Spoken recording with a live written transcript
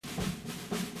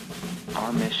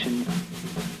Our mission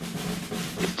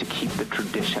is to keep the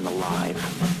tradition alive.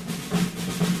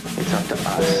 It's up to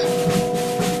us.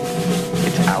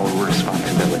 It's our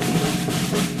responsibility.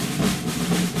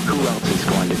 Who else is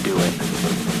going to do it?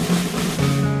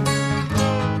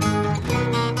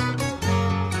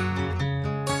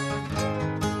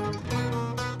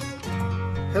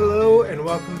 Hello and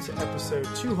welcome to episode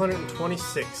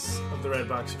 226 of the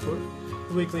Redbox Report,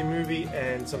 the weekly movie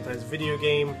and sometimes video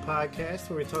game podcast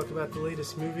where we talk about the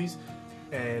latest movies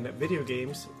and video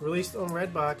games released on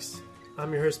Redbox.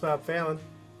 I'm your host, Bob Fallon.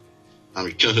 I'm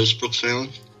your co-host, Brooks Fallon.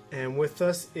 And with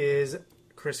us is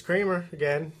Chris Kramer,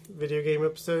 again, video game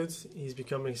episodes. He's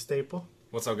becoming a staple.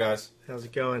 What's up, guys? How's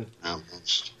it going?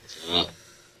 What's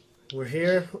We're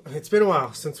here. It's been a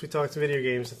while since we talked video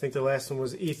games. I think the last one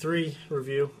was E3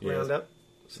 review roundup.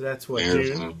 So that's what,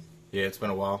 June? Yeah, it's been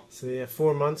a while. So yeah,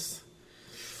 4 months.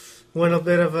 Went a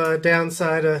bit of a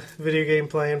downside of video game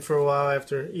playing for a while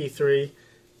after E3.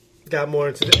 Got more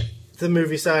into the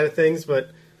movie side of things,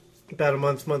 but about a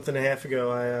month and a half ago,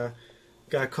 I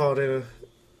got caught up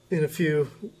in a few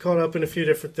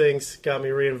different things. Got me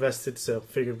reinvested, so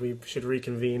figured we should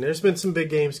reconvene. There's been some big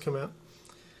games come out.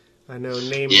 I know,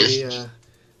 namely,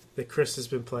 that Chris has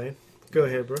been playing. Go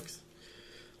ahead, Brooks.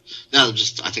 No,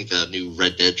 I think the new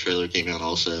Red Dead trailer came out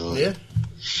also. Yeah.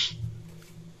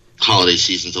 Holiday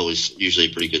season's always usually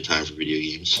a pretty good time for video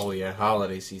games. Oh, yeah,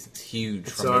 holiday season's huge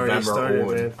It's from already November started,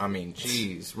 on. man. I mean,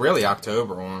 geez, really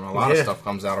October on. A lot of stuff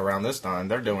comes out around this time.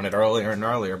 They're doing it earlier and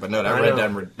earlier. But no,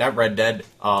 that Red Dead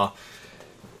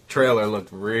trailer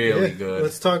looked really good.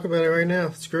 Let's talk about it right now.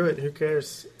 Screw it. Who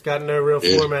cares? Got no real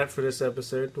format for this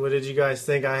episode. What did you guys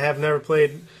think? I have never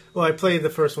played... Well, I played the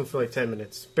first one for like 10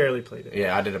 minutes. Barely played it.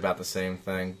 Yeah, I did about the same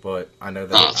thing, but I know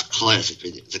that... It's a classic.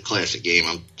 It's a classic game.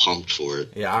 I'm pumped for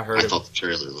it. Yeah, I thought the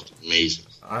trailer looked amazing.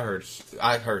 I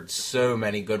heard so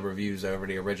many good reviews over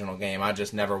the original game. I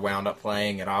just never wound up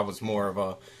playing it. I was more of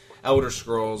a Elder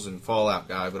Scrolls and Fallout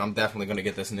guy, but I'm definitely going to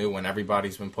get this new one.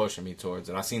 Everybody's been pushing me towards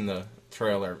it. I seen the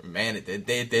trailer. Man, it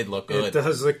did look good. It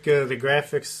does look good. The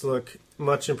graphics look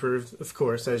much improved, of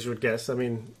course, as you would guess. I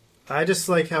mean, I just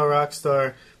like how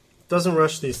Rockstar doesn't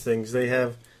rush these things. They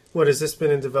have, what has this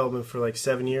been in development for like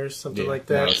 7 years, something like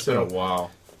that? No, it's been a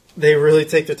while. They really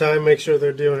take their time, make sure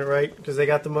they're doing it right, because they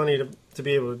got the money to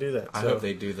be able to do that. I hope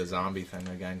they do the zombie thing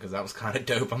again, because that was kind of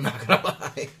dope, I'm not going to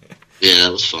lie. Yeah,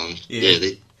 that was fun. Yeah,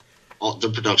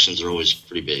 the productions are always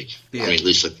pretty big. Yeah. I mean, at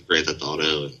least like the Grand Theft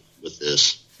Auto and with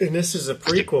this. And this is a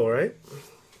prequel, right?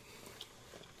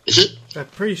 Is it? I'm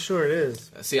pretty sure it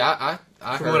is. See, I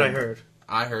From heard, what I heard.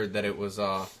 I heard that it was,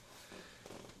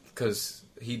 because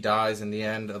he dies in the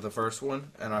end of the first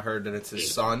one, and I heard that it's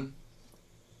his son.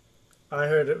 I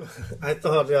heard it. I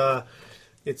thought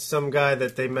it's some guy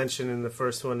that they mentioned in the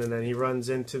first one, and then he runs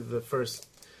into the first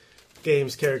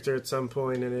game's character at some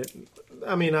point. And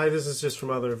this is just from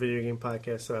other video game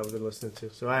podcasts that I've been listening to,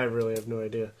 so I really have no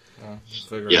idea. I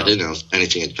didn't know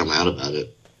anything had come out about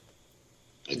it.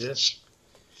 It's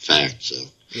fact. So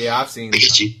yeah, I've seen. I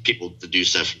guess people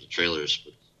deduce that from the trailers,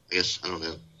 but I guess I don't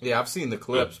know. Yeah, I've seen the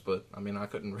clips, but I mean, I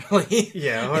couldn't really.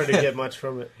 Yeah, hard to get much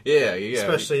from it. Yeah.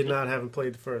 Especially not having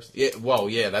played the first. Yeah, well,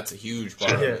 yeah, that's a huge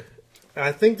part of it.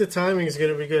 I think the timing is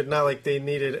going to be good. Not like they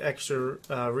needed extra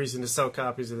reason to sell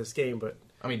copies of this game, but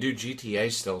I mean, dude,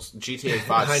 GTA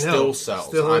 5 still sells.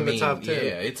 Still in the top 10.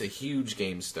 Yeah, it's a huge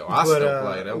game still. I still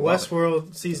play it.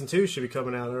 Westworld Season 2 should be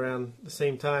coming out around the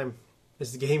same time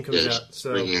as the game comes out.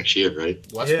 So next year, right?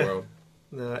 Westworld.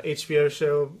 The HBO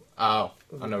show. Oh,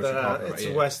 I know what you're talking about. It's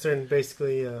a Western,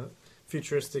 basically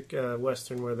futuristic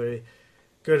Western, where they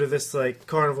go to this like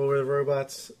carnival with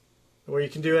robots, where you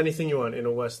can do anything you want in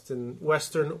a Western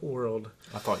world.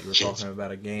 I thought you were talking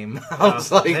about a game. I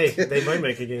was like, hey, they might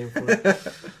make a game for it.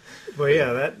 But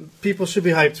yeah, that people should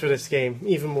be hyped for this game,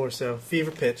 even more so.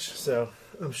 Fever pitch, so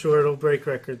I'm sure it'll break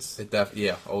records.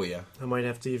 Oh yeah. I might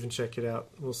have to even check it out.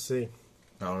 We'll see.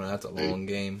 No, that's a long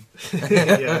game.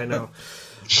 Yeah, I know.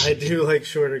 I do like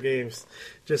shorter games,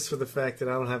 just for the fact that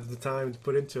I don't have the time to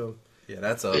put into them. Yeah,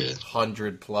 that's a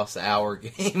 100+ hour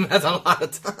game. That's a lot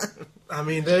of time. I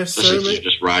mean, there's so Especially many. if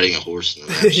you're just riding a horse and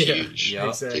that's huge. Yeah,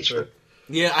 exactly.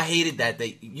 Yeah, I hated that.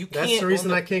 You can't. That's the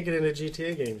reason I can't get into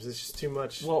GTA games. It's just too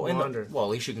much. Well, at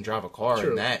least you can drive a car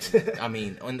True. in that. I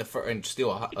mean, and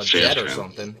steal a jet or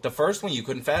something. The first one you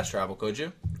couldn't fast travel, could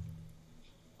you?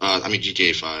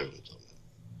 GTA 5.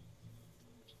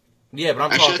 Yeah, but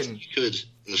I'm Actually, talking. You could.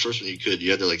 In the first one, you could.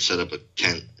 You had to like set up a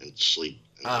tent and sleep.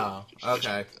 Oh,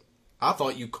 okay. I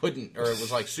thought you couldn't, or it was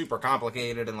like super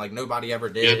complicated and like nobody ever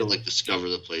did. You had to like discover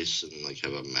the place and like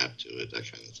have a map to it,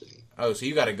 that kind of thing. Oh, so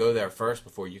you got to go there first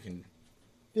before you can.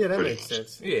 Yeah, that Pretty makes much.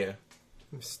 sense. Yeah.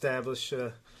 establish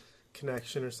a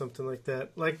connection or something like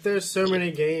that. Like, there's so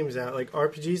many games out, like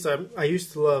RPGs. I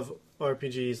used to love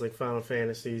RPGs like Final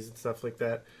Fantasies and stuff like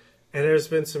that. And there's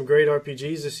been some great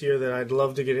RPGs this year that I'd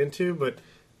love to get into, but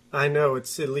I know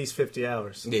it's at least 50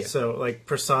 hours. Yeah. So, like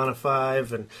Persona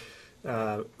 5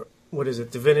 and what is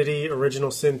it, Divinity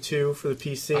Original Sin 2 for the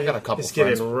PC. I got a couple It's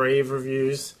friends. getting rave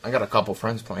reviews. I got a couple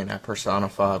friends playing that Persona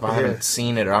 5. I haven't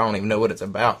seen it, or I don't even know what it's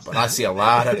about, but I see a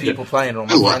lot of people playing it on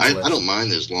my friends list. I don't mind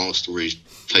those long story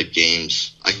type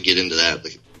games. I can get into that,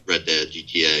 like Red Dead,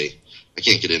 GTA. I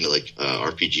can't get into like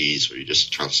RPGs where you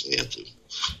just constantly have to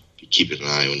be keeping an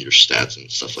eye on your stats and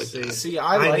stuff like that. See,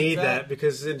 I like need that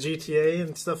because in GTA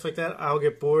and stuff like that, I'll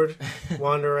get bored,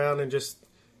 wander around, and just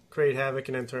create havoc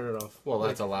and then turn it off. Well,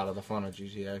 that's a lot of the fun of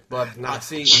GTA. But I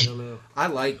don't know. I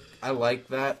like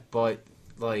that, but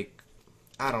like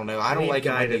I don't know. I don't need like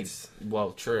guidance. it when they.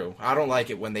 Well, true. I don't like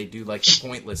it when they do like the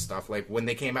pointless stuff. Like when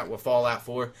they came out with Fallout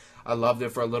 4, I loved it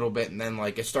for a little bit, and then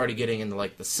like it started getting into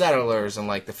like the settlers and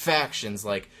like the factions.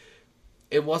 Like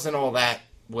it wasn't all that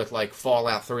with like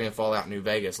Fallout 3 and Fallout New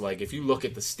Vegas. Like if you look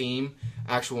at the Steam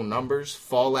actual numbers,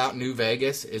 Fallout New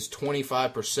Vegas is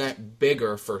 25%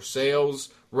 bigger for sales,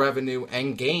 revenue,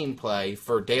 and gameplay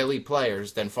for daily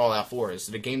players than Fallout 4 is.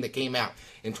 So the game that came out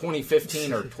in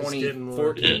 2015 or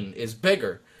 2014 is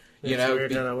bigger. You know,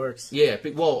 weird how that works. Yeah,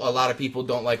 well, a lot of people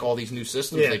don't like all these new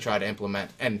systems they try to implement.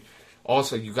 And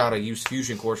also, you got to use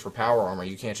fusion cores for power armor.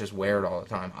 You can't just wear it all the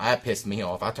time. That pissed me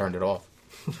off. I turned it off.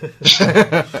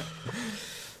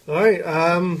 All right,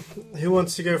 who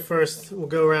wants to go first? We'll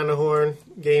go around the horn,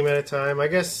 game at a time. I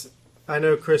guess I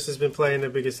know Chris has been playing the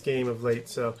biggest game of late,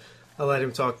 so I'll let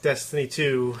him talk. Destiny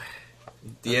 2.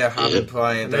 Yeah, I've been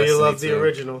playing I know Destiny you love the 2.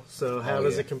 original, so how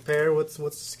does yeah. it compare? What's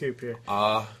the scoop here?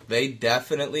 They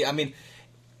definitely, I mean,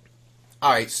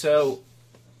 alright, so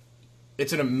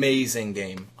it's an amazing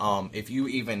game. If you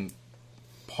even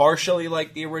partially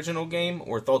like the original game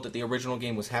or thought that the original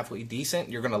game was halfway decent,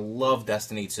 you're going to love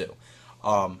Destiny 2.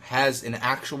 Has an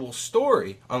actual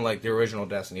story, unlike the original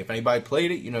Destiny. If anybody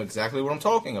played it, you know exactly what I'm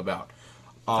talking about.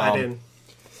 I didn't.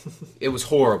 It was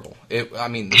horrible.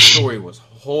 The story was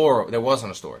horrible. There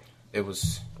wasn't a story. It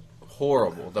was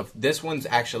horrible. This one's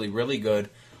actually really good.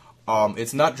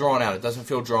 It's not drawn out. It doesn't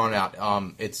feel drawn out.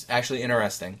 It's actually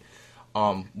interesting.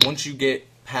 Once you get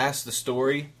past the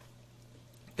story,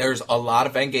 there's a lot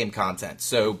of endgame content.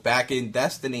 So back in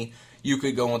Destiny, you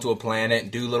could go onto a planet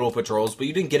and do little patrols, but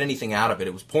you didn't get anything out of it.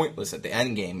 It was pointless at the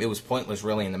end game. It was pointless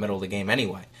really in the middle of the game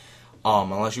anyway.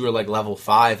 Unless you were like level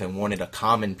 5 and wanted a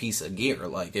common piece of gear.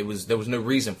 Like there was no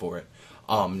reason for it.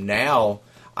 Now,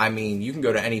 I mean, you can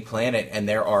go to any planet and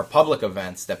there are public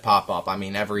events that pop up. I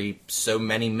mean, every so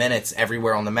many minutes,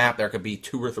 everywhere on the map, there could be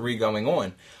 2 or 3 going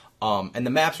on. And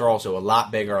the maps are also a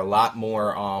lot bigger, a lot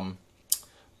more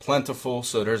plentiful,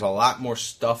 so there's a lot more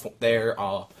stuff there.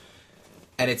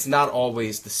 And it's not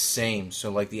always the same.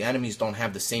 So, like, the enemies don't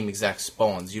have the same exact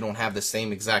spawns. You don't have the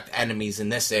same exact enemies in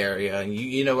this area. And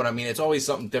you know what I mean? It's always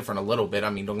something different a little bit. I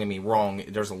mean, don't get me wrong.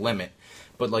 There's a limit.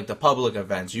 But, like, the public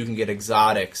events, you can get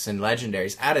exotics and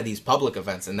legendaries out of these public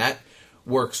events. And that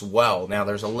works well. Now,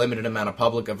 there's a limited amount of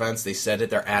public events. They said that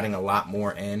they're adding a lot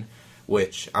more in,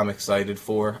 which I'm excited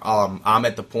for. I'm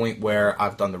at the point where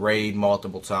I've done the raid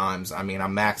multiple times. I mean,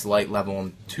 I'm max light level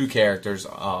on 2 characters.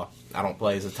 I don't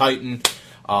play as a Titan.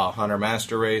 Hunter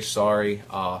Master Race, sorry.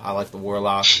 I like the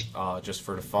Warlock, just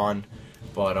for the fun.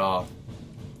 But,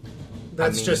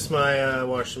 That's just my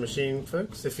washing machine,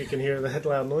 folks, if you can hear that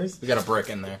loud noise. we got a brick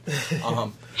in there.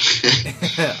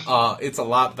 It's a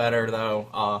lot better,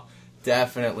 though.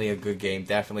 Definitely a good game.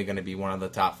 Definitely going to be one of the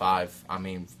top 5, I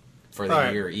mean, for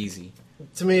the year, easy.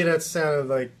 To me, that sounded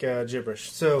like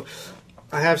gibberish. So,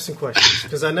 I have some questions,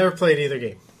 because I never played either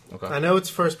game. Okay. I know it's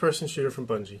a first-person shooter from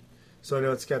Bungie. So I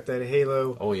know it's got that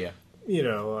Halo, Oh, yeah.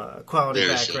 quality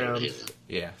Very background. similar,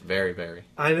 Yeah, very, very.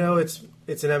 I know it's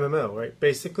an MMO, right?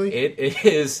 Basically, It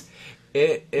is.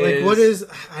 It is. like what is?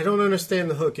 I don't understand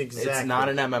the hook exactly. It's not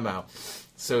an MMO.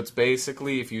 So it's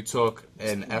basically if you took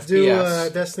an FPS.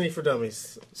 Do Destiny for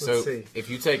Dummies. Let's see. If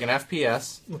you take an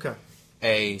FPS, Okay.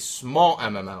 a small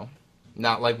MMO,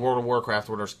 not like World of Warcraft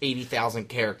where there's 80,000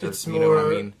 characters, It's you know what I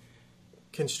more- mean?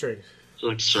 Constrained. So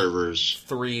like servers.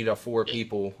 3 to 4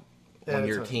 people At on a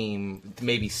your time. team,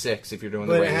 maybe 6 if you're doing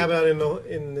the But raid. how about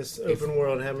in this open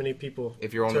world? How many people?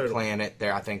 If you're on total? the planet,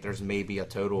 there I think there's maybe a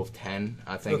total of 10.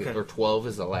 I think Okay. or 12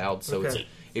 is allowed. So Okay. it's,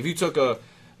 if you took a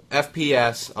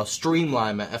FPS, a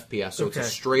streamline FPS, so it's a Okay.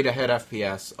 straight ahead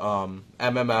FPS,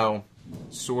 MMO,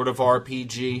 sort of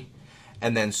RPG,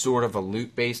 and then sort of a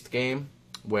loot based game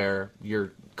where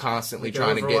you're constantly Like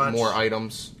trying to Overwatch? get more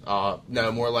items.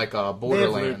 No, more like They have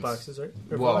Borderlands. loot boxes, right?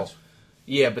 Well, Overwatch?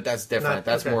 Yeah, but that's different. Not-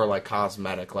 That's okay. more like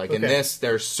cosmetic. Like in Okay. this,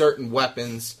 there's certain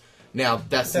weapons. Now,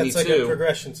 Destiny That's like 2... a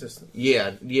progression system.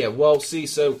 Yeah. Well, see,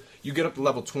 so you get up to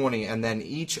level 20, and then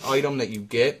each item that you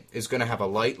get is going to have a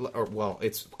light,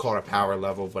 it's called a power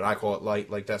level, but I call it light,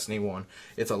 like Destiny 1.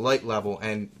 It's a light level,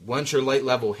 and once your light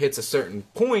level hits a certain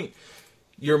point,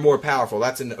 you're more powerful.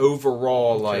 That's an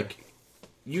overall, like,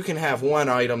 you can have one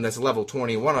item that's level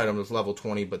 20, one item that's level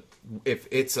 20, but if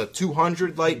it's a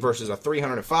 200 light versus a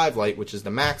 305 light, which is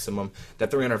the maximum,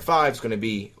 that 305 is going to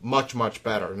be much, much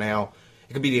better. Now,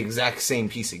 it could be the exact same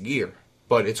piece of gear,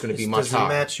 but it's going to be much Does it higher.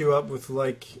 match you up with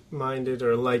like-minded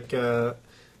or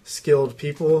skilled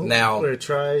people? Now- or it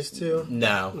tries to?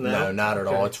 No, not at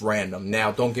all. Okay. It's random.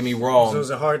 Now, don't get me wrong. So is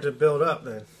it hard to build up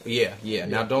then? Yeah.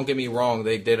 Now, don't get me wrong.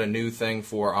 They did a new thing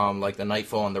for like the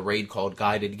Nightfall and the Raid called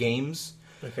Guided Games.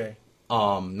 Okay.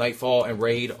 Nightfall and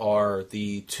Raid are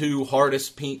the two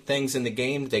hardest things in the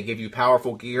game. They give you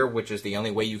powerful gear, which is the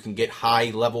only way you can get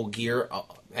high-level gear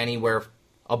anywhere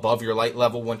above your light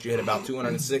level once you hit about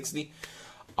 260.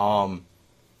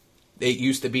 It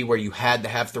used to be where you had to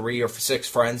have 3 or 6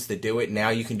 friends to do it. Now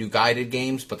you can do guided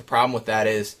games, but the problem with that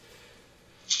is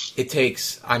it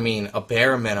takes, a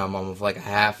bare minimum of like a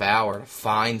half hour to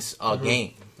find a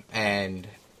game. And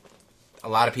a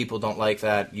lot of people don't like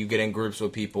that. You get in groups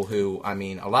with people who,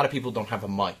 a lot of people don't have a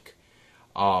mic.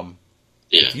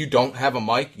 If you don't have a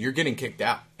mic, you're getting kicked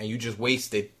out. And you just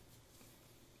wasted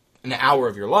an hour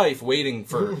of your life waiting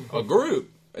for a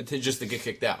group to get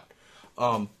kicked out.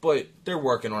 But they're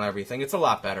working on everything. It's a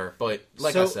lot better. But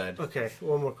like I said, Okay,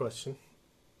 one more question.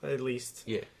 At least.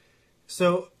 yeah.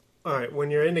 So, alright, when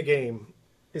you're in the game,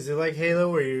 is it like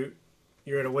Halo where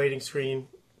you're at a waiting screen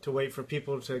to wait for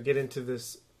people to get into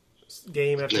this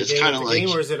game after It's game kinda after like game,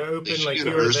 or is it open if like you you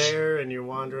get were Earth- there and you're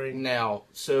wandering? Now,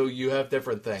 so you have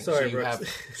different things. Sorry, so you Brooks. have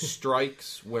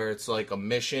strikes where it's like a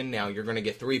mission. Now you're going to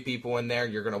get 3 people in there.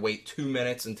 You're going to wait 2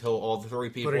 minutes until all the 3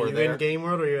 people But are you there. in game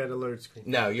world or are you at a load screen?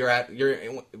 No, you're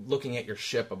looking at your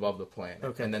ship above the planet,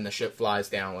 Okay. and then the ship flies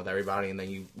down with everybody, and then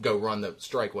you go run the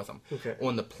strike with them. Okay.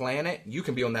 On the planet, you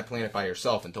can be on that planet by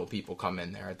yourself until people come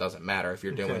in there. It doesn't matter if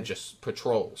you're doing Okay. just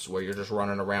patrols where you're just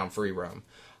running around free roam.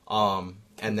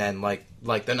 And then like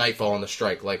the Nightfall and the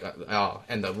Strike,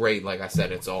 and the Raid, like I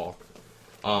said, it's all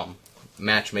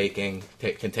matchmaking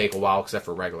can take a while, except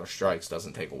for regular strikes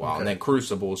doesn't take a while. And then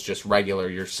Crucible is just regular.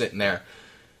 You're sitting there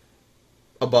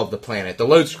above the planet. The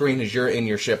load screen is you're in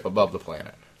your ship above the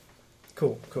planet.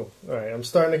 Cool. Alright, I'm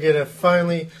starting to get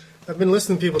I've been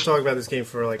listening to people talk about this game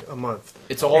for like a month.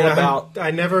 It's all And about...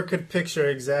 I never could picture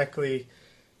exactly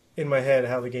in my head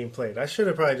how the game played. I should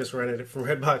have probably just rented it from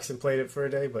Redbox and played it for a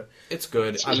day, but It's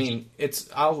good.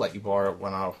 I'll let you borrow it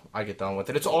when I get done with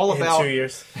it. It's all in about 2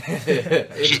 years.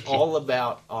 it's all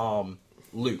about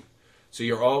loot. So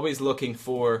you're always looking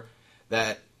for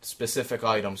that specific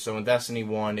item. So in Destiny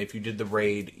 1, if you did the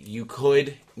raid, you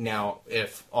could now,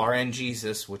 if RN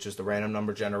Jesus, which is the random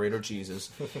number generator Jesus,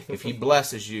 if he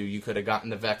blesses you, you could have gotten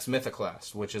the Vex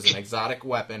Mythoclast, which is an exotic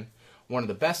weapon, one of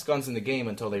the best guns in the game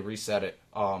until they reset it.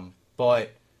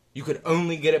 But you could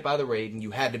only get it by the raid, and you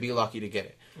had to be lucky to get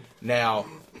it. Now,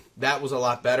 that was a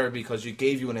lot better because it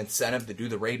gave you an incentive to do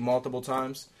the raid multiple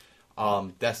times.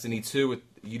 Destiny 2,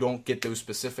 you don't get those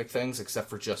specific things except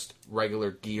for just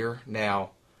regular gear.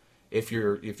 Now, if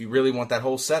you really want that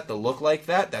whole set to look like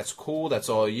that, that's cool. That's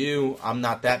all you. I'm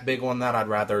not that big on that. I'd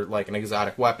rather like an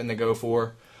exotic weapon to go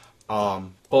for.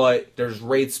 But there's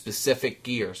raid specific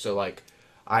gear. So like,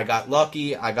 I got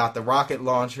lucky. I got the rocket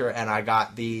launcher, and I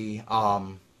got the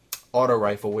auto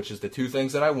rifle, which is the 2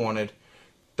 things that I wanted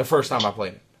the first time I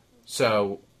played it.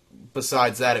 So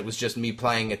besides that, it was just me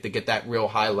playing it to get that real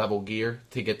high level gear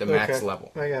to get the max Okay,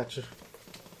 level. I got you.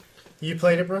 You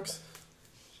played it, Brooks?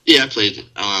 Yeah, I played it.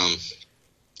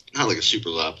 Not like a super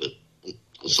lot, but I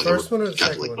was The like first one or the got to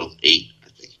second like one? level 8, I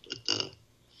think. But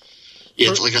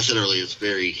it's like I said earlier, it's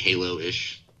very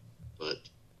Halo-ish, but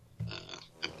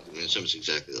it's almost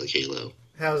exactly like Halo.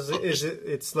 How's it? Is it?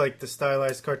 It's like the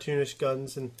stylized, cartoonish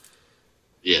guns, and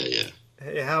Yeah.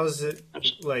 how's it?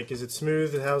 Like, is it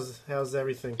smooth? And how's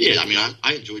everything? Yeah,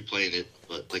 I enjoyed playing it,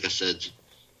 but like I said,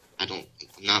 I'm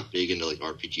not big into like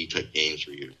RPG type games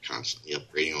where you're constantly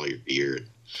upgrading all your gear.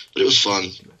 But it was fun.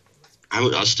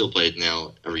 I'll still play it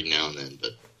now every now and then.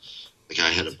 But like I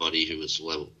had a buddy who was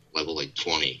level like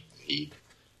 20. He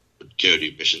would go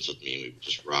do missions with me, and we would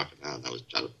just rock it out. And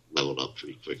I leveled up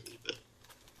pretty quickly. But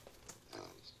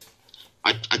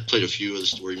I played a few of the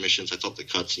story missions. I thought the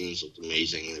cutscenes looked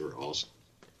amazing. They were awesome.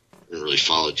 I didn't really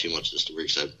follow too much of the story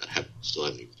because I still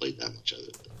haven't even played that much of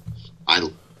it. But I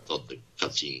thought the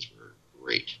cutscenes were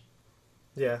great.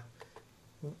 Yeah.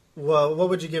 Well, what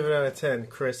would you give it out of 10,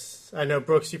 Chris? I know,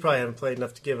 Brooks, you probably haven't played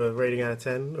enough to give a rating out of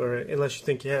 10, or unless you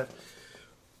think you have.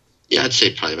 Yeah, I'd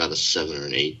say probably about a 7 or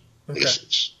an 8. Okay. I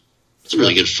guess it's a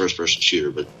really good first-person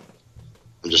shooter, but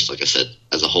I'm just, like I said,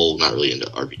 as a whole, not really into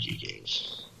RPG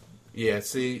games. Yeah,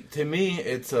 see, to me,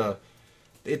 it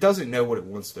doesn't know what it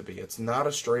wants to be. It's not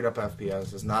a straight-up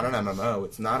FPS. It's not an MMO.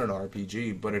 It's not an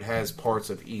RPG, but it has parts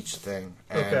of each thing.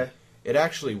 And Okay. it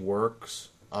actually works.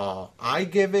 I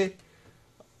give it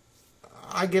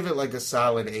like a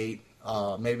solid 8,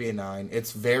 maybe a 9.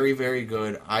 It's very, very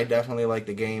good. I definitely like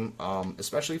the game,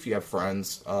 especially if you have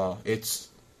friends.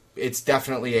 It's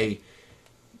definitely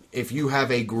if you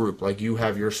have a group, like you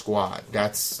have your squad,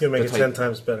 that's Gonna make the it type, 10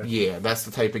 times better. Yeah, that's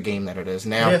the type of game that it is.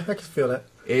 Now, Yeah, I can feel that.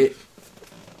 it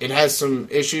has some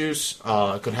issues.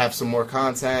 It could have some more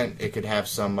content. It could have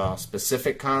some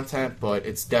specific content, but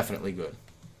it's definitely good.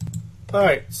 All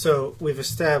right, so we've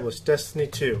established Destiny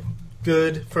 2,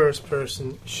 good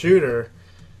first-person shooter.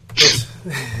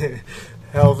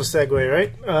 Hell of a segue,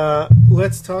 right?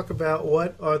 Let's talk about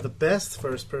what are the best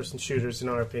first-person shooters in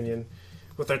our opinion,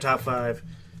 with our top 5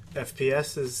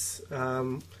 FPSs.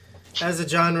 As a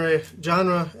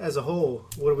genre as a whole,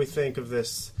 what do we think of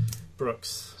this,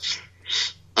 Brooks?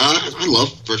 I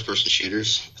love first-person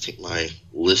shooters. I think my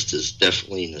list is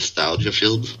definitely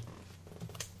nostalgia-filled,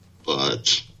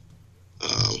 but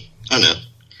I don't know.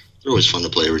 They're always fun to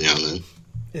play every now and then.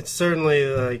 It's certainly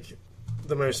like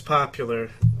the most popular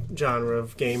genre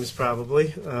of games, probably.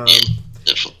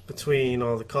 Definitely. Between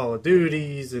all the Call of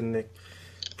Duties and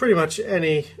pretty much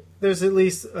any, there's at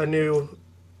least a new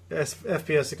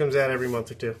FPS that comes out every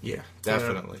month or two. Yeah,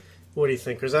 definitely. What do you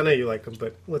think, Chris? I know you like them,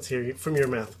 but let's hear it from your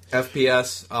mouth.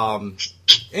 FPS,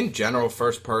 in general,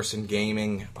 first-person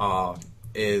gaming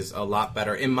is a lot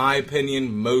better, in my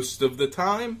opinion, most of the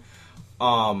time,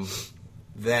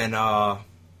 than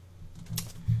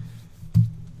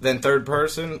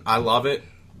third-person. I love it.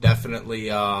 Definitely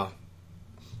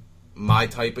my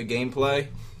type of gameplay.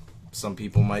 Some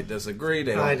people might disagree.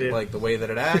 They don't like the way that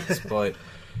it acts, but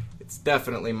it's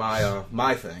definitely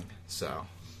my thing. So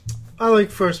I like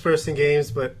first-person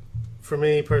games, but for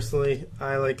me personally,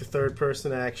 I like the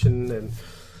third-person action and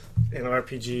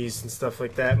RPGs and stuff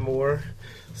like that more.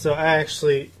 So I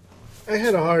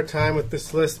had a hard time with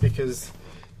this list because,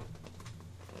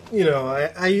 you know,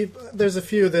 I there's a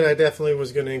few that I definitely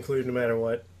was going to include no matter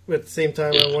what. But at the same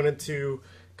time, I wanted to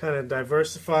kind of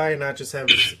diversify and not just have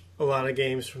a lot of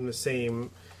games from the same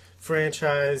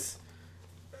franchise.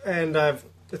 And I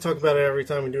talk about it every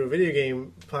time we do a video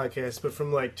game podcast, but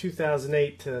from like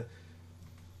 2008 to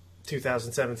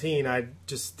 2017, I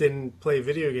just didn't play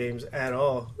video games at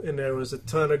all. And there was a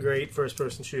ton of great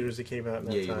first-person shooters that came out in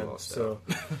that time. So,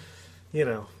 you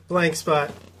know, blank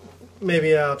spot.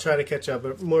 Maybe I'll try to catch up,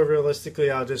 but more realistically,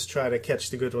 I'll just try to catch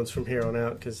the good ones from here on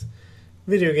out, because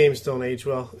video games don't age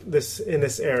well in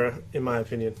this era, in my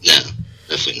opinion. No,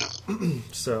 definitely not.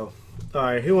 So, all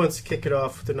right, who wants to kick it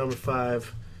off with the number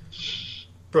 5?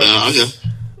 Brooks. I'll go.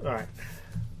 All right.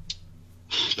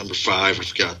 Number 5, I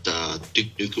forgot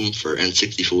Duke Nukem for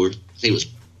N64. I think it was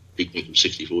Duke Nukem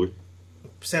 64.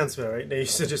 Sounds about right. They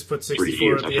used to just put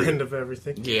 64 at the end of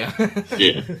everything. Yeah.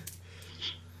 Yeah.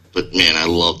 But man, I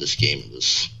love this game. It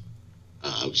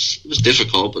was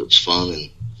difficult, but it was fun, and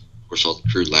of course, all the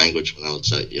crude language when I was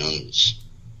that young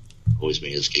always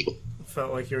made us giggle.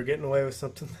 Felt like you were getting away with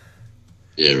something.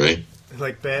 Yeah, right.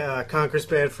 Like Conker's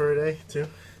Bad Fur Day too.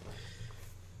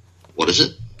 What is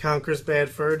it? Conker's Bad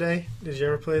Fur Day. Did you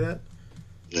ever play that?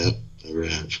 No, never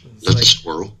have. Is that the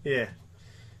squirrel? Yeah.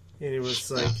 And it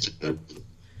was like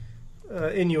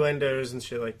innuendos and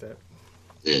shit like that.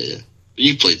 Yeah. But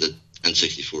you played the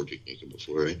N64 Duke Nukem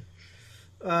before, right?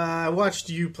 I watched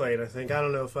you play it, I think. I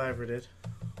don't know if I ever did.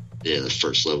 Yeah, the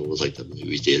first level was like the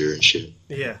movie theater and shit.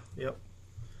 Yeah, yep.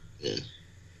 Yeah.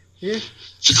 Yeah.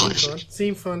 It's a classic.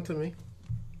 Seemed fun to me.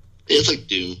 Yeah, it's like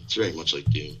Doom. It's very much like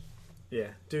Doom. Yeah,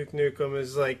 Duke Nukem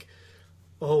is like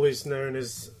always known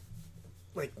as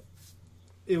like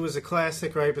it was a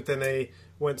classic, right? But then they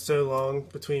went so long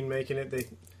between making it.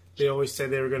 They always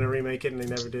said they were going to remake it, and they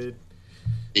never did.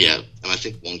 Yeah, and I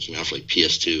think one came out for like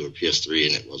PS2 or PS3,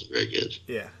 and it wasn't very good.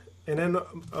 Yeah, and then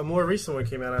a more recent one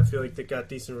came out. I feel like that got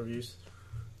decent reviews.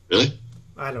 Really?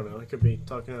 I don't know. I could be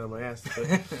talking out of my ass, but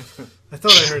I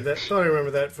thought I heard that. Thought I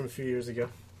remember that from a few years ago.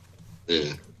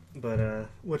 Yeah. But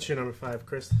what's your number 5,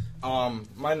 Chris?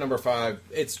 My number 5,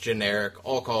 it's generic.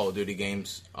 All Call of Duty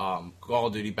games. Call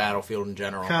of Duty Battlefield in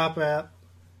general. Cop Out.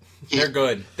 They're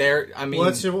good.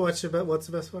 What's the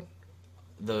best one?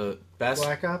 The best.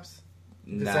 Black Ops.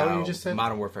 No, that what you just said?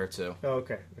 Modern Warfare 2. Oh,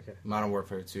 okay. Modern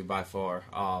Warfare 2 by far.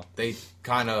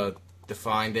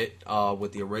 defined it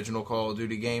with the original Call of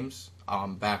Duty games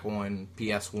back on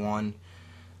PS1.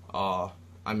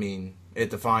 I mean, it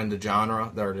defined the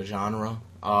genre.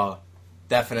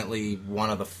 Definitely one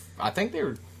of the... I think they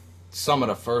were some of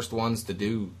the first ones to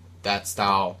do that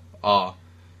style.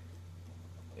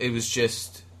 It was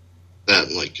just...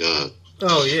 That, like...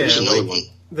 oh, yeah. There's another one.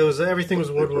 There was, everything was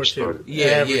World War II. Yeah,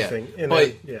 everything. yeah. And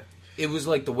but yeah. it was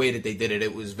like the way that they did it.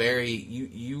 It was very...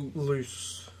 you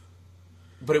Loose.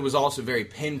 But it was also very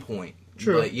pinpoint.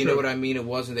 True. Like, you know what I mean? It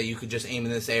wasn't that you could just aim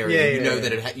in this area. You know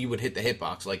that you would hit the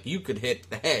hitbox. Like, you could hit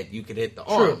the head. You could hit the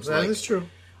arms. True, that is true.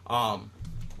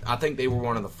 I think they were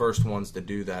one of the first ones to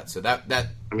do that. So that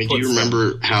I mean, do you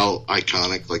remember how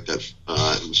iconic, like, that...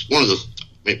 it was one of the...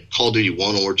 Call of Duty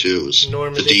 1 or 2, it was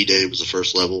Normandy. the D-Day was the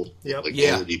first level. Yep. Like,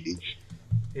 Yeah. Normandy Beach.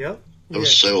 Yep. That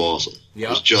was so awesome. Yep. It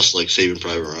was just like Saving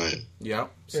Private Ryan.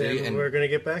 Yep. See, And we're going to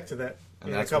get back to that in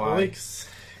a that's couple why- weeks.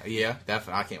 Yeah,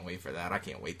 definitely. I can't wait for that. I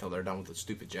can't wait till they're done with the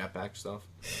stupid jetpack stuff.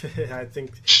 I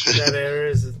think that era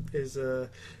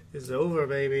is over,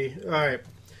 baby. All right,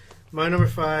 my number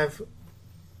 5.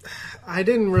 I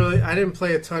didn't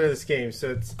play a ton of this game,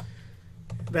 so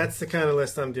that's the kind of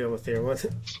list I'm dealing with here.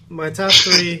 My top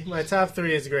 3,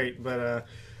 is great, but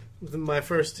my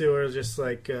first 2 are just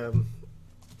like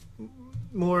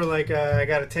more like I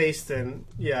got a taste, and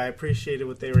yeah, I appreciated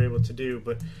what they were able to do,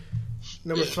 but.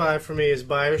 Number 5 for me is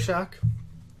BioShock.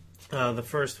 The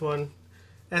first one.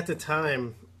 At the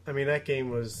time, I mean, that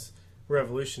game was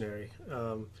revolutionary.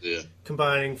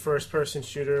 Combining first-person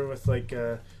shooter with, like,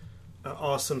 an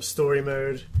awesome story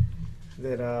mode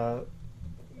that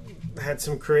had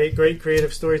some great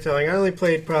creative storytelling. I only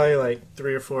played probably, like,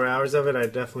 3 or 4 hours of it. I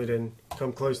definitely didn't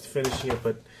come close to finishing it,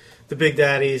 but the Big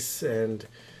Daddies and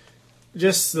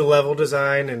just the level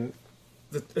design and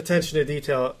the attention to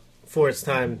detail for its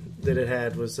time that it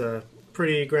had was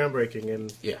pretty groundbreaking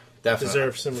and Yeah, definitely.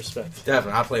 deserves some respect.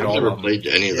 Definitely. I played I've all never of them. played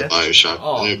any of the Yeah? Bioshock.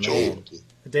 Oh, I know Joel. man.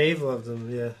 Dave loved them,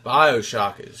 yeah.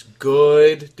 BioShock is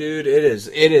good, dude. It is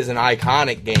an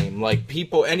iconic game. Like,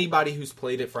 anybody who's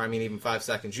played it for, even 5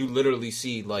 seconds, you literally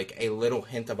see, like, a little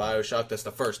hint of BioShock. That's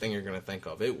the first thing you're going to think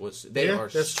of. They Yeah, are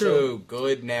that's so true.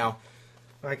 good now.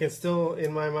 I can still,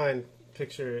 in my mind,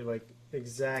 picture, like,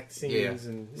 exact scenes.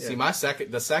 And yeah. See,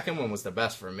 the second one was the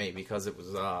best for me because it was,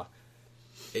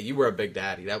 you were a Big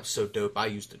Daddy. That was so dope. I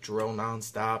used to drill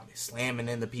nonstop, slamming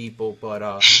into people, but,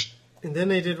 And then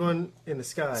they did one in the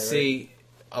sky, right? see,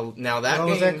 now that What game...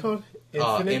 was that called?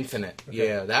 Infinite. Okay.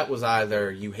 Yeah, that was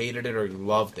either you hated it or you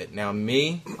loved it. Now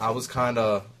me, I was kind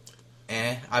of,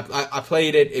 I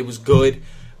played it. It was good,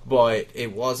 but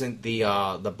it wasn't the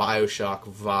BioShock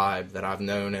vibe that I've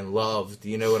known and loved.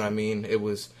 You know what I mean?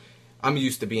 I'm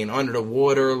used to being under the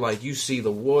water. Like, you see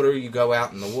the water, you go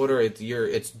out in the water.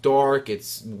 It's dark.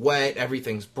 It's wet.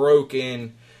 Everything's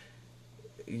broken.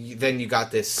 Then you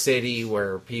got this city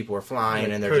where people are flying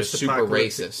Like and they're just super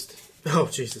post-apocalyptic. racist. Oh,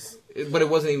 Jesus. But it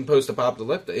wasn't even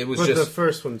post-apocalyptic. It was But just the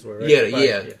first ones were, right?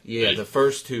 yeah. The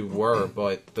first 2 were,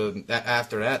 but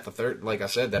after that, the third, like I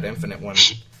said, that Infinite one,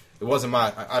 it wasn't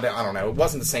I don't know. It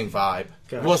wasn't the same vibe.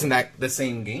 Gotcha. It wasn't the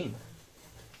same game.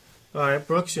 All right,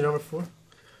 Brooks, your number 4?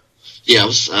 Yeah, I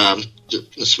was going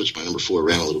to switch my number 4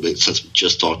 around a little bit since we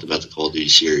just talked about the Call of Duty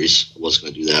series. I was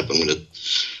going to do that, but I'm going to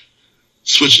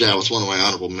switch it out with one of my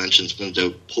honorable mentions. I'm going to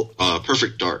do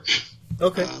Perfect Dark.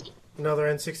 Okay. Another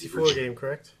N64 game,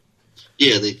 correct?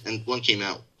 Yeah, and one came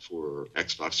out for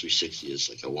Xbox 360 as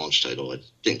like a launch title. I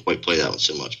didn't quite play that one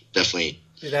so much, but definitely.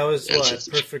 That was what?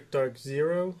 N64. Perfect Dark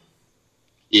Zero?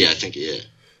 Yeah, I think yeah.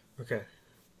 Okay.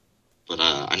 But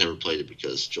I never played it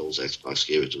because Joel's Xbox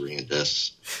gave it to Ring of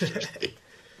Death.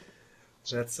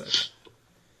 That's it.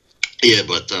 Yeah,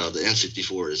 but the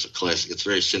N64 is a classic. It's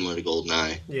very similar to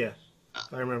GoldenEye. Yeah,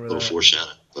 I remember A little that.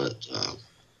 foreshadowing, but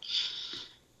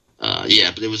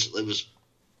yeah, but it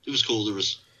was cool. There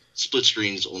was split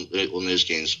screens on those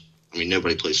games. I mean,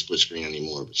 nobody plays split screen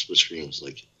anymore, but split screen was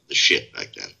like the shit back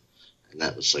then, and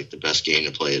that was like the best game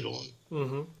to play it on.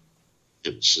 Mm-hmm.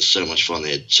 It was just so much fun.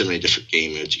 They had so many different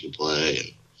game modes you could play, and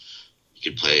you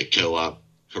could play a co-op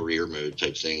career mode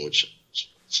type thing, which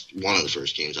is one of the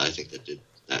first games I think that did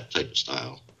that type of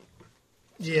style.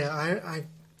 Yeah,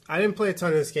 I didn't play a ton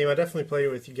of this game. I definitely played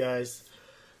it with you guys.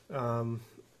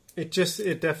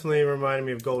 It definitely reminded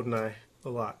me of GoldenEye a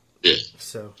lot. Yeah,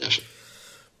 So,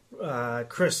 definitely.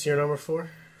 Chris, your number 4?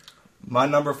 My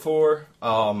number 4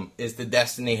 is the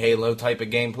Destiny Halo type of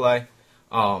gameplay.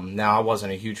 Now, I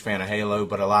wasn't a huge fan of Halo,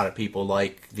 but a lot of people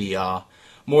like the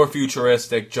more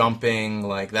futuristic jumping,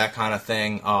 like that kind of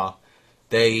thing.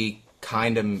 They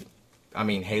kind of,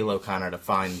 Halo kind of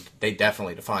defined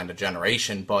a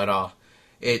generation, but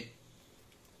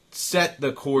set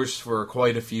the course for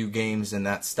quite a few games in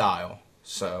that style.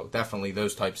 So definitely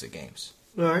those types of games.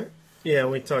 All right. Yeah,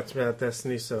 we talked about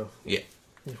Destiny, so Yeah.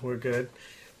 we're good.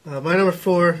 My number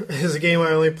 4 is a game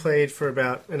I only played for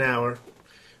about an hour,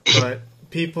 but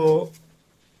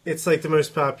it's like the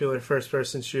most popular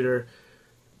first-person shooter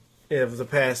of the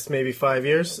past maybe 5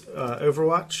 years,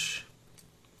 Overwatch.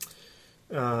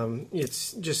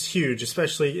 It's just huge,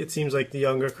 especially it seems like the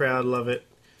younger crowd love it.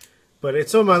 But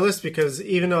it's on my list because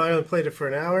even though I only played it for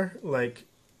an hour, like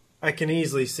I can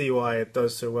easily see why it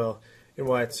does so well and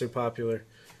why it's so popular.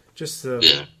 Just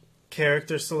the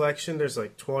character selection, there's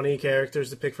like 20 characters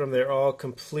to pick from. They're all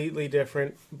completely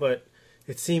different, but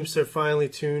it seems so finely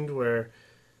tuned where,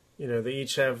 they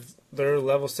each have their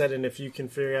level set, and if you can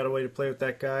figure out a way to play with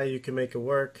that guy, you can make it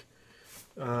work.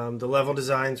 The level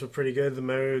designs were pretty good, the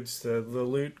modes, the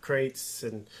loot crates,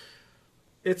 and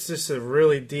it's just a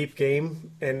really deep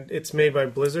game, and it's made by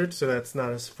Blizzard, so that's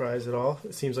not a surprise at all.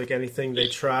 It seems like anything they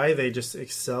try, they just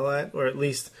excel at, or at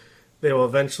least they will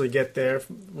eventually get there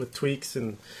with tweaks.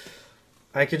 And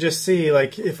I could just see,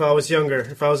 like, if I was younger,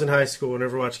 if I was in high school when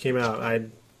Overwatch came out, I'd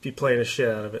be playing the shit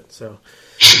out of it. So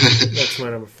that's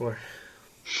my number 4.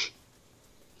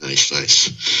 Nice.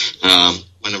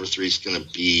 My number 3 is going to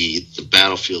be the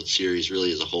Battlefield series,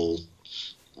 really, as a whole.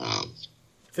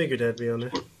 Figured that'd be on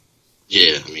there.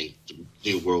 Yeah, I mean, the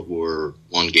new World War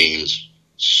I games,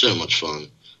 so much fun.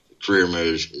 The career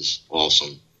mode is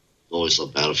awesome. I've always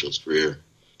loved Battlefield's career.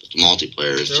 But the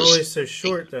multiplayer is They're always so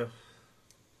short, though.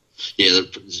 Yeah,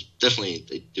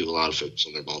 they do a lot of focus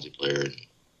on their multiplayer.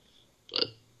 But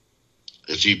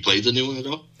have you played the new one at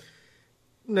all?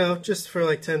 No, just for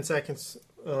like 10 seconds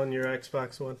on your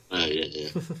Xbox One. Yeah.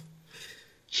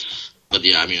 But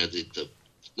yeah, I mean, the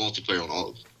multiplayer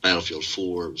on Battlefield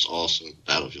 4 was awesome.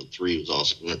 Battlefield 3 was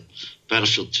awesome.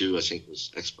 Battlefield 2, I think, was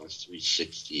Xbox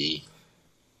 360.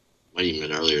 Might even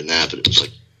been earlier than that, but it was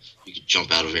like you could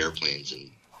jump out of airplanes and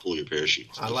pull your parachute.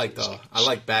 I like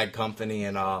Bad Company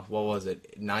and what was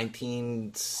it,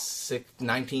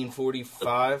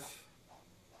 1945?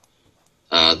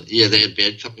 Yeah, they had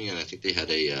Bad Company, and I think they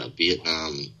had a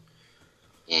Vietnam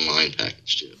online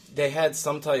package too. They had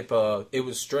some type of. It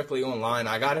was strictly online.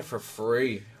 I got it for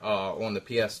free on the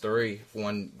PS3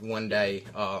 one day.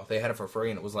 They had it for free,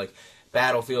 and it was like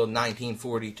Battlefield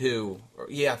 1942.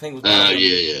 Yeah, I think it was.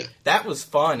 Yeah. That was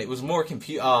fun. It was more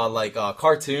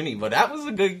cartoony, but that was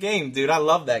a good game, dude. I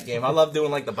love that game. I love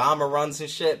doing like the bomber runs and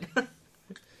shit. Yeah.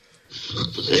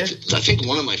 I think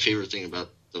one of my favorite things about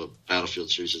the Battlefield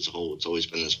series as a whole, it's always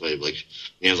been this way. Like,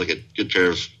 you have like a good pair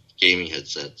of gaming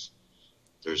headsets.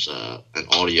 There's an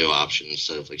audio option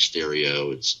instead of like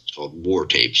stereo. It's called War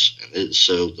Tapes, and the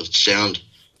sound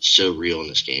is so real in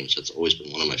this game. So it's always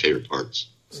been one of my favorite parts.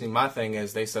 See, my thing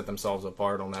is they set themselves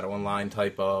apart on that online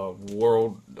type of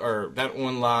world, or that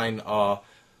online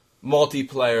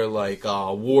multiplayer like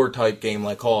war type game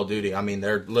like Call of Duty. I mean,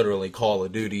 they're literally Call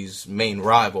of Duty's main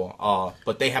rival.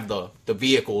 But they have the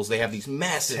vehicles. They have these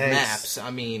massive maps. I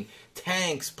mean,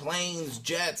 tanks, planes,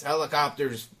 jets,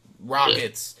 helicopters,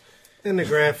 rockets. Yeah. And the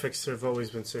graphics have always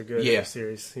been so good in the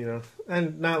series,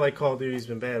 And not like Call of Duty's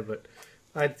been bad, but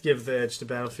I'd give the edge to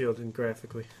Battlefield in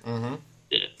graphically. Mm-hmm.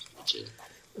 Yeah, that's it.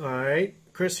 All right.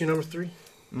 Chris, your number 3?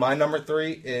 My number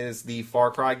 3 is the Far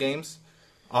Cry games.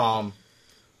 I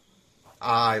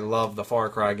love the Far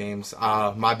Cry games.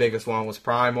 My biggest one was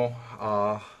Primal.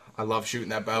 I love shooting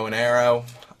that bow and arrow.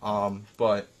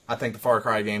 But I think the Far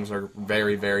Cry games are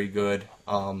very, very good.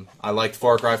 I liked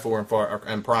Far Cry 4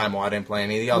 and Primal. I didn't play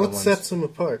any of the other ones. What sets them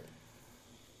apart?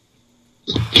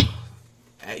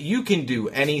 You can do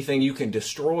anything. You can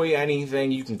destroy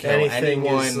anything. You can kill anything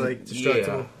anyone. Is, like,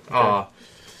 destructible? Yeah. Okay.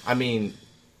 I mean,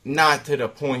 not to the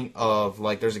point of,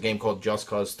 like, there's a game called Just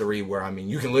Cause 3 where, I mean,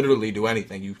 you can literally do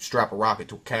anything. You strap a rocket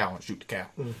to a cow and shoot the cow.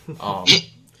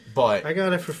 But I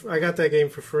got that game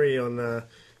for free on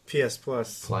PS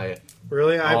Plus. Play it.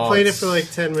 Really? I played it for like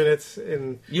 10 minutes.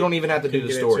 And you don't even have to do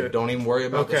the story. Don't even worry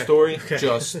about the story. Okay.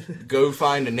 Just go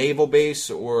find a naval base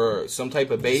or some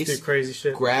type of base. Just do crazy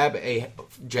shit. Grab a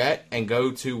jet and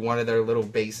go to one of their little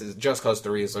bases. Just Cause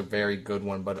 3 is a very good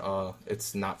one, but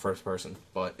it's not first person.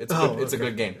 But it's a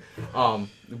good game.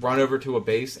 Run over to a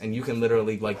base and you can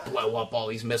literally like blow up all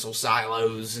these missile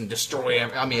silos and destroy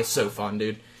them. I mean, it's so fun,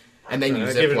 dude. And then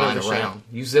you zip line around.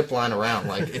 You zip line around.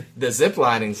 Like the zip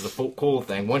lining is the cool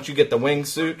thing. Once you get the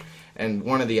wingsuit and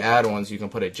one of the add-ons, you can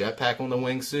put a jetpack on the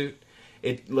wingsuit.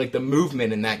 It like the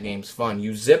movement in that game's fun.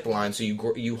 You zip line, so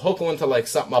you hook onto like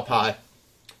something up high,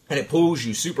 and it pulls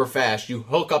you super fast. You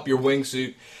hook up your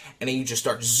wingsuit, and then you just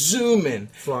start zooming,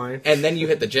 flying, and then you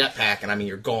hit the jetpack, and I mean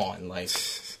you're gone. Like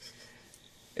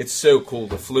it's so cool,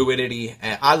 the fluidity.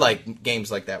 And I like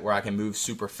games like that where I can move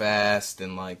super fast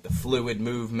and like the fluid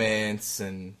movements,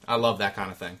 and I love that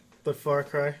kind of thing. But Far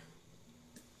Cry?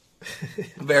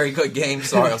 Very good game.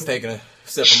 Sorry, I was taking a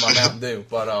sip of my Mountain Dew,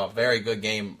 but very good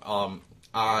game.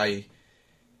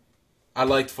 I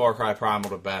liked Far Cry Primal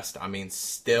the best. I mean,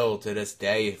 still to this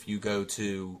day, if you go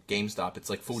to GameStop, it's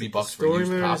like $40 for a used Story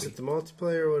mode? copy. Is it the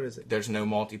multiplayer? What is it? There's no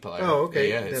multiplayer. Oh, okay.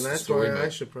 Yeah, Then it's that's story why mode. I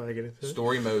should probably get it.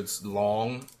 Story mode's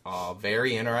long,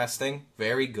 very interesting,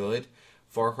 very good.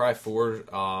 Far Cry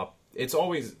 4, it's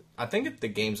always, I think the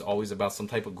game's always about some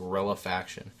type of guerrilla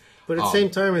faction. But at the same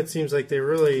time, it seems like they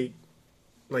really,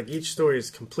 like, each story is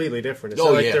completely different. It's Oh,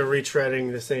 not like yeah. they're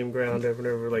retreading the same ground over and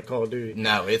over like Call of Duty.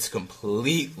 No, it's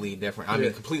completely different. I Yeah.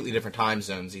 mean, completely different time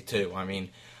zones too. I mean,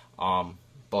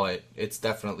 but it's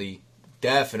definitely,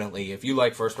 if you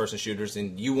like first-person shooters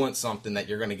and you want something that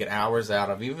you're going to get hours out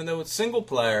of, even though it's single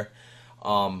player,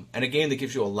 and a game that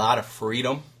gives you a lot of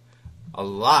freedom,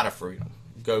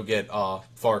 go get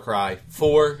Far Cry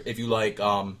 4 if you like.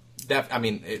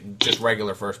 Just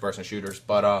regular first-person shooters,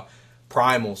 but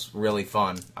Primal's really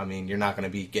fun. I mean, you're not going to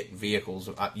be getting vehicles.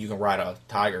 You can ride a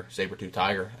tiger, saber-tooth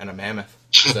tiger, and a mammoth.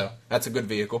 So that's a good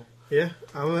vehicle. Yeah,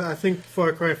 I think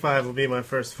Far Cry 5 will be my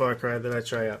first Far Cry that I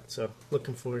try out. So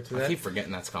looking forward to that. I keep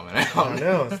forgetting that's coming I out.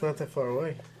 know, it's not that far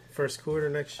away. First quarter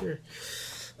next year.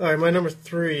 All right, my number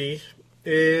 3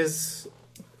 is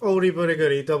oldie but a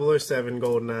goodie, 007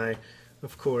 GoldenEye,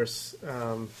 of course.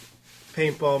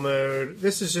 Paintball mode.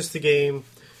 This is just a game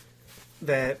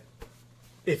that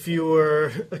if you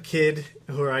were a kid,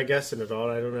 or I guess an adult,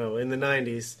 I don't know, in the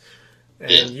 90s,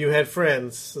 and you had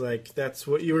friends, like, that's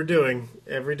what you were doing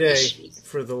every day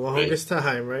for the longest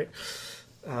time, right?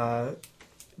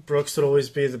 Brooks would always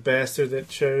be the bastard that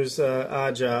chose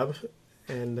Odd Job,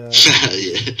 and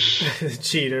the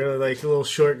cheater, like a little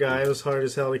short guy, it was hard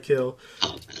as hell to kill.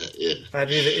 I'd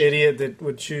be the idiot that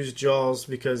would choose Jaws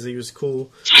because he was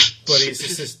cool, but he's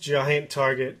just this giant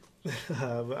target.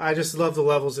 I just love the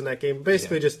levels in that game.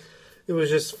 Basically, it was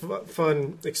just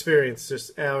fun experience,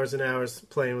 just hours and hours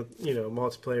playing with,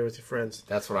 multiplayer with your friends.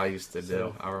 That's what I used to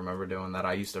do. I remember doing that.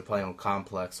 I used to play on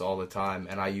Complex all the time,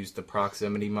 and I used the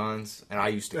proximity mines, and I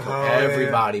used to kill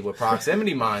everybody with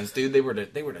proximity mines, dude. They were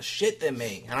the shit than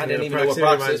me, and I didn't even know what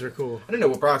proximity mines were cool. I didn't know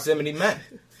what proximity meant.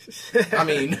 I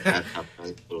mean,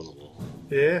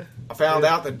 yeah. I found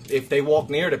out that if they walk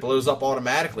near it, it blows up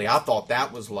automatically. I thought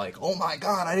that was like, oh my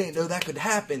god, I didn't know that could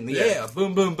happen. Yeah,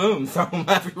 boom, boom, boom, throw them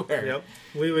everywhere. Yep.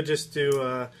 We would just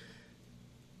do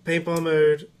paintball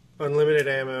mode, unlimited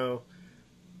ammo,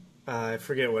 I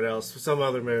forget what else, some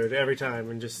other mode every time,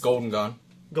 and just... Golden gun,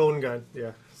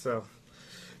 yeah. So,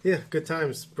 yeah, good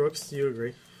times. Brooks, you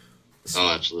agree? Oh,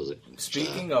 absolutely.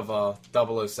 Speaking of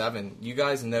 007, you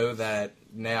guys know that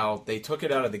now they took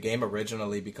it out of the game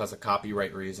originally because of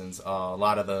copyright reasons. A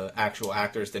lot of the actual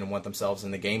actors didn't want themselves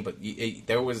in the game, but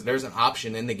there's an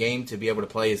option in the game to be able to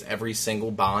play as every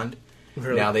single Bond.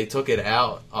 Really? Now they took it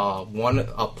out.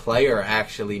 A player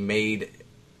actually made.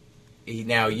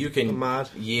 Now you can a mod?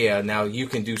 Yeah. Now you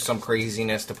can do some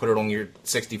craziness to put it on your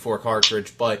 64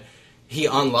 cartridge, but he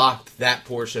unlocked that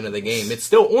portion of the game. It's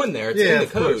still on there. It's in the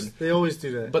code. Course. They always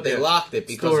do that. But they locked it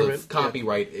because Storm of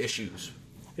copyright issues.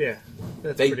 Yeah.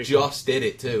 That's They pretty just did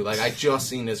it, too. Like, I just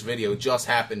seen this video. It just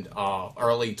happened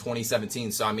early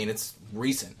 2017. So, I mean, it's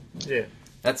recent. cool. Yeah.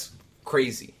 That's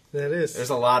crazy. That is. There's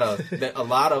a lot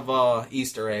of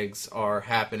Easter eggs are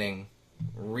happening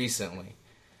recently.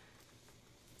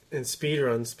 And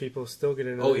speedruns, people still get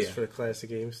into those for the classic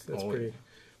games. That's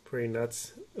pretty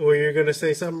nuts. Were you going to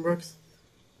say something, Brooks?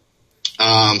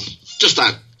 Just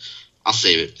not. I'll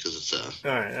save it because it's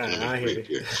All right, I hear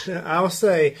you. you. I'll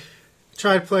say,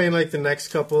 tried playing like the next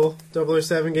couple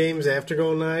 007 games after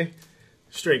GoldenEye.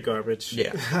 Straight garbage.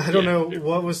 Yeah. I don't know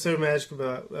what was so magical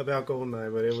about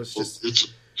GoldenEye, but it was just... Well,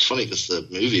 it's funny because the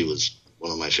movie was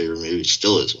one of my favorite movies.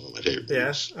 Still is one of my favorite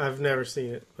movies. Yeah, I've never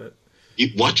seen it, but...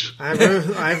 What?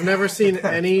 I've never seen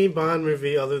any Bond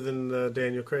movie other than the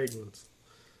Daniel Craig ones.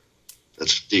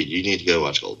 Dude, you need to go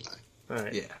watch GoldenEye. All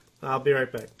right. Yeah. I'll be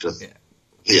right back.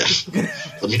 Yeah.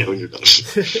 Let me know when you're done.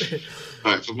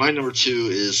 All right, for my number 2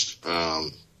 is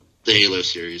the Halo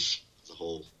series as a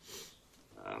whole.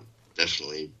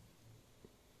 Definitely,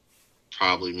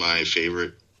 probably my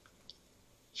favorite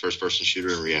first-person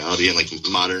shooter in reality and like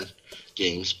modern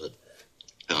games. But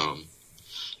I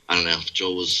don't know.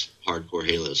 Joel was hardcore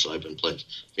Halo, so I've been playing.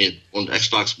 I mean, on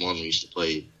Xbox One, we used to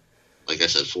play, like I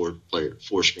said,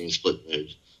 4-screen split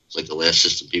mode. It's like the last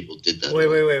system people did that.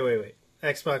 Wait.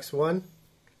 Xbox One?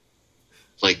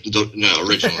 Like, no,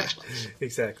 original Xbox.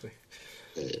 Exactly.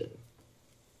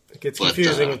 It gets But,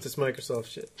 confusing with this Microsoft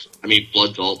shit. I mean,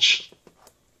 Blood Gulch,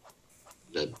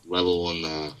 that level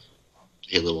on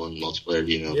Halo 1 multiplayer,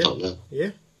 do you know what I'm talking about?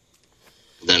 Yeah.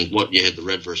 Then what you had, the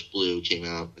Red vs. Blue came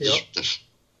out.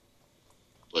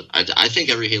 But I think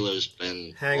every Halo's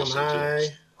been Hang 'em awesome high.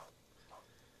 too.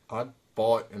 I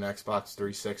bought an Xbox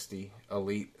 360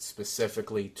 Elite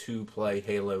specifically to play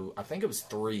Halo. I think it was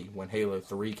 3 when Halo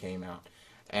 3 came out.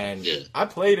 And I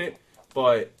played it,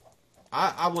 but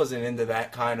I wasn't into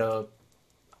that kind of...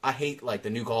 I hate, like, the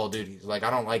new Call of Duties. Like, I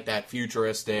don't like that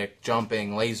futuristic,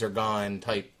 jumping, laser gun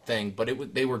type thing.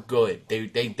 But they were good. They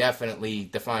definitely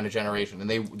defined a generation. And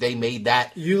they made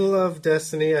that... You love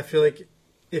Destiny. I feel like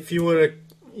if you would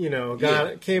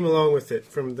have, came along with it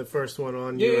from the first one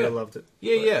on, you would have loved it.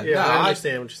 Yeah. Yeah, No, I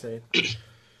understand what you're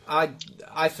saying.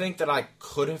 I think that I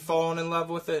could have fallen in love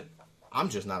with it. I'm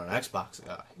just not an Xbox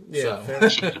guy. Yeah,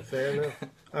 so. fair enough.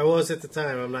 I was at the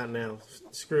time. I'm not now.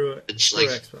 Screw it. It's Screw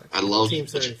like, Xbox. I love, Team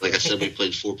like I said, we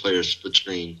played 4-player split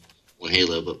screen on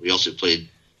Halo, but we also played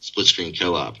split screen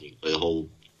co-op. You can play a whole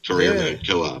career mode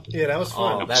co-op. Yeah, that was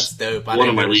fun. Oh, that's dope. One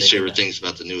of my least favorite things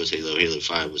about the newest Halo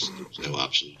 5, was there was no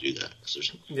option to do that. Because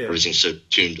everything's so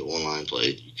tuned to online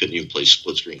play. You couldn't even play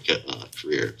split screen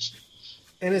careers.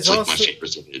 And it's like my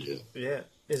favorite thing to do. Yeah.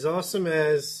 As awesome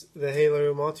as the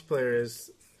Halo multiplayer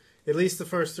is, at least the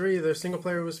first 3, their single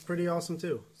player was pretty awesome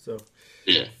too. So,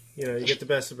 yeah. You get the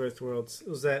best of both worlds. It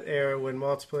was that era when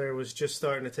multiplayer was just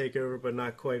starting to take over, but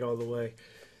not quite all the way.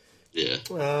 Yeah.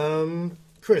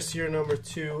 Chris, your number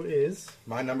 2 is?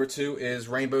 My number 2 is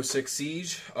Rainbow Six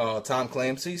Siege, Tom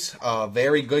Clancy's.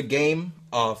 Very good game.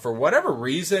 For whatever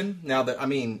reason,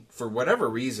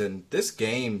 this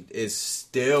game is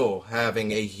still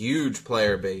having a huge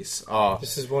player base.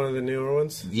 This is one of the newer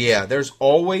ones? Yeah, there's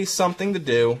always something to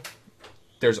do.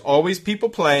 There's always people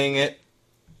playing it.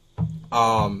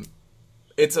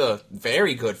 It's a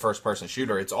very good first-person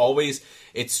shooter. It's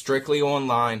strictly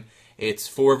online. It's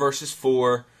 4 versus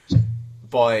 4.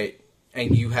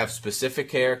 And you have specific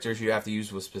characters you have to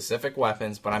use with specific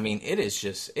weapons, but I mean,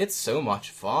 it's so much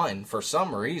fun. For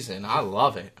some reason, I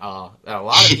love it. A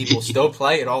lot of people still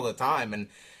play it all the time, and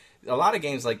a lot of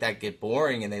games like that get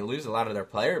boring, and they lose a lot of their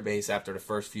player base after the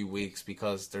first few weeks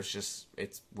because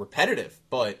it's repetitive,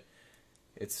 but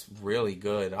it's really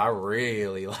good. I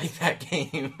really like that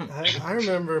game. I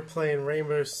remember playing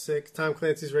Rainbow Six, Tom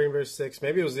Clancy's Rainbow Six.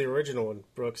 Maybe it was the original one,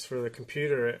 Brooks, for the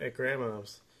computer at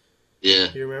Grandma's. Yeah.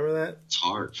 You remember that? It's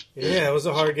hard. Yeah, it was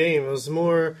a hard game. It was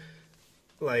more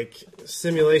like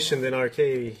simulation than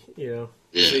arcade, Yeah.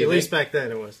 At least back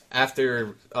then it was.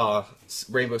 After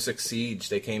Rainbow Six Siege,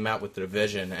 they came out with The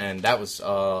Division, and that was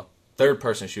a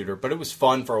third-person shooter, but it was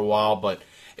fun for a while, but...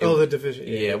 The Division.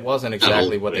 Yeah, it wasn't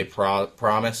exactly what they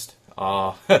promised.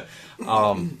 I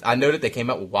know that they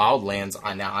came out with Wildlands.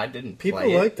 I didn't play it.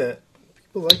 People like that.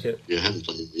 People like it. Yeah, I haven't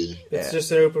played it either. It's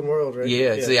just an open world, right?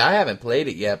 Yeah, see, I haven't played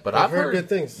it yet, but I've heard good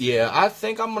things. Yeah, I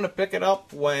think I'm going to pick it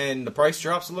up when the price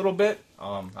drops a little bit.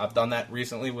 I've done that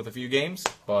recently with a few games,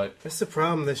 but... That's the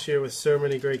problem this year with so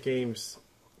many great games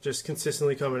just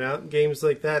consistently coming out. Games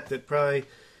like that probably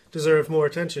deserve more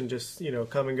attention, just,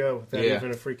 come and go without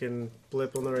even a freaking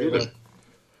blip on the radar. We've been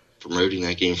promoting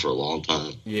that game for a long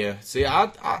time. Yeah, see,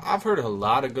 I've heard a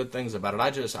lot of good things about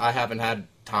it. I haven't had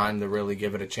time to really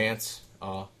give it a chance.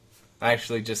 I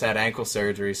actually just had ankle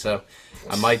surgery, so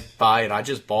I might buy it. I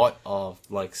just bought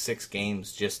 6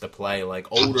 games just to play,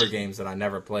 older games that I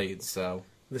never played. So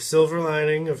the silver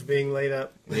lining of being laid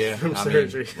up from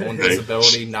surgery, on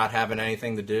disability, not having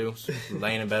anything to do,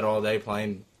 laying in bed all day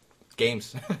playing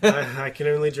games. I can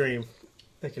only dream.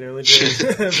 But,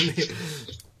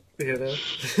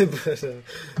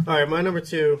 all right, my number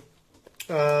 2.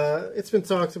 It's been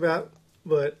talked about,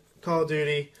 but Call of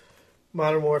Duty.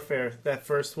 Modern Warfare, that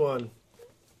first one.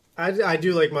 I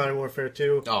do like Modern Warfare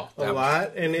 2 a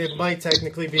lot, and it might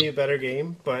technically be a better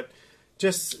game, but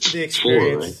just the experience.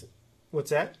 4, right?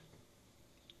 What's that?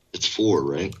 It's 4,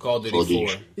 right? Call of Duty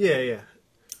 4. Yeah.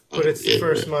 But it's the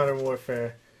first Modern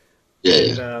Warfare.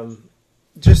 Yeah, and,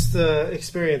 just the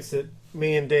experience that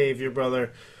me and Dave, your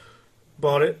brother,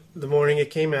 bought it the morning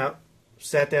it came out,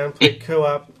 sat down, played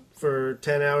co-op for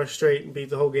 10 hours straight, and beat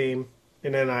the whole game,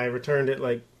 and then I returned it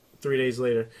 3 days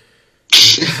later.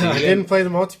 I didn't play the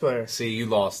multiplayer. See, you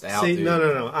lost out. See, dude.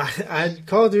 no. I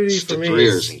Call of Duty for me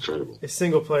is incredible. It's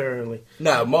single player only.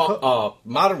 No,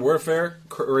 Modern Warfare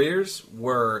careers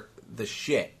were the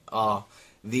shit.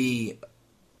 Acting,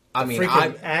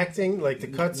 the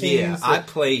cutscenes. Yeah, I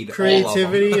played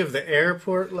creativity all of of the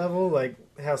airport level,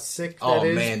 how sick that oh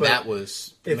is. Man, that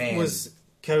was it was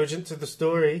cogent to the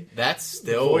story. That's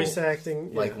still voice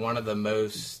acting, one of the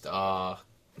most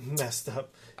messed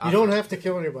up. You don't have to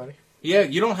kill anybody. Yeah,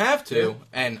 you don't have to. Yeah.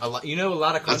 And a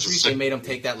lot of countries, they made them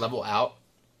take that level out.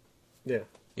 Yeah.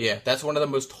 Yeah, that's one of the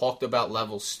most talked about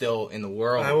levels still in the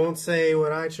world. I won't say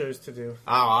what I chose to do.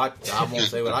 I won't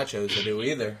say what I chose to do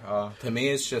either. To me,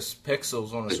 it's just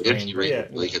pixels on a screen.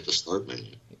 Like at the start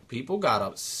menu. People got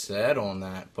upset on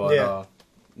that, but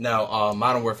no,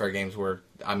 Modern Warfare games were.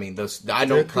 I mean, those. I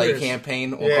don't play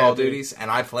campaign on Call of Duties,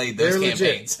 and I played those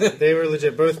campaigns. They were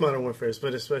legit, both Modern Warfares,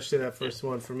 but especially that first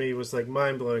one for me was like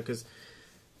mind blowing because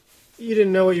you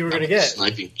didn't know what you were going to get.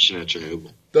 Sniping mission at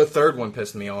Chernobyl. The third one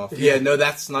pissed me off. Yeah, no,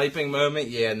 that sniping moment.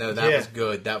 Yeah, no, that was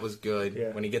good. That was good.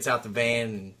 Yeah. When he gets out the van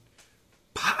and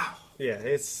pow. Yeah,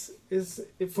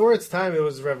 for its time, it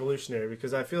was revolutionary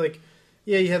because I feel like,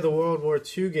 you had the World War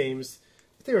II games,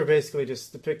 but they were basically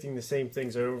just depicting the same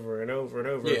things over and over and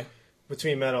over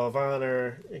between Medal of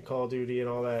Honor and Call of Duty and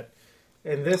all that.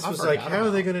 And this was like, how are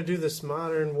they going to do this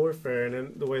modern warfare? And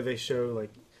then the way they show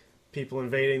like people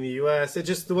invading the U.S.,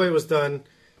 the way it was done,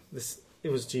 it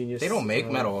was genius. They don't make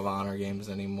Medal of Honor games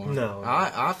anymore. No.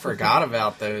 I forgot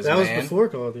about those, That was before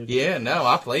Call of Duty. Yeah, no,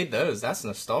 I played those. That's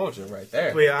nostalgia right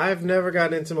there. But yeah, I've never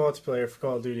gotten into multiplayer for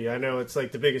Call of Duty. I know it's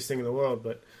like the biggest thing in the world,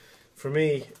 but for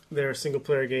me, they're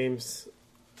single-player games.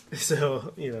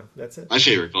 So, that's it. My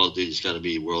favorite Call of Duty's got to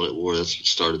be World at War. That's what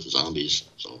started the zombies.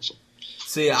 It's awesome.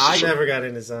 See, I never got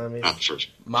into zombies. Not the first.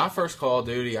 My first Call of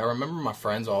Duty, I remember my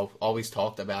friends always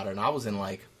talked about it, and I was in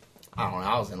like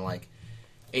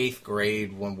 8th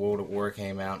grade when World at War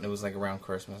came out, and it was like around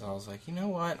Christmas. I was like, you know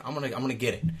what, I'm gonna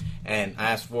get it, and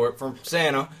I asked for it from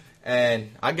Santa,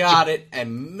 and I got it,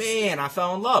 and man, I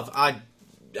fell in love. I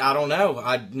don't know,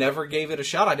 I never gave it a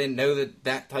shot. I didn't know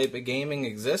that type of gaming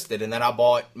existed, and then I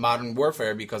bought Modern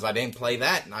Warfare because I didn't play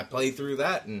that, and I played through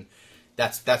that, and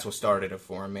that's what started it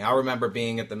for me. I remember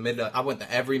being at I went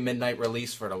to every midnight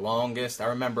release for the longest. I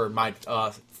remember my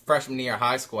freshman year of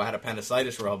high school, I had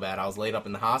appendicitis real bad. I was laid up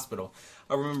in the hospital.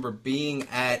 I remember being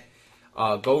at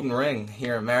Golden Ring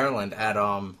here in Maryland at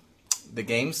the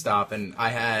GameStop, and I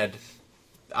had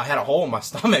a hole in my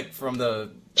stomach from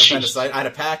the appendicitis. I had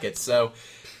a packet, so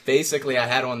basically I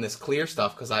had on this clear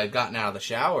stuff because I had gotten out of the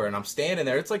shower, and I'm standing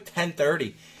there. It's like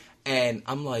 10:30, and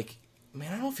I'm like,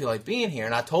 man, I don't feel like being here.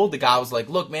 And I told the guy, I was like,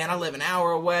 look, man, I live an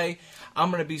hour away. I'm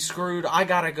going to be screwed. I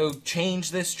got to go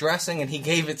change this dressing. And he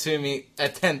gave it to me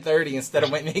at 10:30 instead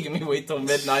of making me wait till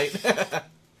midnight.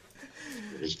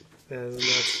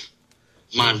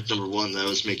 My number one, though,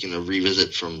 is making a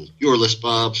revisit from your list,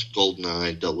 Bob,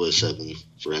 GoldenEye 007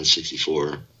 for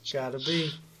N64. Gotta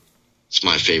be. It's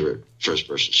my favorite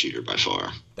first-person shooter by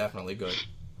far. Definitely good.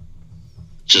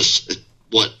 Just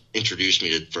what introduced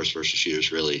me to first-person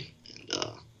shooters, really.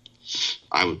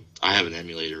 And I have an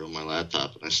emulator on my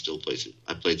laptop, and I still play through.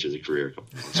 I played through the career a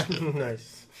couple months ago.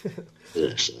 Nice.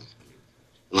 Yeah, so. And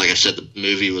like I said, the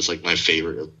movie was like my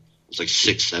favorite. It was like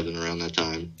 6, 7 around that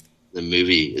time. The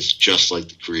movie is just like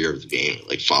the career of the game. It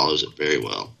like follows it very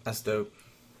well. That's dope.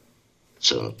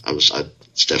 So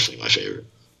it's definitely my favorite.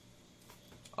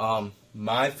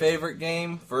 My favorite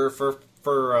game for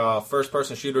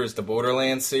first-person shooter is the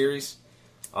Borderlands series.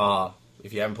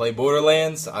 If you haven't played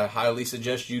Borderlands, I highly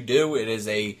suggest you do. It is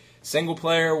a single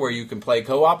player where you can play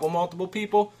co-op with multiple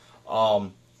people.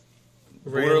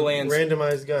 Borderlands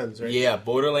randomized guns, right? Yeah,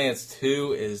 Borderlands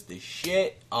 2 is the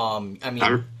shit.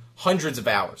 Hundreds of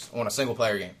hours on a single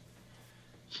player game.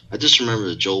 I just remember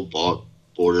that Joel bought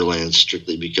Borderlands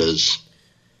strictly because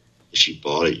if you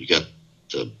bought it, you got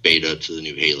the beta to the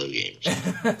new Halo games.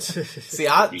 See,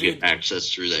 you get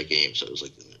access through that game, so it was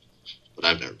like, but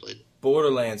I've never played it.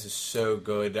 Borderlands is so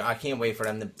good. I can't wait for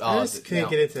them to. I just can't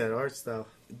get into that art style.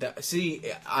 See,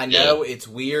 I know it's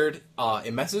weird.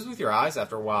 It messes with your eyes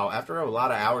after a while. After a lot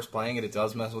of hours playing it, it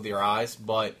does mess with your eyes.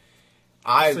 But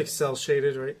it's like cell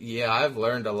shaded, right? Yeah, I've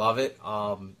learned to love it.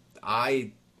 I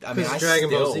mean, Dragon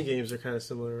Ball Z games are kind of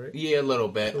similar, right? Yeah, a little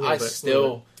bit. I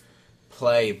still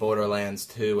play Borderlands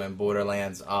 2 and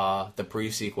Borderlands the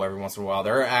pre-sequel every once in a while.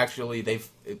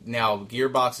 Now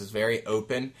Gearbox is very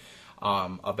open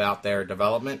about their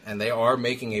development, and they are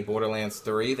making a Borderlands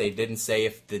 3. They didn't say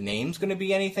if the name's going to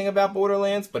be anything about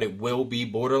Borderlands, but it will be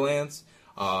Borderlands.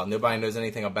 Nobody knows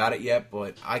anything about it yet,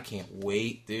 but I can't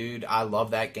wait, dude. I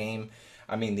love that game.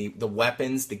 I mean, the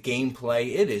weapons, the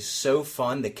gameplay, it is so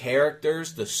fun. The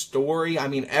characters, the story, I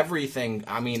mean, everything.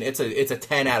 I mean, it's a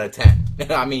 10 out of 10.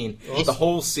 I mean, awesome. The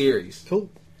whole series. Cool.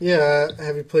 Yeah,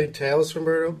 have you played Tales from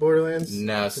Borderlands?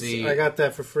 No, see. I got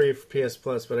that for free for PS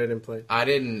Plus, but I didn't play. I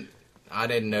didn't. I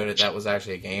didn't know that was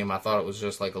actually a game. I thought it was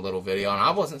just like a little video, and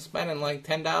I wasn't spending like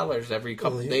 $10 every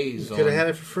couple days. You could have had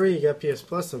it for free. You got PS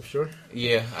Plus, I'm sure.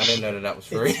 Yeah, I didn't know that was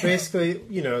free. It's basically,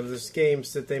 there's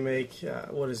games that they make.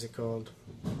 What is it called?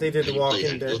 They did The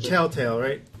Walking Dead. Telltale,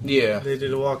 right? Yeah. They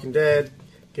did The Walking Dead,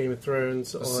 Game of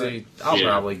Thrones. All See, I'll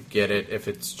probably get it if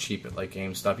it's cheap at like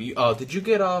GameStop. Did you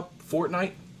get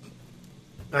Fortnite?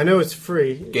 I know it's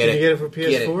free. Can you get it for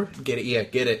PS4? Get it. Yeah,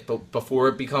 get it. But before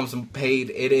it becomes paid,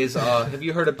 it is. Have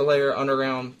you heard of Player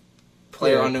Unknown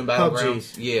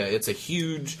Battlegrounds? Yeah, it's a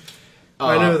huge.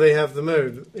 I know they have the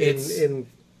mode in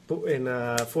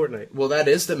Fortnite. Well, that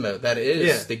is the mode. That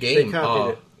is the game. They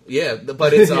copied it. Yeah,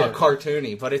 but it's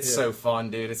cartoony. But it's so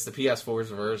fun, dude. It's the PS4's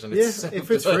version. It's so if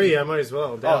it's good. free, I might as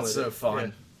well download it. Oh, it's so fun.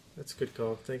 Yeah, that's a good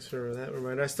call. Thanks for that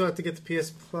reminder. I still have to get the PS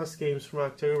Plus games from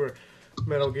October.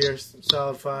 Metal Gear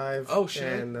Solid 5. Oh, shit.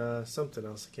 And something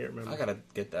else. I can't remember. I gotta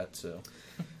get that, too.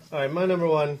 All right, my number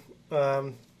one.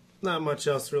 Not much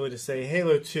else really to say.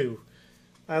 Halo 2.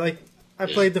 I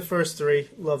played the first 3.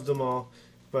 Loved them all.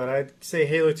 But I'd say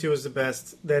Halo 2 was the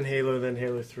best. Then Halo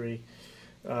 3.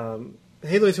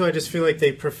 Halo 2, I just feel like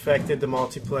they perfected the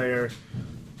multiplayer.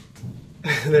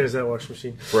 There's that washing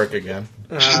machine. Brick again.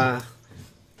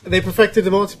 They perfected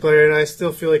the multiplayer, and I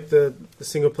still feel like the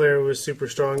single player was super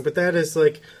strong. But that is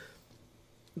like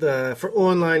for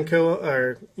online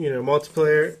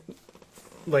multiplayer,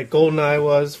 like GoldenEye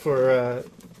was for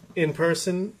in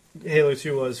person. Halo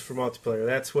 2 was for multiplayer.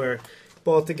 That's where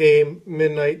bought the game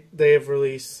midnight day of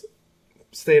release,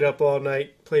 stayed up all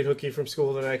night, played hooky from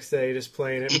school the next day, just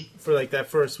playing it for like that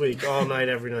first week, all night,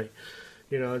 every night.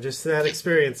 Just that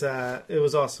experience. It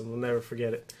was awesome. We'll never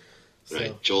forget it. Right.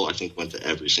 So. Joel, I think, went to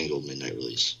every single midnight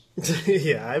release.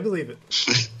 Yeah, I believe it.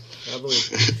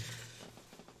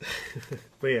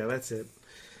 But yeah, that's it.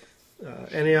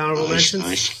 Any honorable mentions?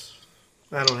 Nice.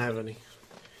 I don't have any.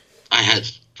 I had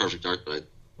Perfect Dark, but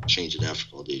I changed it after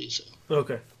Call of Duty. So.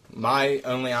 Okay. My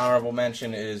only honorable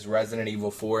mention is Resident Evil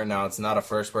 4. Now, it's not a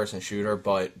first-person shooter,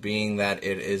 but being that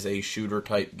it is a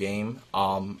shooter-type game,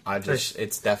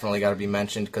 it's definitely got to be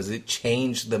mentioned because it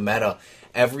changed the meta.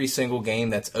 Every single game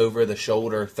that's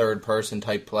over-the-shoulder, third-person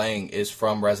type playing is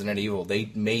from Resident Evil. They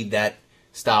made that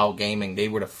style gaming. They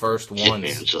were the first ones.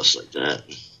 Hitman, just like that.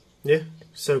 Yeah,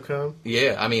 SOCOM.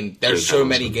 Yeah, I mean, there's so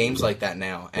many games like that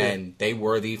now, and they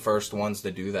were the first ones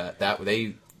to do that.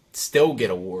 They still get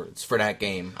awards for that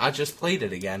game. I just played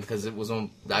it again because it was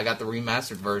I got the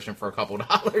remastered version for a couple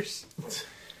 $.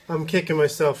 I'm kicking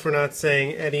myself for not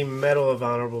saying any medal of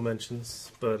honorable mentions,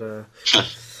 but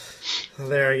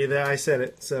there, I said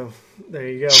it. So there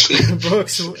you go.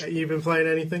 Brooks, you been playing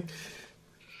anything?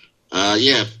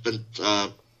 Yeah, but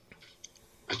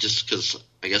because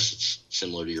I guess it's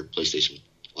similar to your PlayStation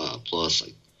Plus,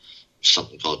 like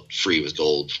something called Free with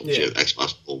Gold from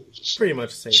Xbox Gold. Pretty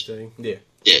much the same thing. Yeah.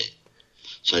 Yeah.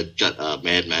 So I got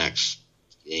Mad Max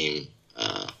game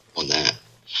on that.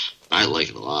 I like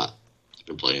it a lot. I've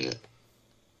been playing it.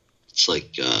 It's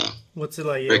like what's it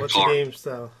like? Yeah, what's the game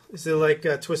style? Is it like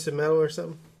Twisted Metal or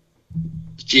something?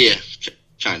 Yeah,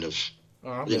 kind of.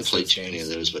 Oh, I didn't play too many of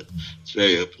those, but it's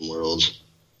very open world,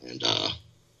 and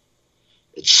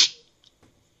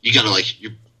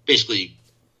you're basically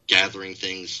gathering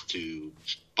things to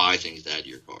buy things to add to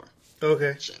your car.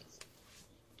 Okay.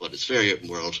 But it's very open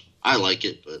world. I like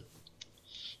it, but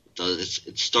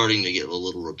it's starting to get a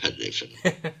little repetitive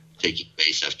and taking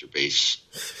base after base.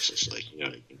 It's just like, what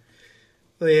I mean?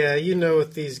 Well, yeah,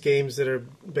 with these games that are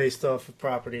based off of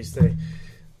properties,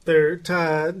 their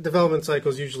development cycle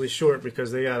is usually short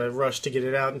because they got to rush to get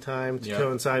it out in time to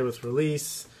coincide with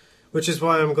release, which is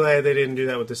why I'm glad they didn't do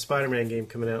that with the Spider-Man game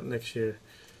coming out next year.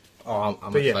 Oh,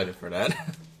 I'm excited for that.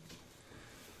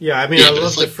 Yeah, I mean, I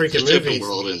love the freaking movies. Open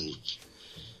world and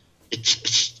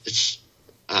it's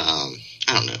I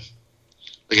don't know.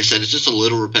 Like I said, it's just a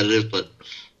little repetitive, but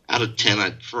out of 10,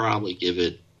 I'd probably give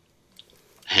it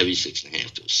a heavy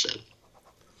 6.5 to a 7.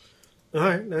 All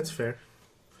right, that's fair.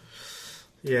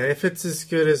 Yeah, if it's as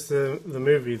good as the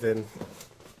movie, then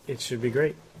it should be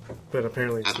great. But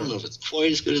apparently, I don't know if it's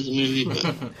quite as good as the movie,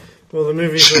 but well, the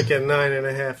movie's like a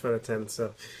 9.5 out of 10.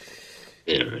 So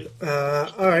yeah, right.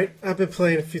 All right, I've been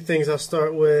playing a few things. I'll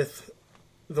start with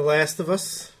The Last of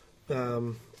Us.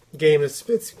 Game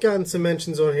it's gotten some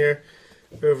mentions on here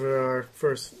over our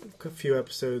first few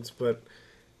episodes, but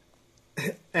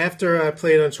after I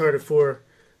played Uncharted 4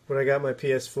 when I got my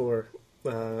PS4,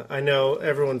 I know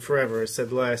everyone forever has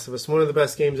said The Last of Us, one of the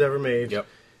best games ever made. Yep.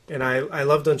 And I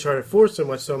loved Uncharted 4 so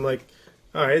much, so I'm like,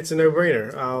 all right, it's a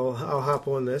no-brainer. I'll hop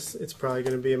on this. It's probably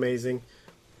going to be amazing.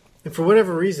 And for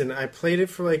whatever reason, I played it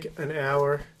for like an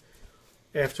hour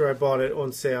after I bought it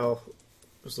on sale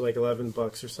was like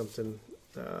 $11 or something.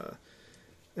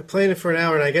 I'm playing it for an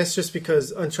hour, and I guess just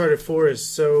because Uncharted 4 is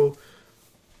so...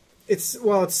 It's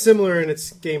similar in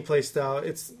its gameplay style.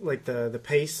 It's like the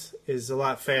pace is a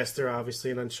lot faster,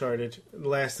 obviously, in Uncharted. The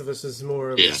Last of Us is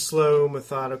more of a slow,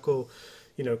 methodical,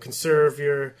 conserve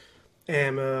your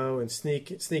ammo and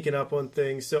sneaking up on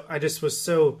things. So I just was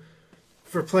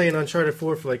for playing Uncharted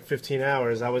 4 for like 15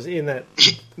 hours, I was in that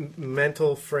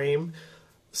mental frame.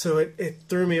 So it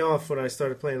threw me off when I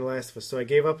started playing The Last of Us. So I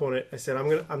gave up on it. I said,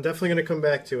 I'm definitely going to come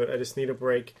back to it. I just need a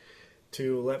break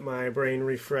to let my brain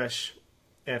refresh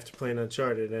after playing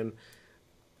Uncharted. And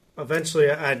eventually,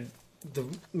 the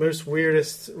most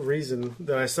weirdest reason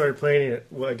that I started playing it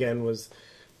again was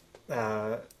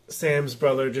Sam's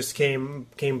brother just came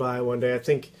by one day. I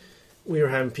think we were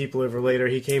having people over later.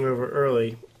 He came over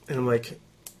early, and I'm like,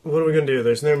 what are we going to do?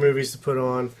 There's no movies to put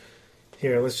on.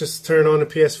 Here, let's just turn on the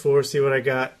PS4, see what I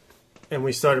got. And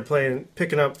we started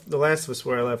picking up The Last of Us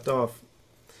where I left off.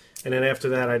 And then after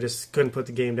that, I just couldn't put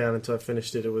the game down until I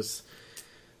finished it.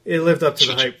 It lived up to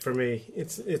the hype for me.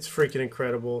 It's freaking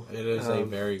incredible. It is a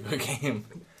very good game.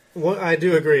 Well, I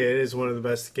do agree. It is one of the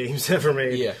best games ever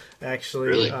made. Yeah, actually.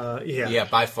 Really? Yeah,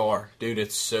 by far, dude.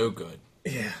 It's so good.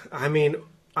 Yeah, I mean,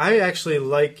 I actually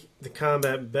like the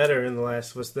combat better in The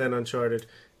Last of Us than Uncharted.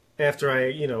 After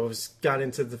I, got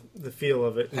into the feel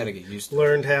of it, had to get used to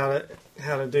learned how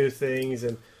to do things,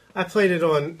 and I played it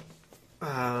on.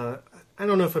 I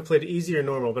don't know if I played it easy or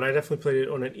normal, but I definitely played it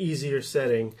on an easier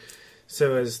setting,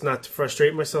 so as not to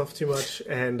frustrate myself too much.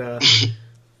 And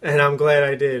and I'm glad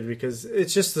I did, because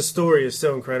it's just the story is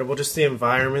so incredible, just the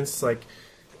environments, like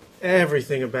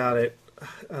everything about it.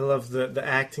 I love the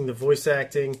acting, the voice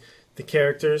acting, the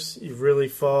characters. You really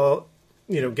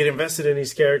get invested in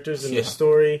these characters and the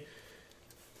story.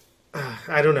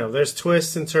 I don't know. There's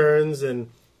twists and turns, and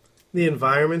the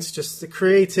environments, just the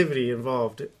creativity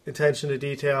involved, attention to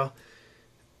detail.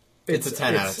 It's a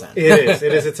 10 out of 10. It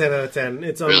is a 10 out of 10.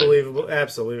 It's unbelievable.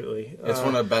 Absolutely. It's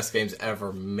one of the best games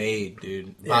ever made,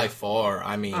 dude. By far.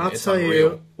 I mean, I'll tell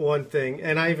you one thing,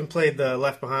 and I even played the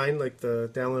Left Behind, like the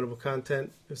downloadable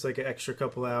content. It's like an extra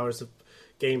couple hours of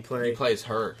gameplay. He plays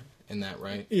her in that,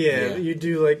 right? Yeah, you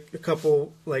do like a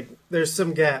couple, there's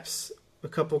some gaps, a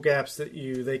couple gaps that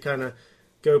they kind of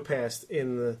go past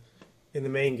in the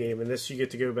main game, and this you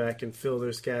get to go back and fill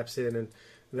those gaps in, and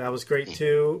that was great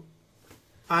too.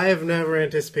 I have never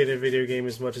anticipated a video game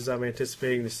as much as I'm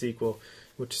anticipating the sequel,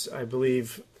 which I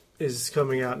believe is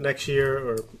coming out next year,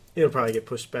 or it'll probably get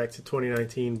pushed back to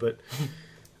 2019, but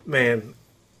man,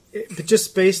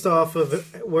 just based off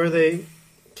of where they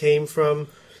came from,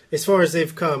 as far as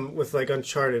they've come with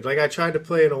Uncharted. I tried to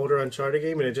play an older Uncharted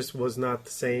game and it just was not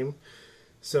the same.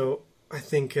 So I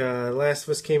think Last of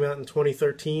Us came out in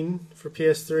 2013 for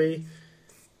PS3.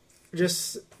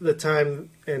 Just the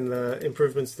time and the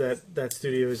improvements that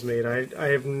studio has made, I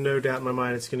have no doubt in my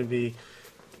mind it's going to be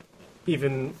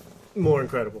even more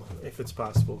incredible if it's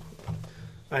possible.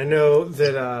 I know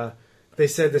that they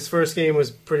said this first game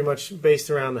was pretty much based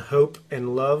around hope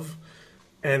and love,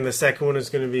 and the second one is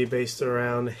going to be based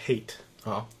around hate.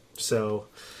 Oh. So,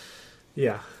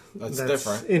 yeah. That's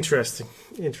different. Interesting.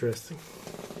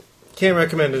 Can't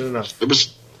recommend it enough. There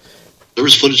was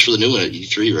footage for the new one at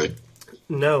E3, right?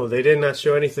 No, they did not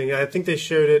show anything. I think they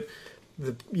showed it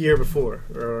the year before,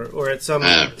 or at some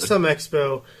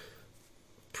expo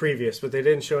previous, but they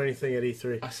didn't show anything at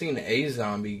E3. I seen a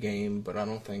zombie game, but I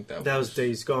don't think that was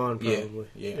Days Gone, probably.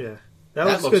 Yeah.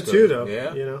 That looks good too, though.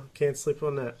 Yeah. Can't sleep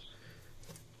on that.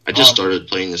 I just started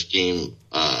playing this game.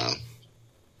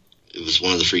 It was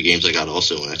one of the free games I got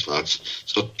also on Xbox.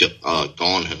 It's called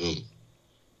Gone Home.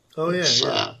 Oh, yeah.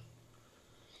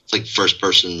 It's like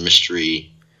first-person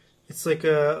mystery. It's like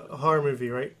a horror movie,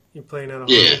 right? You're playing out a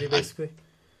horror movie, basically?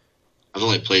 I've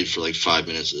only played for 5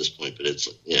 minutes at this point, but it's,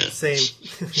 Same.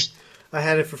 I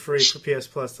had it for free for PS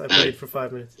Plus. I played for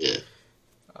 5 minutes. Yeah.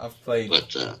 I've played...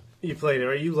 But, you played it,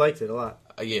 or you liked it a lot.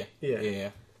 Yeah.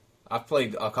 I've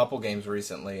played a couple games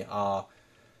recently.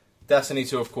 Destiny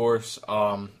 2, of course.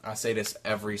 I say this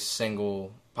every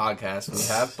single podcast we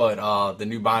have, but the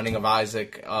new Binding of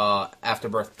Isaac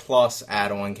Afterbirth Plus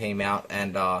add-on came out,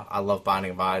 and I love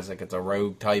Binding of Isaac. It's a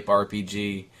rogue-type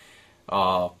RPG.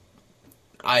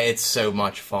 It's so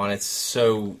much fun. It's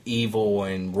so evil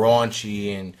and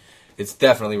raunchy, and it's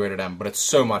definitely rated M, but it's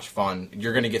so much fun.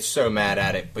 You're going to get so mad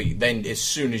at it, but then as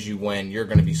soon as you win, you're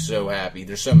going to be so happy.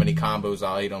 There's so many combos,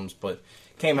 items, but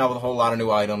came out with a whole lot of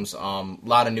new items, a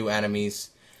lot of new enemies.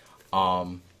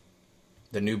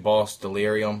 The new boss,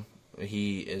 Delirium,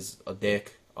 he is a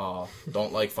dick.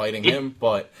 Don't like fighting him,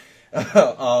 but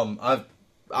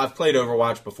I've played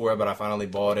Overwatch before, but I finally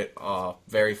bought it.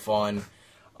 Very fun.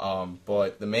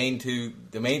 But the main two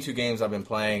games I've been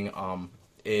playing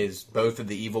is both of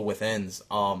the Evil Withins.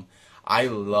 I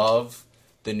love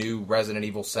the new Resident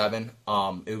Evil 7.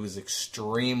 It was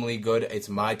extremely good. It's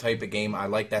my type of game. I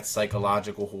like that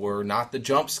psychological horror, not the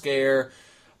jump scare,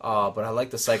 but I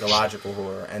like the psychological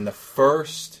horror. And the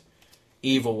first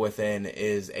Evil Within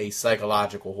is a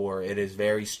psychological horror. It is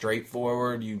very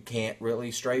straightforward. You can't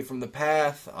really stray from the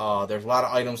path. There's a lot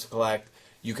of items to collect.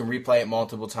 You can replay it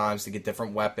multiple times to get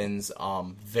different weapons.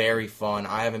 Very fun.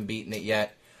 I haven't beaten it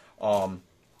yet.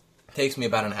 Takes me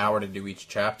about an hour to do each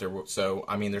chapter. So,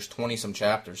 I mean, there's 20-some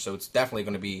chapters. So it's definitely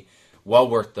going to be well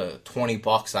worth the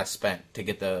 $20 I spent to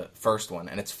get the first one.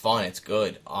 And it's fun. It's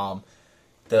good.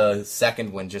 The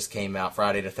second one just came out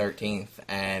Friday the 13th.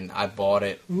 And I bought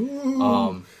it.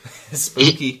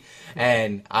 Spooky.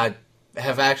 And I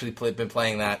have actually been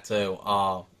playing that too.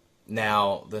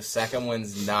 Now, the second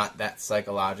one's not that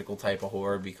psychological type of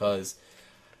horror because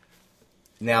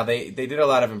now they did a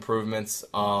lot of improvements.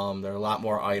 There are a lot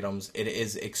more items. It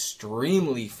is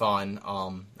extremely fun.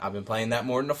 I've been playing that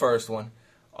more than the first one.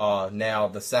 Now,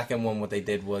 the second one, what they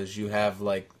did was you have,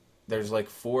 there's 4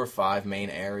 or 5 main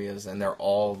areas, and they're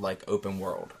all, open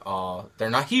world. They're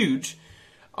not huge,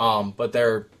 but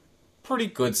they're pretty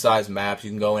good-sized maps. You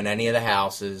can go in any of the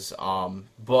houses,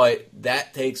 but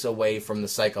that takes away from the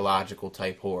psychological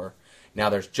type horror. Now,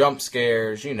 there's jump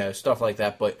scares, stuff like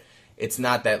that, but it's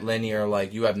not that linear,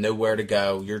 you have nowhere to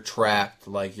go, you're trapped,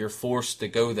 you're forced to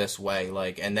go this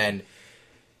way, and then,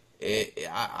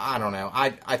 I don't know,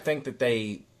 I think that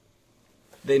they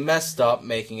messed up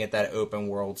making it that open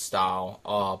world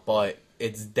style, but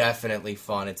it's definitely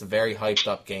fun. It's a very hyped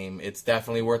up game. It's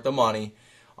definitely worth the money.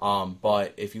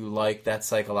 But if you like that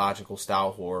psychological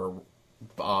style horror,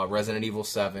 Resident Evil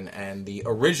 7 and the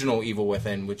original Evil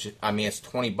Within, which, it's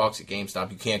 $20 at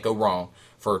GameStop, you can't go wrong,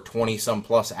 for 20-some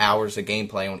plus hours of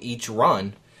gameplay on each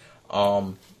run,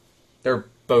 they're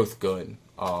both good.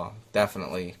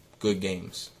 Definitely good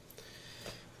games.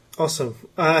 Awesome.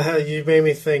 You made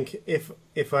me think,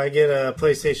 if I get a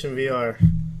PlayStation VR,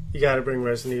 you got to bring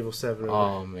Resident Evil 7 over.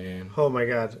 Oh, man. Oh, my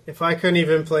God. If I couldn't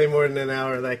even play more than an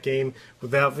hour of that game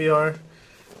without VR,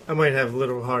 I might have a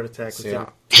literal heart attack within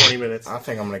 20 minutes. I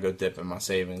think I'm going to go dip in my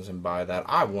savings and buy that.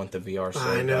 I want the VR so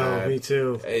bad. I know, me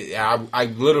too. I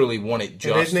literally want it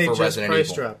just for Resident price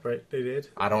Evil. Drop, right? They did?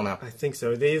 I don't know. I think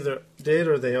so. They either did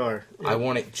or they are. I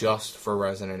want it just for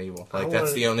Resident Evil.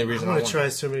 That's the only reason I want it. I want to try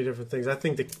so many different things. I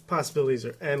think the possibilities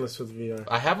are endless with VR.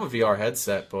 I have a VR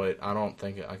headset, but I don't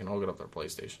think I can hook it up to a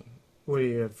PlayStation. What do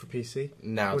you have for PC?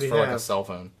 No, it's for a cell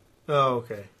phone. Oh,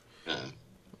 okay.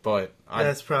 But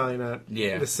that's probably not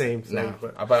the same thing. No.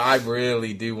 But I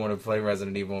really do want to play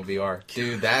Resident Evil in VR.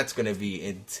 Dude, that's going to be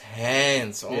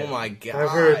intense. Oh, my God. I've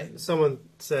heard someone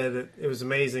said that it was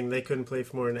amazing. They couldn't play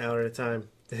for more than an hour at a time.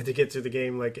 They had to get through the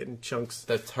game in chunks.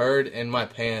 The turd in my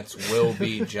pants will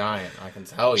be giant, I can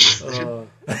tell you.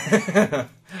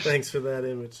 Thanks for that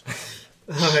image.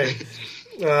 All right.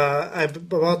 I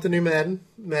bought the new Madden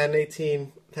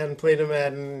 18. Hadn't played a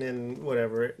Madden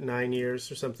in, 9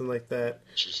 years or something like that.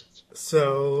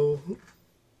 So,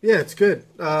 yeah, it's good.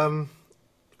 I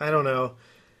don't know.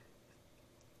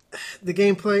 The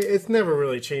gameplay, it never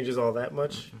really changes all that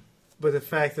much. But the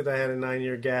fact that I had a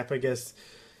 9-year gap, I guess,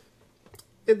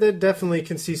 they definitely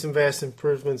can see some vast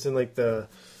improvements in, the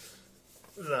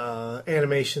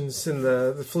animations and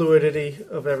the fluidity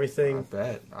of everything. I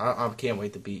bet. I can't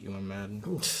wait to beat you in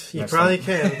Madden. You probably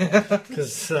can,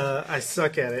 because I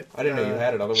suck at it. I didn't know you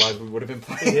had it, otherwise we would have been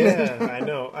playing. Yeah, I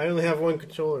know. I only have one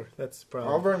controller. That's the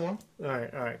problem. I'll bring one.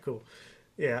 All right, cool.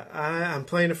 Yeah, I'm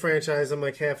playing a franchise. I'm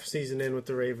half a season in with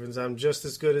the Ravens. I'm just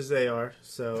as good as they are,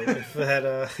 so if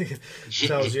that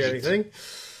tells you anything.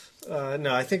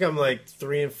 No, I think I'm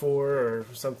 3-4 or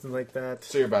something like that.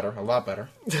 So you're better, a lot better.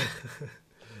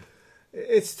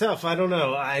 It's tough. I don't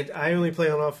know. I only play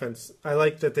on offense. I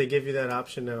like that they give you that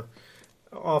option now.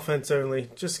 Offense only.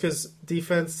 Just because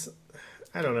defense,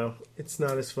 I don't know. It's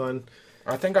not as fun.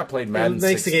 I think I played Madden 16.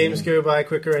 It makes the games go by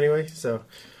quicker anyway, so.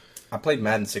 I played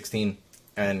Madden 16,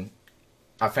 and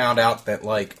I found out that,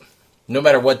 no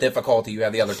matter what difficulty you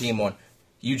have the other team on,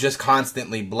 you just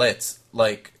constantly blitz.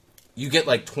 You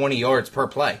get, 20 yards per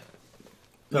play.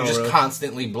 You just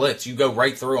constantly blitz. You go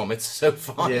right through them. It's so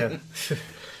fun. Yeah.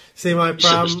 See, my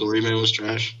problem... The storyman was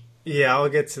trash? Yeah, I'll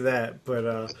get to that.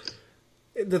 But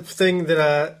the thing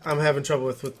that I'm having trouble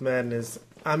with Madden is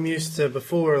I'm used to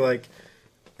before, it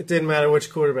didn't matter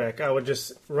which quarterback. I would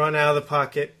just run out of the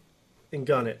pocket and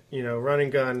gun it. Run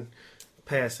and gun,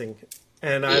 passing.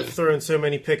 And I've thrown so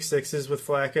many pick sixes with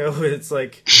Flacco.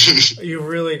 It's you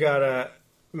really got to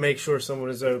make sure someone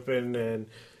is open. And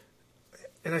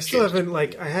And I still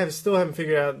haven't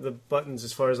figured out the buttons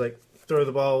as far as like throw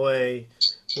the ball away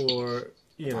or,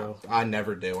 you know. I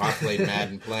never do. I played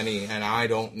Madden plenty, and I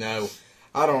don't know.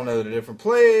 I don't know the different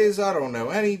plays. I don't know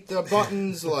any the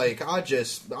buttons. Like, I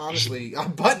just, honestly, I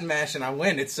button mash and I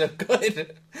win. It's so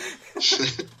good.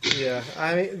 Yeah.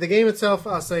 I mean, the game itself,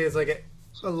 I'll say, is like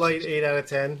a light 8 out of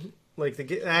 10. Like,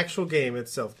 the actual game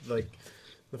itself, like,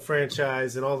 the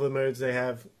franchise and all the modes they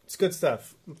have, it's good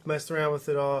stuff. Messed around with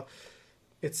it all.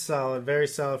 It's solid. Very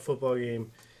solid football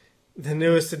game. The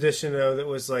newest edition, though, that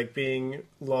was, like, being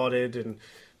lauded and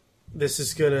this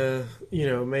is going to, you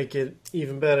know, make it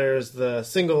even better is the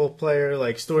single-player,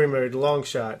 like, story mode Long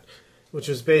Shot, which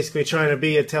was basically trying to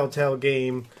be a Telltale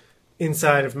game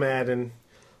inside of Madden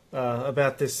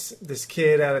about this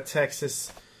kid out of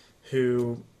Texas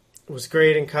who was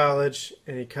great in college,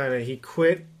 and he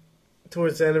quit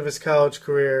towards the end of his college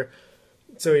career,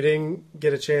 so he didn't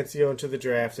get a chance to go into the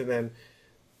draft, and then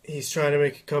he's trying to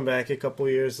make a comeback a couple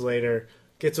years later,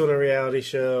 gets on a reality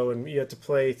show, and you have to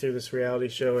play through this reality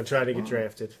show and try to get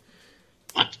drafted.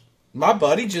 My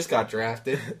buddy just got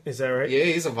drafted. Is that right? Yeah,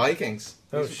 he's a Vikings.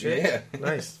 Oh, shit. Yeah.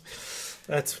 Nice.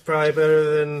 That's probably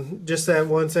better than, just that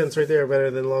one sentence right there,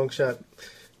 better than Long Shot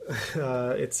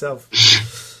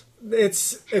itself.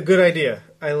 It's a good idea.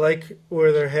 I like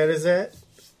where their head is at.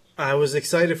 I was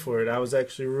excited for it. I was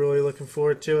actually really looking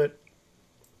forward to it.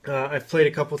 I've played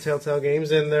a couple Telltale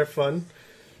games, and they're fun.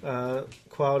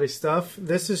 Quality stuff.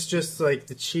 This is just like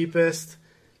the cheapest,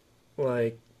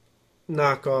 like,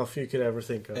 knockoff you could ever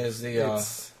think of. Is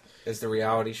the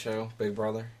reality show Big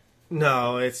Brother?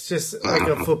 No, it's just like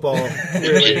a football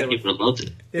related. People loved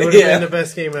it. It would have been the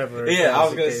best game ever. if Yeah, that I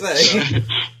was the going case. to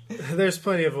say. There's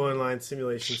plenty of online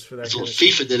simulations for that. That's Kind what of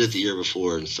FIFA did it the year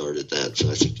before and started that, so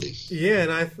I think they... Yeah,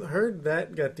 and I've heard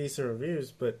that got decent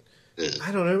reviews, but Yeah.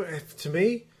 I don't know. To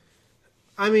me,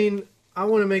 I mean, I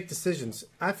want to make decisions.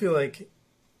 I feel like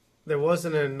there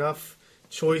wasn't enough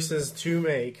choices to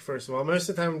make, first of all. Most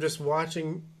of the time I'm just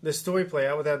watching the story play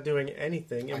out without doing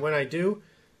anything. And when I do,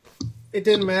 it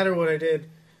didn't matter what I did.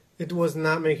 It was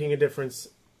not making a difference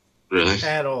Really?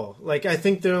 at all. Like, I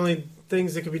think the only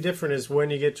things that could be different is when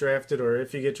you get drafted or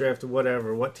if you get drafted,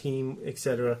 whatever, what team,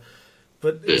 etc.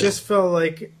 But it just felt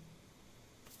like...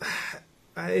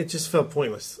 It just felt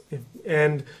pointless.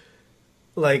 And,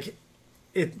 like...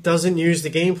 It doesn't use the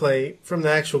gameplay from the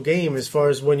actual game as far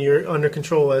as when you're under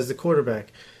control as the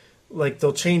quarterback. Like,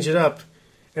 they'll change it up.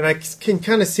 And I can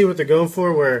kind of see what they're going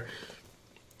for, where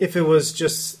if it was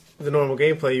just the normal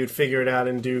gameplay, you'd figure it out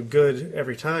and do good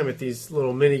every time at these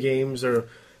little mini games or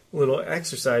little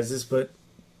exercises. But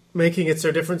making it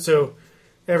so different, so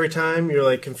every time you're,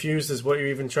 like, confused as what you're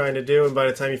even trying to do, and by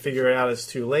the time you figure it out, it's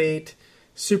too late.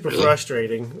 Super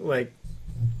frustrating. Like,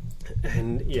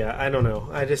 and yeah, I don't know.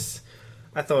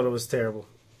 I thought it was terrible.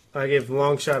 I gave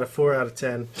Long Shot a 4 out of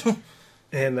 10.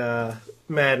 And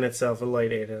Madden itself a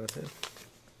light 8 out of 10.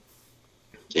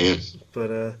 Damn.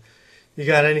 But you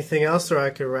got anything else, or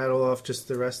I could rattle off just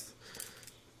the rest?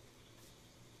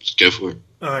 Just go for it.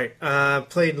 Alright,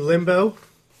 played Limbo.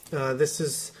 This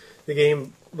is the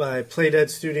game by Playdead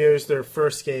Studios, their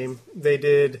first game. They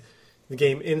did the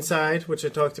game Inside, which I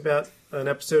talked about an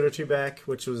episode or two back,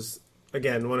 which was,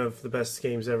 again, one of the best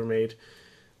games ever made.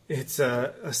 It's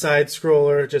a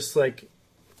side-scroller, just like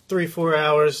 3-4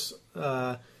 hours,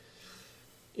 a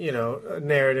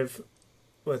narrative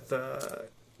with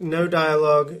no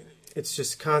dialogue. It's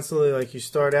just constantly like you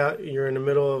start out, you're in the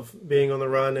middle of being on the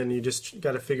run, and you just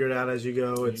got to figure it out as you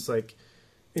go. It's like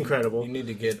incredible. You need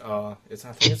to get, I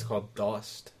think it's called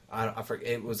Dust. I forget.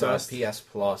 It was Dust? a PS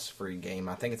Plus free game.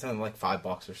 I think it's only like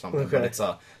 $5 or something. Okay. But it's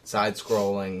a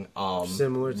side-scrolling,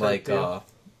 Similar type like, deal.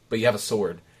 but you have a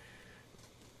sword.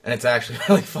 And it's actually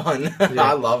really fun. Yeah.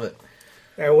 I love it.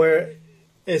 And where,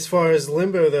 as far as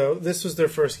Limbo, though, this was their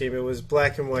first game. It was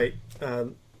black and white. But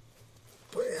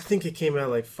I think it came out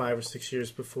like 5 or 6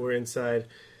 years before Inside.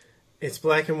 It's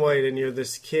black and white, and you're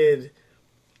this kid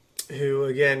who,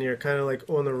 again, you're kind of like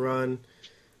on the run.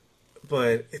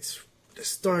 But it's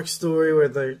this dark story where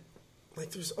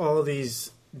there's all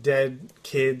these dead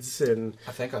kids, and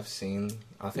I think I've seen.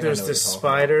 I think there's I know this what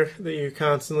you're talking spider that you're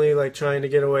constantly like trying to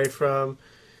get away from.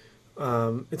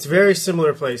 It's very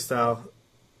similar play style.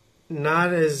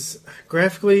 Not as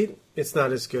graphically, it's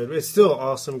not as good. It's still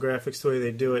awesome graphics the way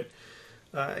they do it.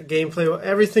 Gameplay,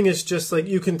 everything is just like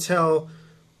you can tell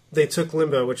they took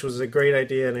Limbo, which was a great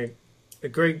idea and a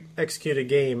great executed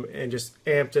game, and just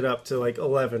amped it up to like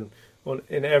 11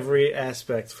 in every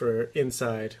aspect for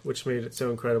Inside, which made it so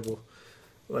incredible.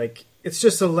 Like, it's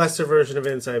just a lesser version of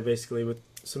Inside, basically, with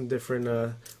some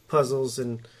different puzzles,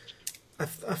 and I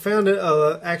found it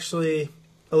actually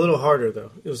a little harder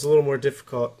though. It was a little more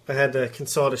difficult. I had to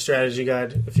consult a strategy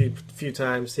guide a few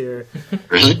times here.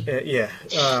 Really? Yeah,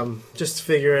 just to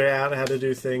figure it out how to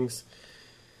do things.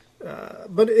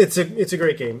 But it's a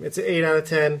great game. It's an 8 out of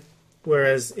 10,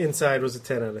 whereas Inside was a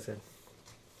 10 out of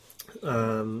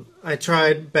 10. I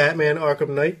tried Batman Arkham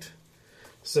Knight.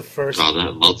 It's the first. God, I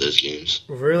love those games.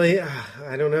 Really,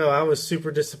 I don't know. I was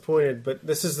super disappointed, but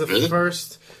this is the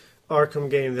first Arkham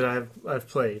game that I've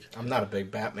played. I'm not a big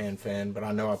Batman fan, but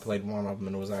I know I played one of them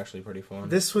and it was actually pretty fun.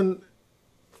 This one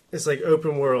is like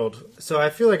open world, so I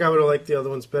feel like I would have liked the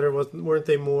other ones better. Weren't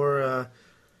they more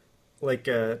like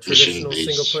traditional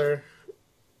single player?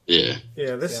 Yeah.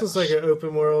 Yeah, this was like an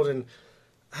open world, and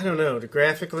I don't know.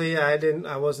 Graphically,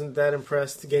 I wasn't that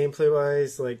impressed. Gameplay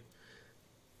wise, like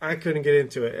I couldn't get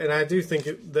into it, and I do think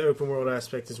the open world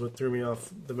aspect is what threw me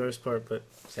off the most part. But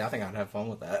see, I think I'd have fun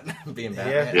with that being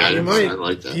Batman. Yeah, you might. I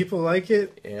like that. People like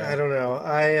it. Yeah. I don't know.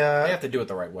 You have to do it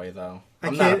the right way, though.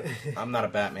 I'm not a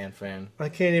Batman fan. I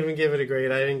can't even give it a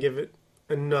grade. I didn't give it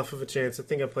enough of a chance. I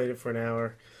think I played it for an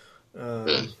hour.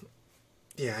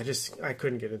 Yeah, I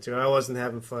couldn't get into it. I wasn't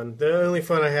having fun. The only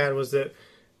fun I had was that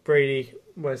Brady,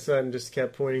 my son, just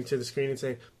kept pointing to the screen and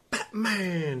saying,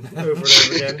 Batman! Over and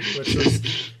over again, which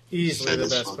was easily the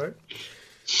best part.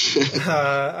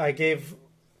 I gave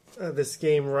this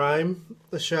game Rhyme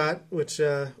a shot, which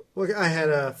I had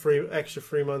a extra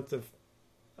free month of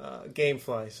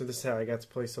GameFly, so this is how I got to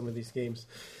play some of these games.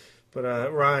 But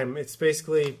Rhyme, it's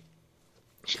basically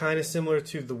kind of similar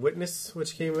to The Witness,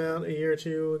 which came out a year or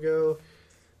two ago,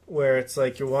 where it's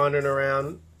like you're wandering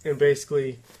around and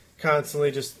basically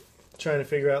constantly just trying to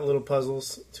figure out little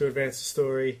puzzles to advance the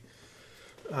story.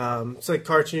 It's like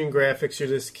cartoon graphics. You're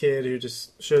this kid who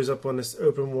just shows up on this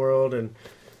open world, and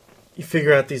you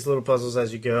figure out these little puzzles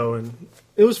as you go, and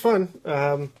it was fun.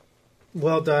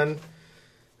 Well done.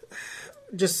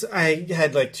 I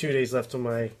had like 2 days left on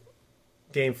my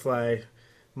GameFly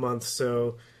month,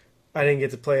 so I didn't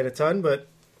get to play it a ton, but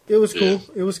it was cool. Yeah.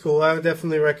 It was cool. I would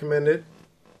definitely recommend it.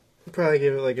 I'd probably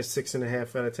give it like a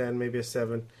 6.5 out of 10, maybe a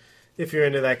 7. If you're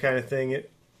into that kind of thing, it'd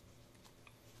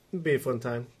be a fun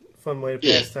time. Fun way to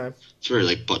pass time. It's very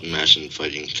like button mashing,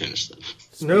 fighting kind of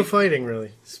stuff. No fighting,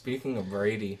 really. Speaking of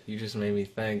Brady, you just made me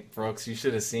think, Brooks, you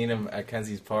should have seen him at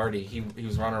Kenzie's party. He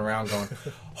was running around going,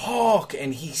 Hawk,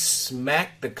 and he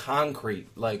smacked the concrete,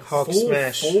 like, Hawk full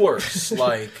smash. force,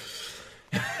 like...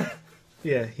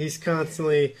 Yeah, he's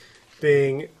constantly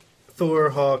being Thor,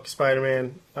 Hawk,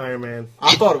 Spider-Man, Iron Man.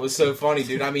 I thought it was so funny,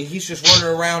 dude. I mean, he's just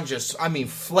running around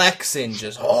flexing,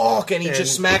 just Hawk, and he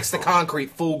just smacks the concrete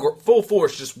full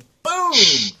force, just boom!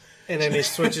 And then he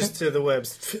switches to the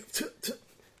webs.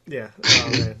 Yeah, oh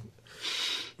man.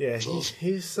 Yeah,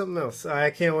 he's something else. I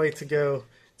can't wait to go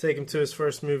take him to his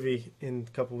first movie in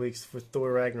a couple weeks with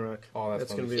Thor Ragnarok. Oh,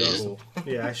 that's going to be awesome.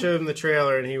 Cool. Yeah, I showed him the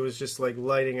trailer and he was just like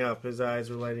lighting up. His eyes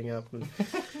were lighting up. And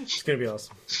it's going to be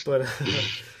awesome. But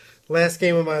last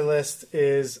game on my list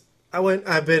is I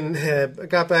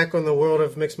got back on the World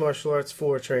of Mixed Martial Arts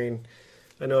 4 train.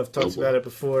 I know I've talked about it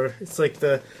before. It's like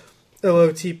the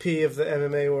LOTP of the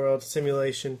MMA world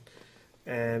simulation.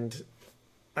 And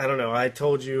I don't know. I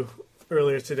told you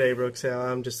earlier today, Brooks, how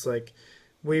I'm just like,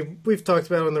 we've talked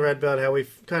about on the Red Belt how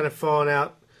we've kind of fallen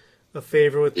out of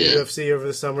favor with the UFC over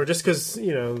the summer, just because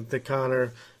the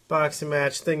Conor boxing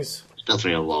match things.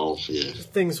 Definitely a lull. Yeah.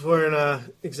 Things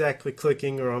weren't exactly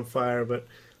clicking or on fire, but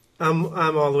I'm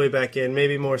all the way back in,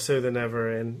 maybe more so than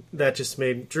ever, and that just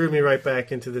drew me right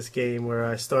back into this game where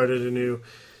I started a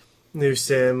new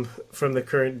sim from the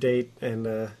current date,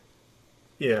 and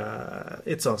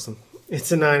it's awesome.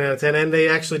 It's a 9 out of 10, and they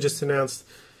actually just announced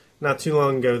not too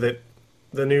long ago that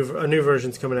a new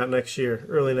version's coming out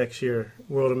early next year,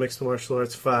 World of Mixed Martial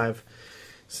Arts 5.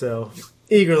 So,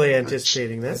 eagerly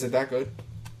anticipating that. Is it that good?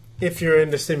 If you're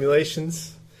into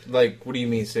simulations. Like, what do you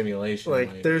mean simulation?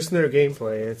 Like, there's no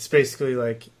gameplay. It's basically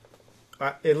like,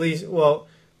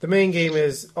 the main game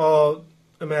is all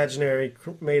imaginary,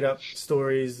 made-up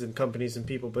stories and companies and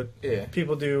people, but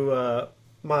people do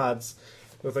mods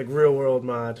with, like, real-world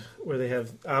mod, where they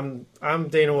have... I'm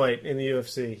Dana White in the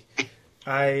UFC.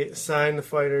 I sign the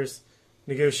fighters,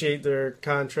 negotiate their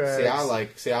contracts.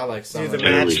 See, I like some do the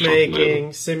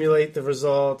matchmaking, simulate the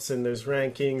results, and there's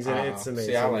rankings, and it's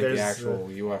amazing. See, I like the actual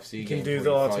UFC game. You can do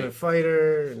the Ultimate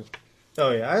Fighter. And,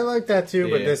 I like that too,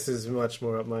 but this is much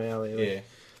more up my alley. Like,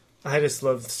 I just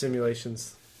love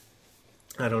simulations.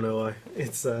 I don't know why.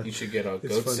 It's you should get a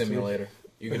goat simulator.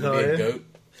 You gonna be a goat?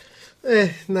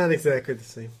 Not exactly the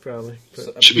same, probably.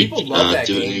 But. Should be doing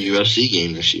a UFC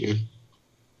game this year.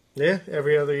 Yeah,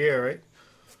 every other year, right?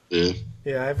 Yeah.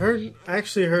 Yeah, I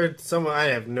actually heard someone, I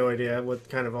have no idea what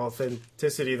kind of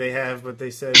authenticity they have, but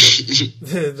they said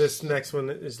that this next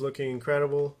one is looking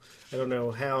incredible. I don't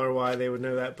know how or why they would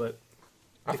know that, but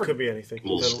it could be anything.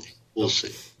 We'll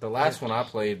see. The last one I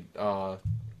played,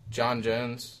 John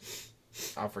Jones,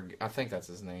 I think that's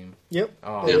his name. Yep,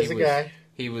 He there's a guy.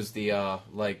 He was the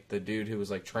the dude who was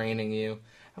like training you.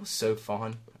 That was so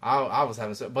fun. I was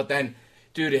having so, but then,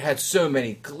 dude, it had so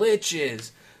many glitches.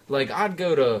 Like I'd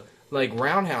go to like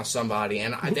roundhouse somebody,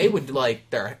 and they would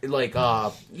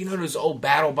those old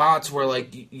battle bots where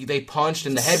like they punched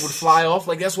and the head would fly off.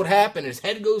 Like that's what happened. His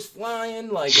head goes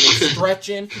flying, like and it's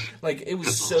stretching. Like it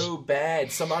was so bad.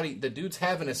 The dude's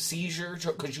having a seizure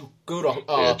because you go to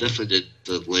yeah, definitely did.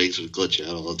 The legs would glitch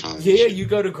out all the time. Yeah, you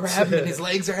go to grab him and his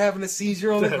legs are having a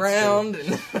seizure on the ground,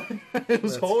 and it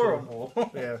was horrible. Cool.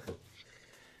 Yeah,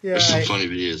 There's some funny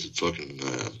videos of fucking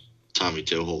Tommy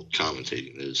Toe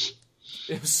commentating those.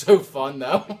 It was so fun,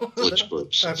 though. Glitch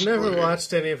clips. I've never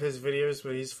watched any of his videos,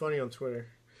 but he's funny on Twitter.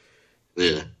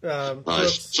 Yeah.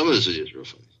 Brooks, some of his videos are real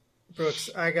funny. Brooks,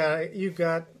 you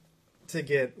got to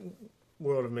get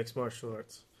World of Mixed Martial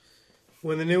Arts.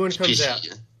 When the new one comes PC, out.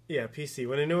 Yeah, PC.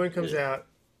 When the new one comes out,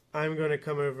 I'm going to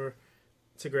come over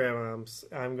to Grandma's.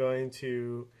 I'm going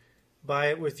to buy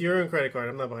it with your own credit card.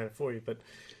 I'm not buying it for you, but...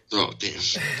 Oh, damn.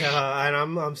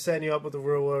 And I'm setting you up with the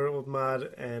real world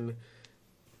mod, and...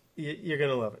 You're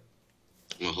gonna love it.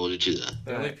 I'm gonna hold you to that.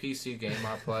 The only PC game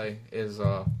I play is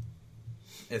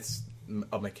it's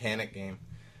a mechanic game.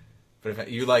 But if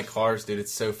you like cars, dude,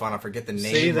 it's so fun. I forget the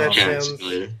name. See, that Mechanic sounds.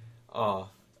 Simulator.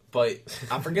 But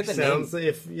I forget the sounds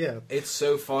name. It's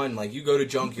so fun. Like you go to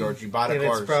junkyards, you buy the and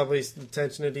cars. it's probably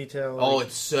attention to detail. Oh,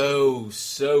 it's so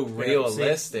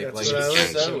realistic. that's Like what I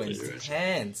it's like. so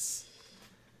intense.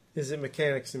 Is it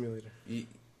Mechanic Simulator?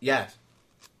 Yes.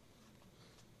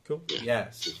 Cool.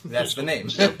 Yes, that's the name.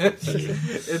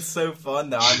 It's so fun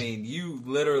though. I mean, you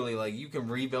literally you can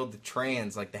rebuild the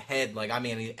trans, like the head,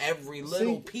 every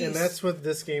little piece. And that's what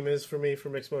this game is for me for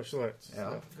Mixed Martial Arts.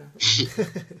 Yeah. So.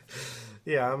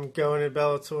 Yeah, I'm going to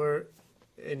Bellator,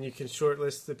 and you can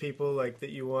shortlist the people that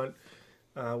you want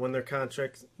when their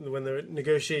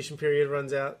negotiation period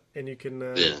runs out, and you can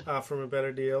offer them a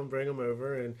better deal and bring them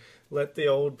over and let the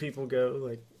old people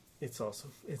go. It's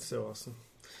awesome. It's so awesome.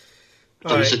 I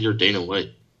thought you said you're Dana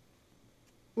White.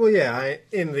 Well, yeah,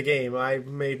 in the game, I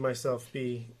made myself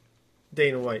be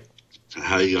Dana White.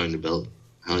 How are you going to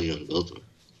Bellator?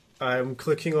 I'm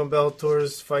clicking on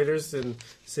Bellator's fighters and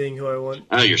seeing who I want.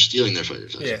 Oh, you're stealing their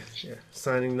fighters. Yeah,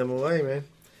 signing them away, man.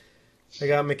 I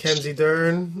got Mackenzie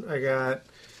Dern. I got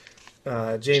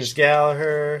James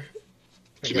Gallagher.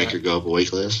 Did you make her go up a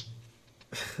weight class?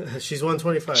 She's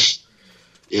 125.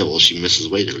 Yeah, well, she misses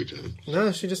weight every time.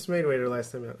 No, she just made weight her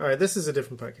last time out. All right, this is a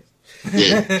different podcast.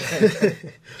 Yeah.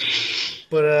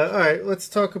 But, all right, let's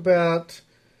talk about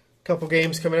a couple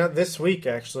games coming out this week,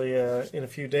 actually, in a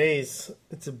few days.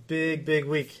 It's a big, big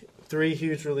week. 3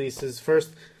 huge releases.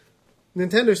 First,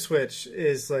 Nintendo Switch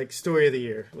is, story of the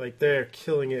year. They're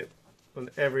killing it on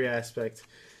every aspect.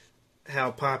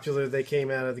 How popular they came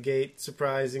out of the gate,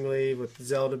 surprisingly, with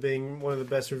Zelda being one of the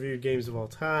best reviewed games of all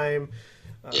time.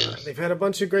 They've had a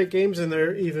bunch of great games, and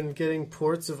they're even getting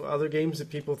ports of other games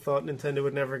that people thought Nintendo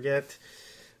would never get.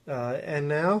 And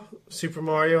now, Super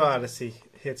Mario Odyssey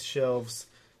hits shelves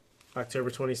October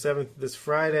 27th, this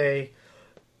Friday,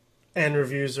 and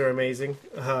reviews are amazing.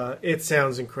 It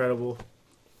sounds incredible.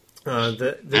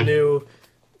 The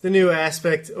new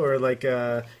aspect or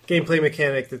gameplay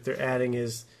mechanic that they're adding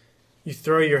is you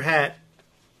throw your hat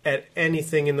at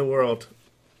anything in the world,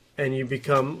 and you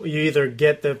either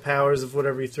get the powers of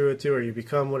whatever you threw it to, or you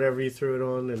become whatever you threw it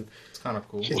on, and It's kind of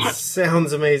cool. it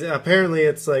sounds amazing. Apparently,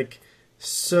 it's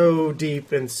so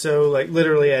deep and so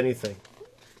literally anything.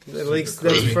 At least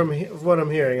that's from what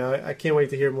I'm hearing. I can't wait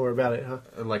to hear more about it, huh?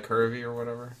 Like Kirby or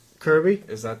whatever. Kirby?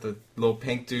 Is that the little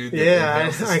pink dude?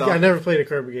 Yeah, I never played a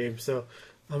Kirby game, so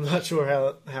I'm not sure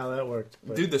how that worked.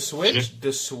 But. Dude, the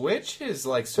Switch is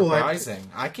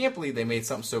surprising. I can't believe they made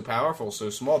something so powerful,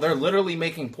 so small. They're literally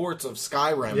making ports of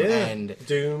Skyrim and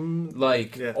Doom,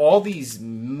 all these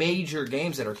major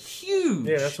games that are huge.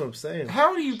 Yeah, that's what I'm saying.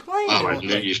 How are you playing? Oh, I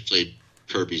know you've played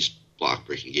Kirby's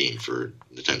block-breaking game for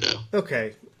Nintendo.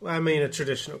 Okay, I mean a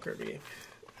traditional Kirby game.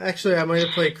 Actually, I might have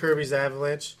played Kirby's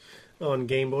Avalanche on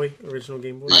Game Boy, original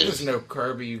Game Boy. I just know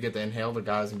Kirby, you get to inhale the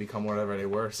guys and become whatever they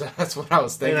were. So that's what I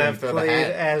was thinking. And I've played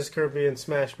as Kirby in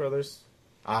Smash Brothers.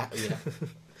 Yeah.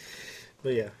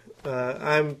 But yeah,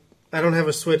 I don't have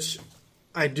a Switch.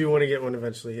 I do want to get one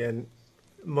eventually, and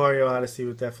Mario Odyssey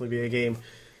would definitely be a game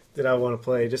that I want to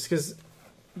play. Just because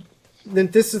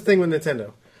this is the thing with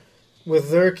Nintendo.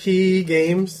 with their key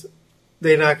games,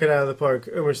 they knock it out of the park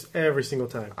almost every single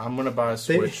time. I'm gonna buy a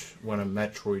Switch when a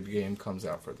Metroid game comes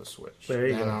out for the Switch. There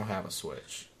you then go. I'll have a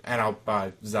Switch, and I'll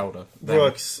buy Zelda.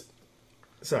 Brooks,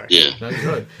 sorry. Yeah. That's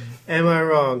good. Am I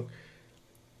wrong?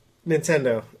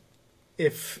 Nintendo,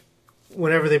 if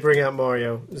whenever they bring out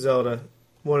Mario, Zelda,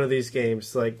 one of these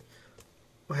games, like,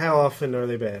 how often are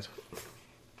they bad?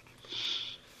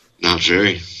 Not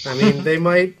very. I mean, they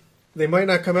might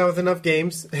not come out with enough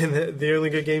games, and the only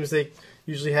good games they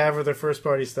usually have are their first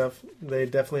party stuff. They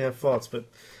definitely have faults, but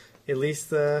at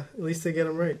least they get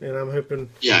them right, and I'm hoping.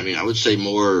 Yeah, I mean, I would say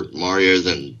more Mario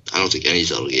than I don't think any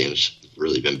Zelda games have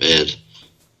really been bad.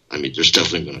 I mean, there's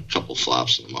definitely been a couple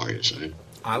flops on the Mario side.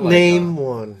 I like, Name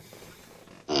one.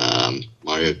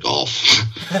 Mario Golf.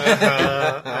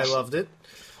 I loved it.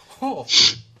 Oh,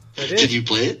 I did. Did you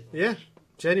play it? Yeah,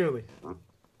 genuinely.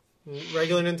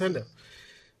 Regular Nintendo.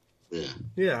 Yeah.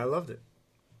 Yeah, I loved it.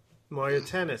 Mario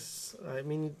Tennis. I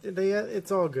mean,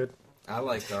 it's all good. I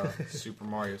like Super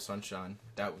Mario Sunshine.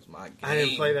 That was my game. I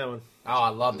didn't play that one. Oh, I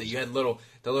loved it. You had the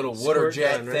little water Squirt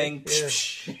jet gun, right? thing.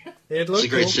 Yeah. It It's looked a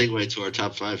great cool. segue to our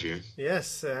top 5 here.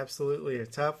 Yes, absolutely.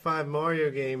 Top 5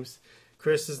 Mario games.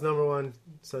 Chris is number 1.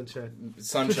 Sunshine.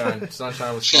 Sunshine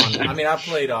was fun. I mean, I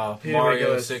played Peter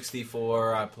Mario McGillis.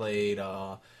 64. I played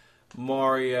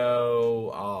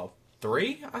Mario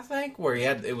 3, I think, where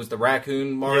it was the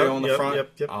raccoon Mario Yep, on the yep, front.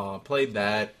 yep. Played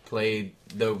that. Played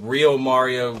the real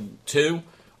Mario 2.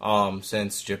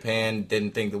 Since Japan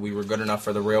didn't think that we were good enough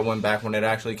for the real one back when it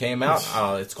actually came out.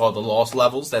 It's called the Lost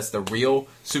Levels. That's the real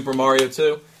Super Mario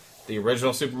 2. The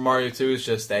original Super Mario 2 is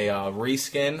just a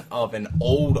reskin of an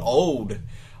old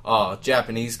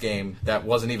Japanese game that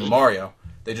wasn't even Mario.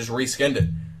 They just reskinned it.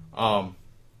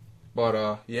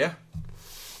 Yeah.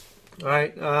 All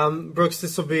right. Brooks,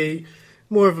 this will be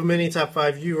more of a mini top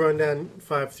 5. You run down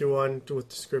 5 through 1 with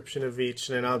description of each,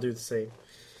 and then I'll do the same.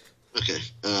 Okay.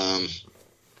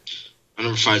 My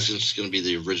number 5 is going to be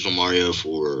the original Mario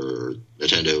for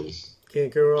Nintendo.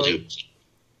 Can't go wrong.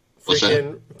 What's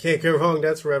that? Can't go wrong.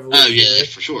 That's Oh, revolutionary. yeah,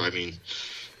 for sure. I mean,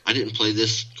 I didn't play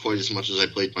this quite as much as I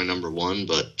played my number 1,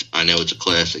 but I know it's a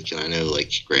classic, and I know,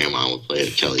 like, Grandma would play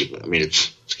it, Kelly. But, I mean,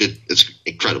 it's good. It's an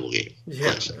incredible game.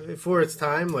 Yeah, Classic. for its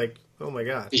time, like, oh my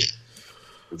god. Yeah.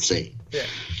 Insane. Yeah.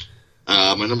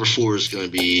 My number 4 is going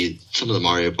to be some of the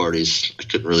Mario parties. I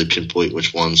couldn't really pinpoint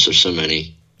which ones. There's so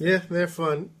many. Yeah, they're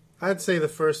fun. I'd say the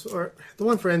first, or the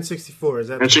one for N64. Is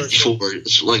that the first one? N64,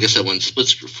 it's, like I said, when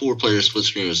 4-player split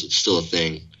screen was still a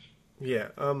thing. Yeah,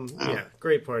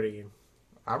 great party game.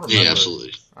 I remember. Yeah,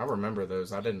 absolutely. I remember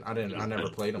those. I never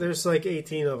played them. There's like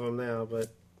 18 of them now, but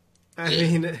I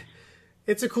mean,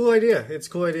 it's a cool idea. It's a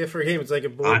cool idea for a game. It's like a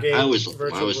board game. I always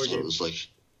virtual thought board it game. was like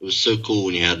it was so cool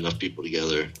when you had enough people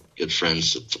together, good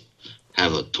friends, to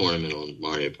have a tournament on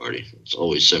Mario Party. It's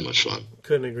always so much fun.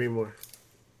 Couldn't agree more.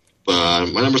 But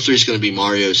my number 3 is going to be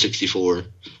Mario 64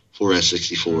 for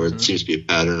N64. It seems to be a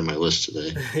pattern on my list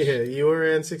today. Yeah, you were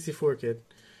an N64 kid.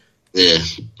 Yeah,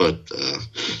 but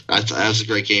that was a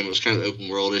great game. It was kind of open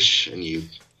worldish, and you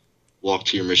walk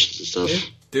to your missions and stuff. Yeah.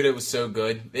 Dude, it was so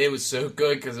good. It was so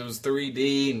good because it was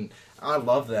 3D, and I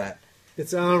love that.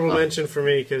 It's an honorable mention for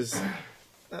me because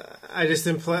I just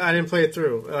didn't play. I didn't play it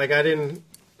through. Like I didn't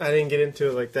get into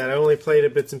it like that. I only played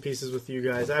it bits and pieces with you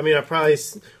guys. I mean, I probably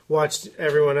watched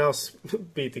everyone else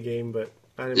beat the game, but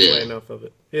I didn't play enough of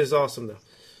it. It was awesome though.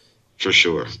 For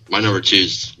sure. My number 2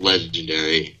 is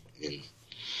legendary and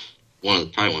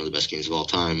probably one of the best games of all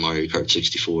time, Mario Kart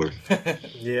 64.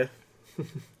 Yeah.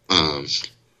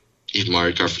 Even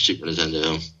Mario Kart for Super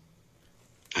Nintendo.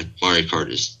 Mario Kart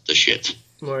is the shit.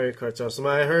 Mario Kart's awesome.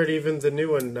 I heard even the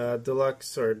new one,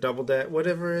 Deluxe or Double Dash,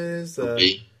 whatever it is.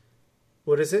 Wii?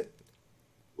 What is it?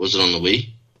 Was it on the Wii?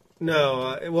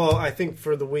 No, well, I think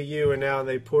for the Wii U, and now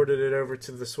they ported it over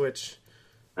to the Switch.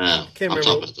 I'm remember.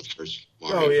 talking about the first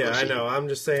Mario. Oh yeah, first I know. one. I'm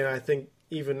just saying. I think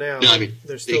even now, No, I mean,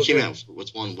 they're still. they came good. out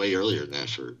with one way earlier than that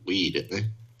for Wii, didn't they?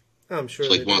 I'm sure.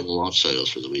 It's like they one did. of the launch titles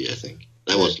for the Wii, I think.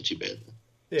 That Yeah. wasn't too bad.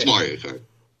 It's Yeah. Mario Kart.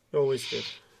 Always good.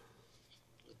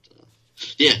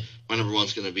 Yeah, my number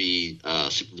 1's going to be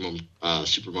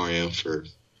Super Mario for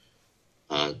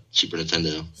Super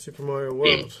Nintendo. Super Mario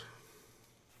World.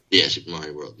 Yeah, Super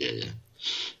Mario World. Yeah.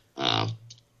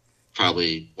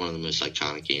 Probably one of the most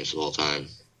iconic games of all time.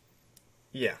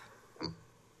 Yeah.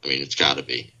 I mean, it's got to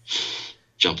be.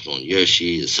 Jumping on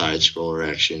Yoshi, the side-scroller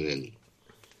action, and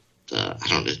I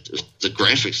don't know, the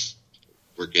graphics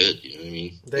were good, you know what I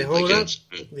mean? They Like, hold up.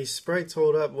 it's- These sprites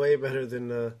hold up way better than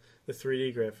the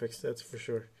 3D graphics. That's for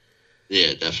sure.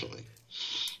 Yeah, definitely.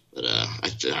 But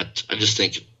I just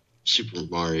think Super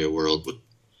Mario World would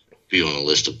be on a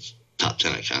list of top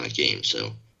 10 iconic games,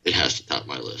 so it has to top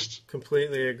my list.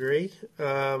 Completely agree.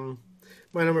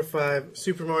 My number 5,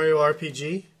 Super Mario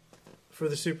RPG for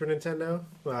the Super Nintendo.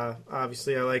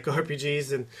 Obviously, I like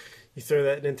RPGs, and you throw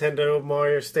that Nintendo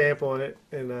Mario stamp on it,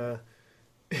 and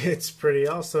it's pretty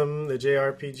awesome. The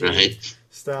JRPG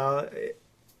style.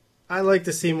 I like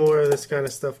to see more of this kind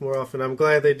of stuff more often. I'm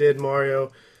glad they did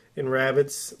Mario and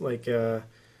Rabbids, like that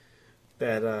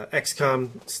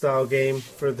XCOM style game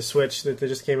for the Switch that they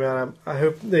just came out. I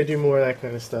hope they do more of that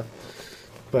kind of stuff.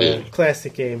 But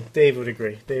classic game. Dave would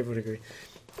agree.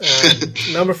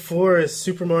 Number 4 is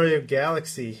Super Mario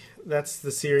Galaxy. That's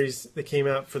the series that came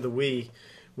out for the Wii,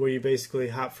 where you basically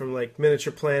hop from like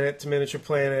miniature planet to miniature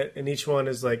planet, and each one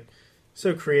is like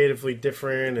so creatively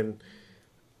different. And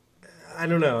I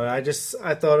don't know. I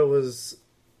thought it was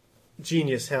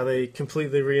genius how they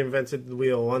completely reinvented the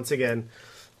wheel once again,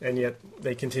 and yet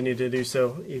they continue to do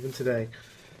so even today.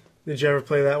 Did you ever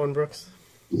play that one, Brooks?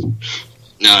 No,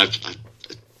 I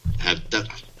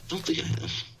don't think I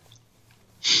have.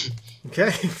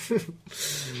 Okay.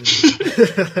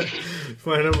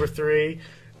 My number 3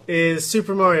 is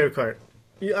Super Mario Kart.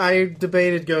 I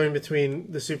debated going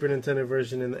between the Super Nintendo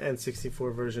version and the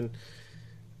N64 version.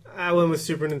 I went with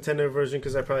Super Nintendo version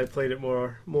because I probably played it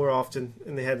more often,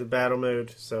 and they had the battle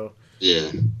mode, so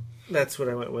yeah, that's what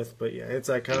I went with. But yeah, it's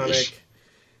iconic.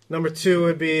 Number 2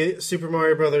 would be Super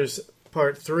Mario Brothers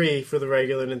Part 3 for the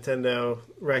regular Nintendo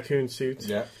Raccoon suit.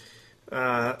 Yeah.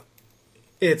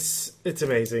 It's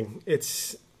amazing.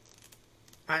 It's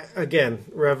again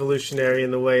revolutionary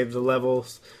in the way the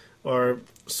levels are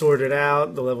sorted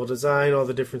out, the level design, all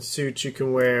the different suits you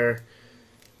can wear.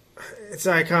 It's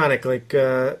iconic. Like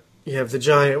you have the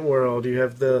giant world, you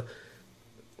have the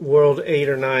world 8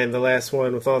 or 9, the last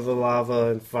one with all the lava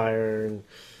and fire and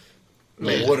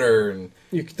the water and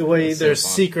the way there's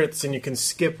secrets, and you can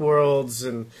skip worlds.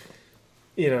 And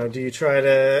do you try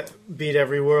to beat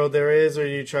every world there is, or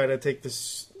you try to take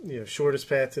this shortest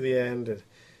path to the end? And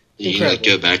you can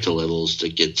go back to levels to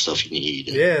get stuff you need.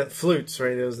 Yeah, flutes,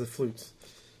 right? Those are the flutes.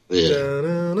 Yeah.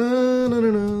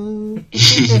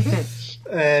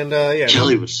 And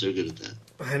Kelly was so good at that.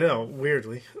 I know,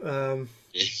 weirdly.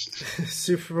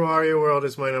 Super Mario World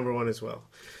is my number 1 as well.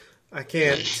 I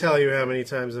can't tell you how many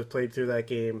times I've played through that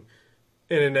game,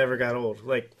 and it never got old.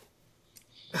 Like,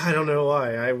 I don't know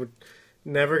why. I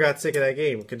never got sick of that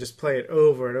game. Could just play it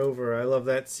over and over. I love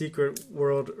that secret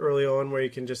world early on where you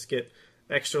can just get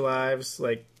extra lives,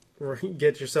 like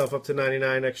get yourself up to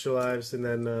 99 extra lives, and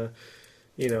then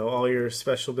all your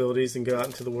special abilities, and go out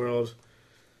into the world.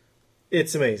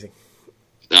 It's amazing.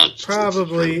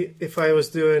 Probably, if I was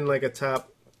doing like a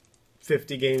top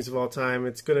 50 games of all time,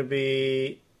 it's going to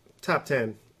be top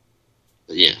 10.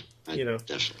 Yeah,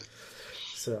 definitely.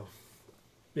 So,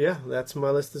 yeah, that's my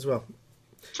list as well.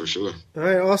 For sure. All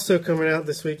right, also coming out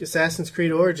this week, Assassin's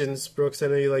Creed Origins. Brooks, I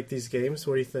know you like these games.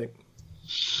 What do you think?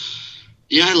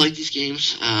 Yeah, I like these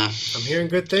games. I'm hearing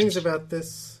good things about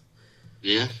this.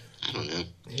 Yeah, I don't know.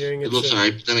 It looks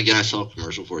alright, but then again, I saw a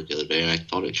commercial for it the other day, and I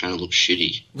thought it kind of looked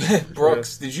shitty.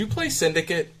 Brooks, did you play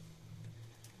Syndicate?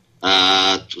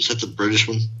 Was that the British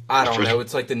one? I don't know.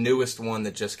 It's like the newest one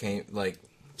that just came, like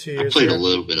 2 years I played ago. a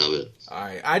little bit of it.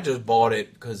 Alright, I just bought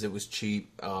it because it was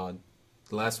cheap. The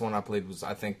last one I played was,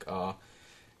 I think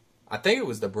it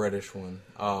was the British one.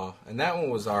 And that one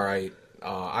was alright.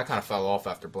 I kind of fell off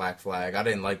after Black Flag.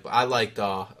 I liked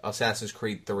Assassin's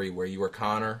Creed 3, where you were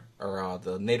Connor, or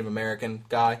the Native American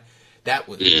guy. That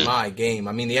was my game.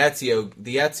 I mean, the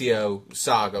Ezio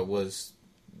saga was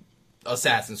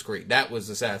Assassin's Creed. That was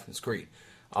Assassin's Creed.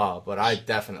 But I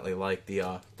definitely liked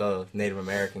the Native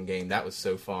American game. That was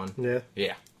so fun.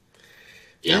 Yeah.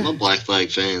 Yeah, I'm a Black Flag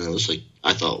fan. It was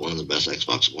I thought one of the best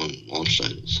Xbox One launch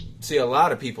titles. See, a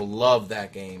lot of people love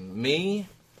that game. Me,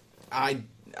 I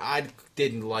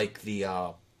didn't like the.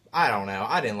 I don't know.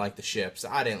 I didn't like the ships.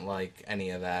 I didn't like any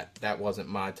of that. That wasn't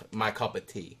my cup of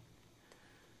tea.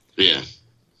 Yeah.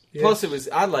 Plus,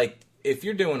 if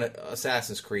you're doing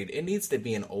Assassin's Creed, it needs to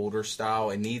be an older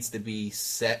style. It needs to be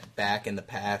set back in the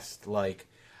past. Like,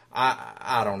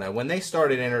 I don't know. When they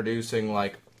started introducing,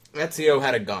 like, Ezio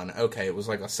had a gun. Okay, it was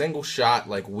like a single shot,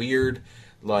 like, weird.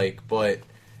 Like, but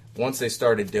once they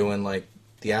started doing, like,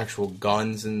 the actual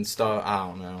guns and stuff, I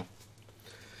don't know.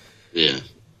 Yeah.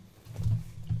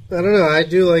 I don't know. I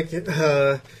do like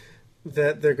that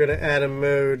they're going to add a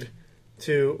mode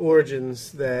to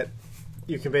Origins that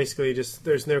you can basically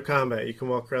there's no combat. You can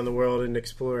walk around the world and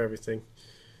explore everything.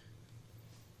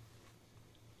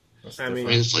 I mean,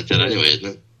 it's like that anyway, isn't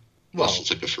it? Well, it's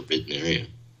like a forbidden area.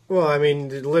 Well, I mean,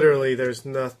 literally, there's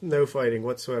no fighting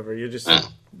whatsoever. You're just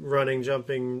running,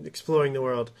 jumping, exploring the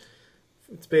world.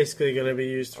 It's basically going to be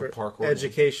used for parkour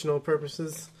educational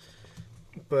purposes.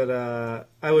 But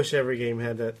I wish every game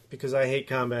had that because I hate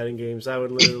combating games. I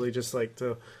would literally just like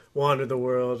to wander the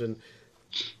world and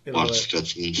all Watch that.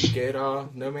 cutscenes. Get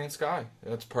No Man's Sky.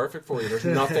 That's perfect for you. There's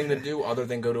nothing to do other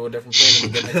than go to a different planet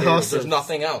and get materials. Awesome. There's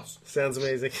nothing else. Sounds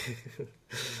amazing.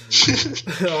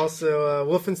 Also,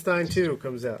 Wolfenstein 2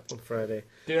 comes out on Friday.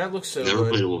 Dude, that looks so Never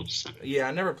good. played Wolfenstein. Yeah,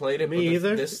 I never played it. Me but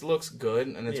either. This looks good,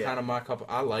 and it's Yeah. kind of my cup.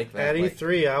 I like that. At like-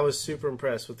 E3, I was super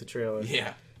impressed with the trailer.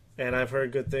 Yeah. And I've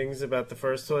heard good things about the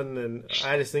first one, and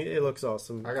I just think it looks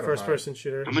awesome. I gotta First buy it. person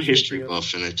shooter. I'm a history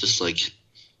buff, and it just like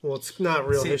Well, it's not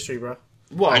real See- history, bro.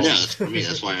 Well, I know. For me,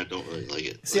 that's why I don't really like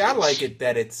it. see, I like it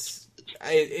that it's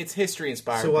history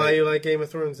inspired. So why you like Game of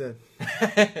Thrones then?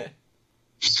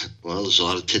 Well, there's a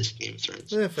lot of tits in Game of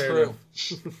Thrones. Yeah, fair True.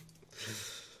 enough.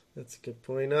 That's a good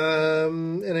point.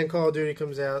 And then Call of Duty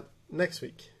comes out next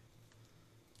week.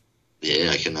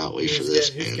 Yeah, I cannot wait for Who's this,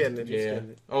 who's man. getting it? Who's Yeah. getting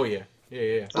it? Oh yeah.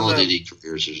 Yeah. Call I'm of not- Duty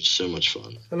careers are so much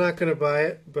fun. I'm not gonna buy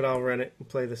it, but I'll rent it and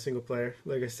play the single player.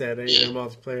 Like I said, ain't Yeah. no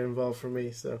multiplayer involved for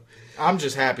me. So I'm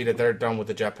just happy that they're done with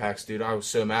the jetpacks, dude. I was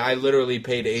so mad. I literally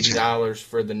paid $80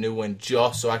 for the new one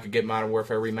just so I could get Modern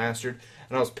Warfare Remastered,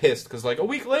 and I was pissed because like a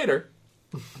week later,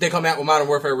 they come out with Modern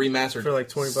Warfare Remastered For like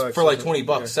 $20. For like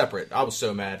 $20 Yeah. separate. I was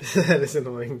so mad. that is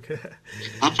annoying.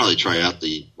 I'll probably try out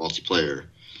the multiplayer.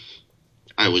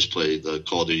 I always play the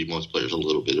Call of Duty multiplayers a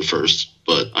little bit at first,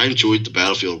 but I enjoyed the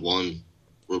Battlefield 1,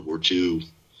 World War II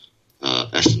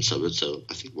essence of it, so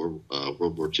I think World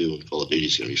War II and Call of Duty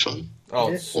is going to be fun.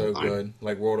 Oh, it's so Yeah. good.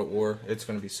 Like World at War. It's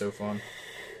going to be so fun.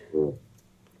 All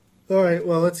right,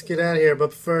 well, let's get out of here.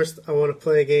 But first, I want to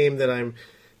play a game that I'm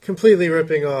completely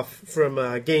ripping off from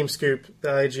Game Scoop, the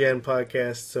IGN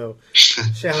podcast. So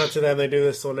shout out to them. They do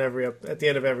this on at the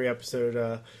end of every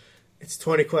episode. It's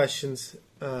 20 questions.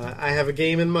 I have a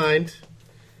game in mind,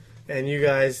 and you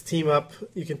guys team up.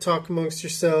 You can talk amongst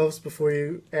yourselves before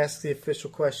you ask the official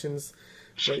questions.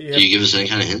 But you Do have you give us any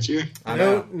kind of hints here? I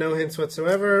know. no hints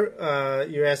whatsoever.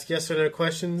 You ask yes or no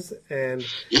questions, and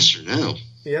Yes or no?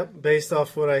 yep, based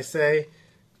off what I say,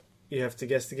 you have to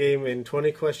guess the game in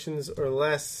 20 questions or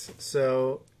less.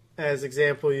 So, as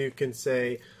example, you can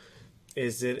say,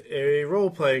 is it a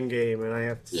role-playing game? And I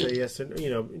have to say yes or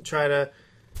no. Try to...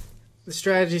 The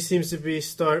strategy seems to be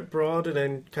start broad and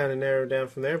then kind of narrow down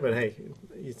from there. But hey,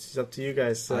 it's up to you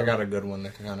guys. So I got a good one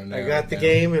that kind of. I got the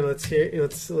game, and let's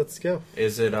go.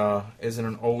 Is it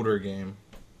an older game?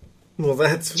 Well,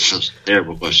 that's That's a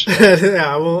terrible question.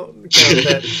 yeah, I won't count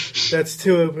that. That's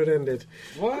too open-ended.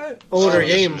 What? Older Oh,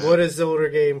 yes game. or no? What does older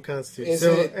game constitute? Is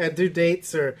So, it- do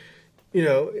dates or,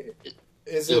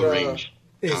 Is Still range.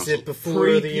 is Console. it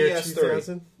before the year Pre-PS3.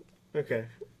 2000? Okay.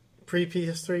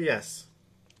 Pre-PS3, yes.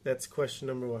 That's question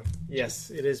number one. Yes,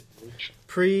 it is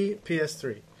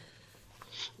pre-PS3.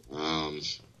 Um, You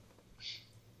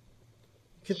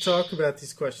can talk about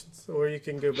these questions, or you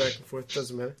can go back and forth.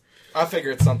 Doesn't matter. I figure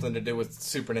it's something to do with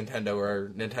Super Nintendo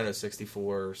or Nintendo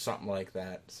 64 or something like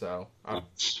that. So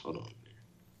hold on.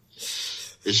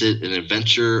 Is it an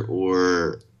adventure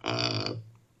or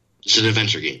it's an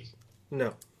adventure game?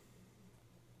 No.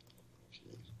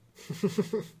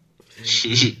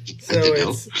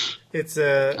 So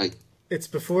So I- it's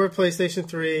before PlayStation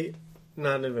 3,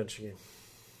 not an adventure game.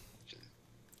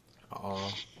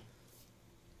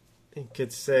 You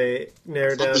could say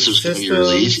narrow down this was gonna be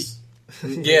really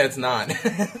systems. yeah, it's not.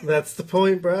 That's the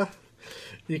point, bruh.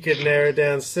 You could narrow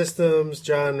down systems,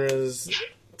 genres,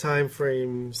 time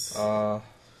frames.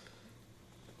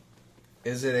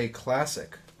 Is it a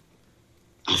classic?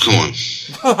 Oh, come on.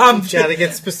 I'm Gotta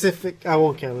get specific. I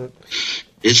won't count it.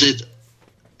 Is it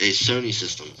a Sony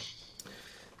system?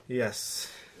 Yes.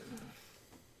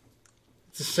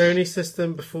 It's a Sony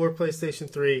system before PlayStation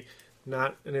 3,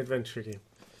 not an adventure game.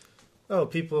 Oh,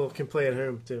 people can play at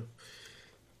home too.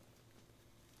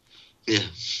 Yeah.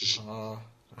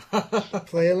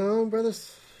 Play along,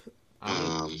 brothers?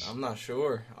 I'm not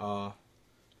sure. Okay,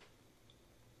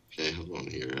 hold on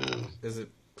here. Is it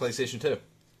PlayStation 2?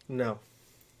 No.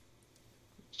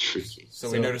 Tricky. So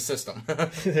we know the system.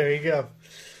 There you go.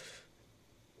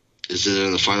 Is it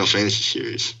in the Final Fantasy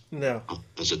series? No. Oh,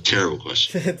 that's a terrible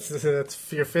question.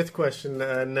 That's your fifth question.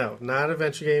 No, not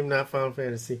adventure game, not Final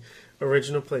Fantasy.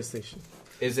 Original PlayStation.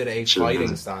 Is it a Sure.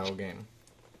 fighting style game?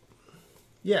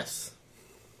 Yes.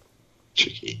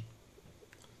 Tricky.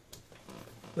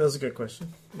 That was a good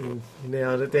question. You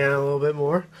nailed it down a little bit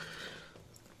more.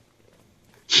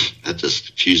 That just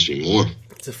confused me more.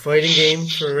 It's a fighting game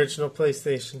for original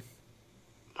PlayStation.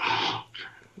 Oh,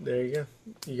 There you go.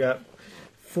 You got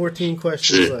 14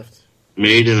 questions Is it left.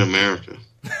 Made in America.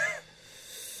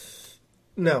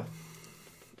 No.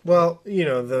 Well,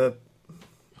 The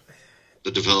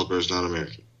developer is not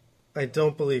American. I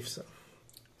don't believe so.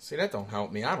 See, that don't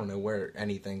help me. I don't know where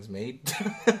anything's made.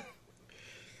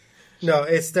 No,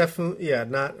 it's definitely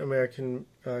not American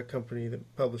company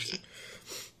that published it.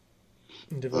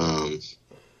 And developed it.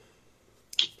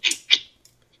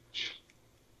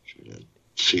 Trying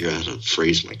to figure out how to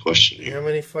phrase my question How here.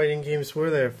 many fighting games were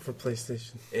there for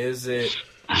PlayStation? Is it?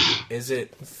 I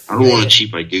don't want to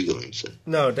cheat by Googling, so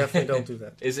No, definitely don't do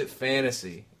that. Is it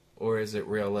fantasy or is it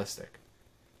realistic?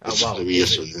 it's going to be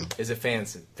yes or no. Is it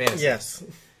fantasy? Fantasy. Yes.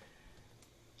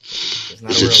 It's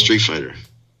not Is a it real- Street Fighter?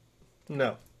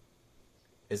 No.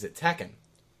 Is it Tekken?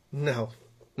 No.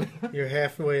 You're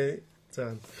halfway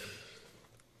done.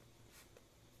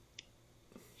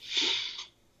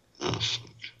 Oh, fuck.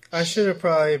 I should have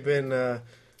probably been a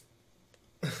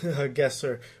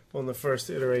guesser on the first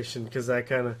iteration because I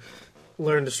kind of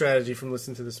learned the strategy from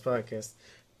listening to this podcast.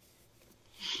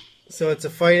 So it's a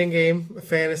fighting game, a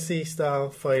fantasy style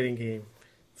fighting game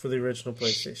for the original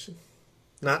PlayStation.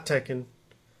 Not Tekken,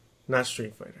 not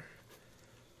Street Fighter.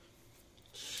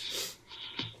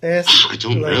 Ask, I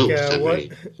don't know that what many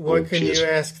what old can you PS1s.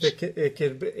 ask that it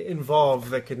could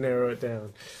involve that could narrow it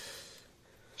down?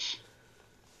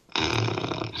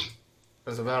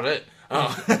 That's about it.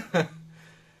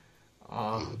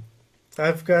 Oh.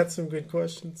 I've got some good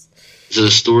questions. Is it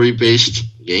a story-based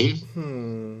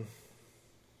game?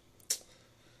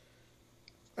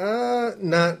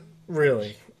 Not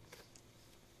really.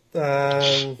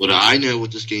 Would I know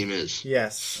what this game is?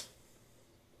 Yes.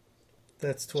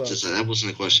 That's 12. That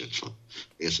wasn't a question. Fuck.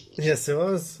 I guess it was. Yes, it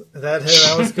was. That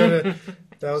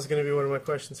was gonna be one of my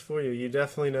questions for you. You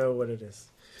definitely know what it is.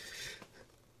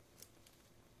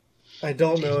 I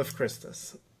don't know if Chris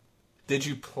does. Did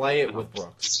you play it with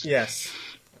Brooks? Yes.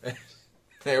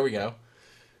 There we go.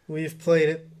 We've played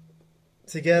it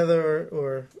together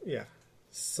or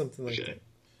something like Okay. that.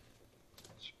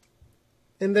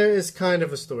 And there is kind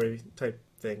of a story type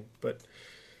thing, but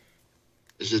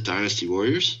Is it Dynasty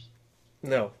Warriors?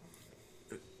 no.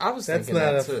 I was That's thinking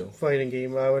not that a too. fighting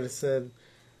game. I would have said,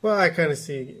 well, I kind of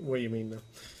see what you mean, though.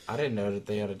 I didn't know that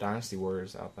they had a Dynasty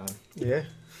Warriors out then. Yeah.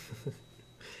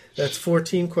 That's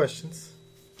 14 questions.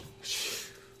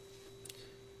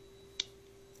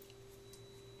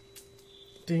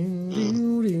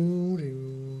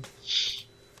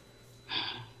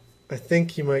 I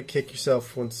think you might kick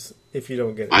yourself once if you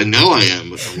don't get it. I know I am,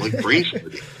 but I'm like brain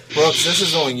farting. Brooks, this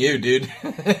is on you, dude.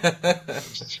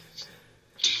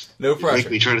 No You make pressure.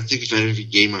 me try to think of every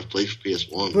game I've played for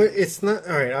PS1. But it's not.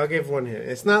 All right, I'll give one hint.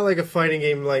 It's not like a fighting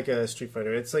game like a Street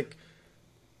Fighter. It's like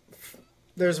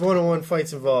there's one-on-one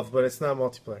fights involved, but it's not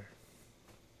multiplayer.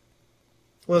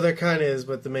 Well, there kind of is,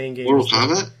 but the main game. Mortal is not.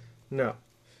 Kombat? No.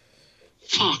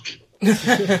 Fuck.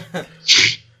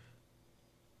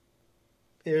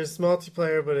 There's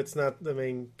multiplayer, but it's not the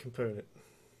main component.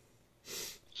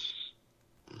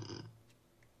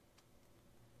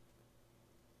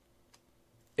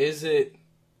 Is it?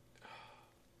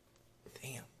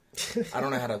 Damn. I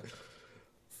don't know how to.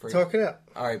 Talk it out.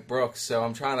 All right, Brooks. So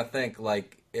I'm trying to think,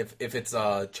 like, if it's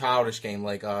a childish game,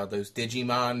 like those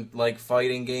Digimon like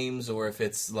fighting games, or if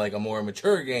it's like a more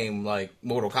mature game, like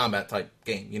Mortal Kombat type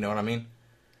game. You know what I mean?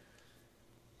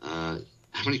 How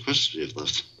many questions do we have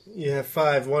left? You have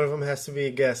 5. One of them has to be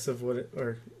a guess of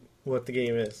what the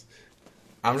game is.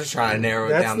 I'm just trying to narrow it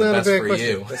That's down the not a best bad for question.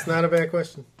 you. That's not a bad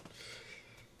question.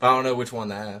 I don't know which one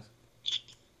to ask.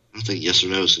 I don't think yes or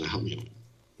no is going to help me. on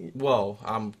it. Well,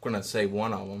 I'm gonna say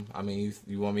one of them. I mean,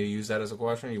 you want me to use that as a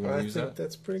question? You want I to use think that?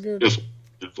 that's pretty good.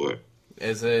 Go for it.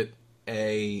 Is it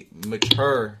a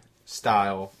mature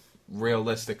style,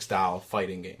 realistic style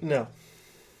fighting game? No.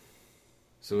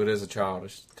 So it is a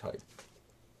childish type.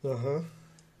 Uh-huh.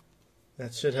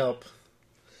 That should help.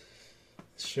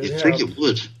 Should You'd help. think it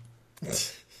would.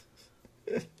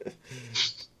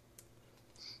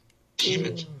 Damn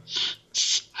it.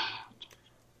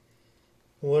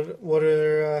 What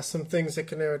are some things that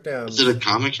can narrow it down? Is it a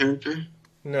comic character?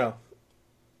 No.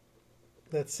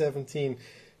 That's 17.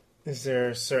 Is there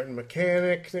a certain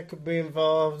mechanic that could be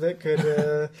involved that could...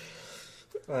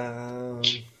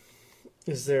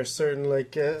 is there a certain,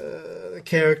 like,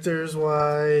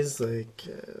 characters-wise, like...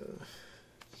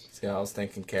 See, I was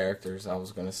thinking characters. I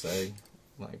was gonna say,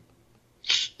 like,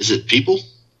 Is it people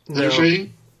that are No.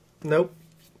 fighting? Nope.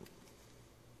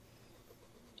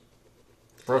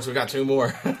 Brooks, we got 2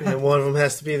 more. And one of them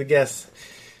has to be the guess.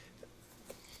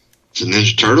 Is it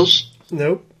Ninja Turtles?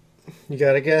 Nope. You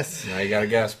gotta guess. Now you gotta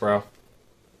guess, bro.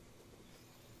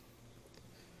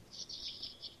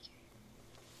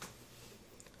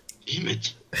 Damn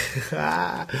it.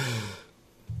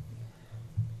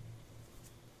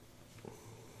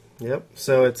 Yep.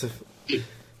 So it's a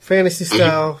fantasy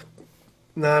style,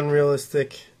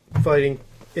 non-realistic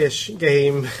fighting-ish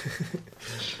game.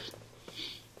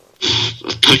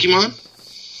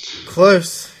 Pokemon?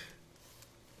 Close.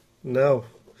 No.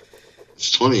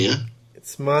 It's 20, yeah?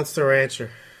 It's Monster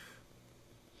Rancher.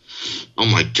 Oh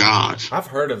my god. I've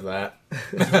heard of that.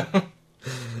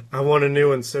 I want a new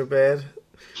one so bad.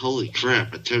 Holy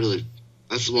crap, that's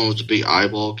the one with the big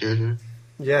eyeball character?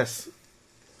 Yes.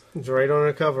 It's right on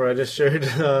the cover. I just showed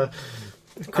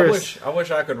Chris. I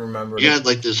wish I could remember. You had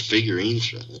like those figurines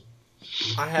from it.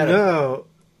 I had No.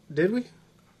 Did we?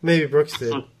 Maybe Brooks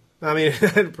did. I mean,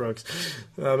 Brooks.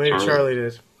 Maybe Charlie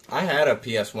did. I had a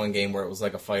PS1 game where it was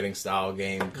like a fighting style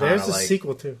game, kind There's of a like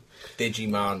sequel too.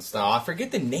 Digimon style. I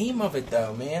forget the name of it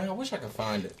though, man. I wish I could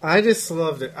find it. I just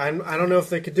loved it. I don't know if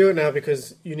they could do it now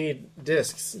because you need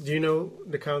discs. Do you know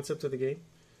the concept of the game?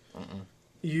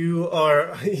 You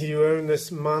own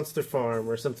this monster farm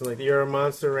or something like that. You're a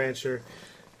monster rancher,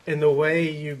 and the way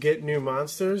you get new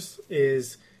monsters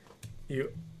is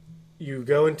you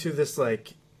go into this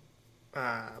like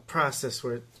process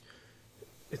where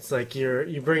it's like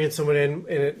you bring in someone in and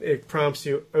it prompts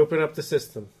you open up the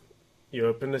system. You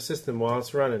open the system while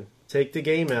it's running. Take the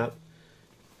game out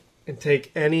and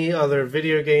take any other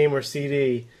video game or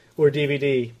CD or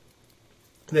DVD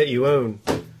that you own.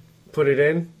 Put it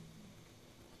in.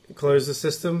 Close the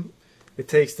system. It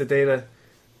takes the data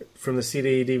from the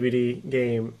CD, DVD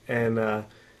game and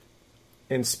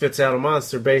spits out a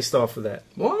monster based off of that.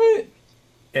 What?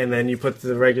 And then you put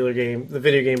the video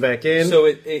game back in. So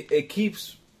it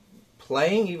keeps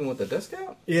playing even with the disc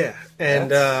out? Yeah,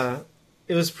 and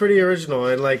it was pretty original.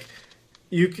 And like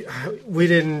we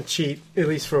didn't cheat at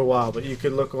least for a while, but you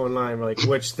could look online like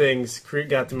which things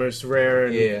got the most rare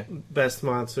and best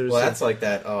monsters. Well, that's like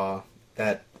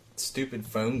that stupid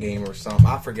phone game or something.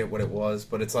 I forget what it was,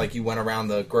 but it's like you went around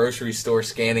the grocery store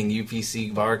scanning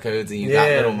UPC barcodes and you got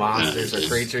little monsters or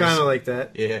creatures. Kind of like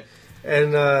that. Yeah.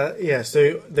 And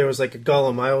so there was like a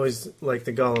golem. I always like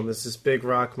the golem. It's this big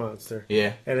rock monster.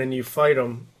 Yeah. And then you fight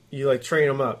them. You like train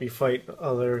them up. You fight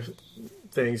other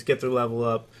things, get their level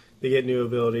up. They get new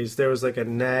abilities. There was like a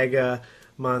Naga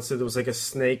monster. There was like a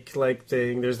snake-like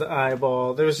thing. There's the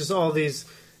eyeball. There was just all these,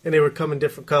 and they would come in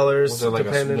different colors. Was there like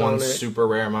one super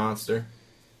rare monster?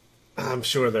 I'm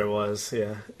sure there was.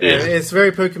 Yeah. And it's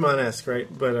very Pokemon-esque, right?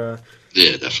 But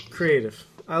yeah, definitely creative.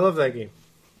 I love that game.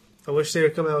 I wish they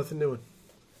would come out with a new one.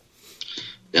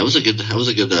 That was a good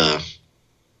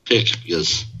pick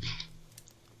because,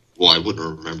 well, I wouldn't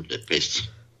have remembered it based.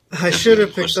 I should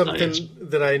have picked something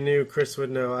that I knew Chris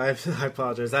would know. I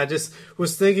apologize. I just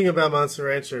was thinking about Monster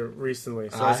Rancher recently,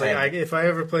 so I was like, if I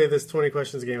ever play this 20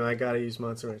 questions game, I gotta use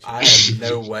Monster Rancher. I had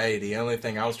no way. The only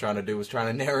thing I was trying to do was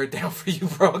trying to narrow it down for you,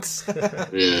 Brooks.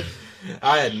 Yeah,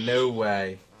 I had no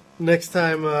way. Next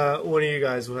time, one of you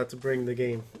guys will have to bring the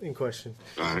game in question.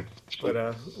 all right.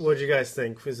 But what did you guys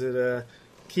think? Was it a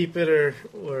keep it or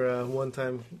a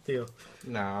one-time deal?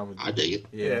 No, I dig it.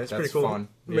 Yeah, it's that's pretty cool. fun.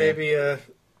 Maybe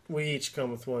we each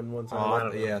come with one time. I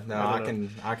don't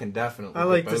know. I can definitely. I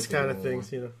like this kind of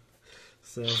things, you know.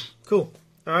 So cool.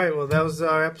 All right, well, that was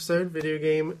our episode, Video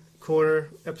Game Corner,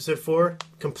 episode 4.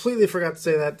 Completely forgot to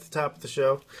say that at the top of the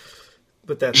show,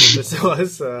 but that's what this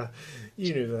was.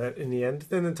 You knew that in the end,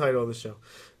 then the title of the show.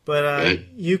 But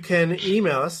you can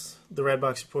email us,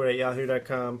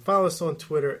 theredboxreport@yahoo.com. Follow us on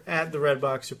Twitter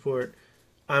 @theredboxreport.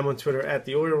 I'm on Twitter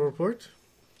 @theoilreport.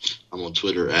 I'm on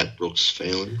Twitter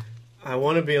 @BrooksFallon. I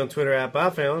want to be on Twitter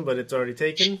 @BobFallon, but it's already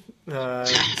taken.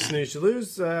 Snooze, you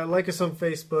lose. Like us on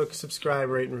Facebook, subscribe,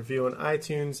 rate, and review on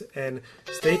iTunes, and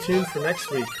stay tuned for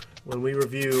next week when we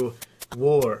review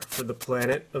War for the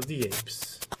Planet of the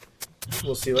Apes.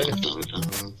 We'll see you later. Dun, dun,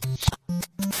 dun.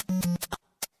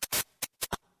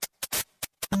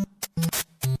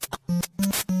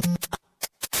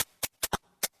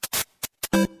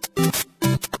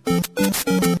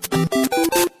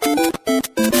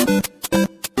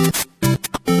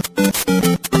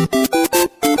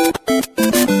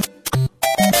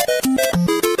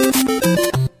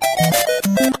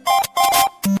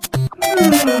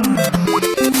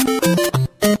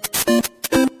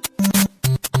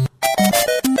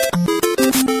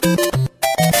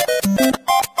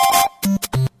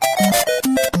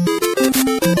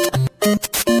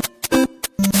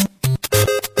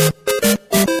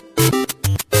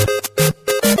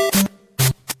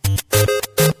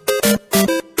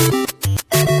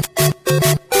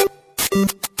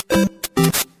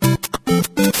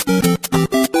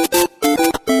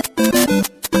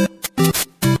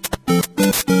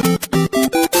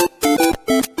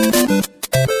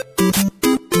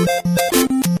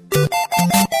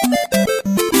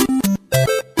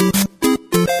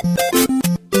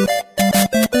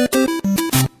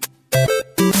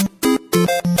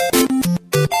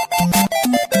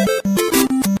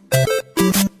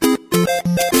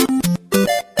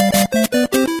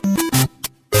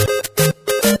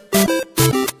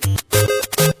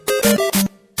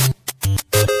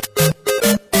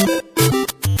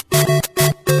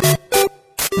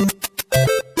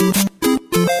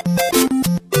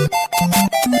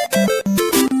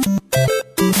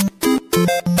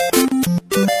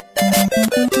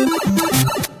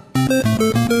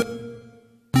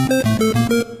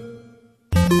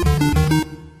 Bye.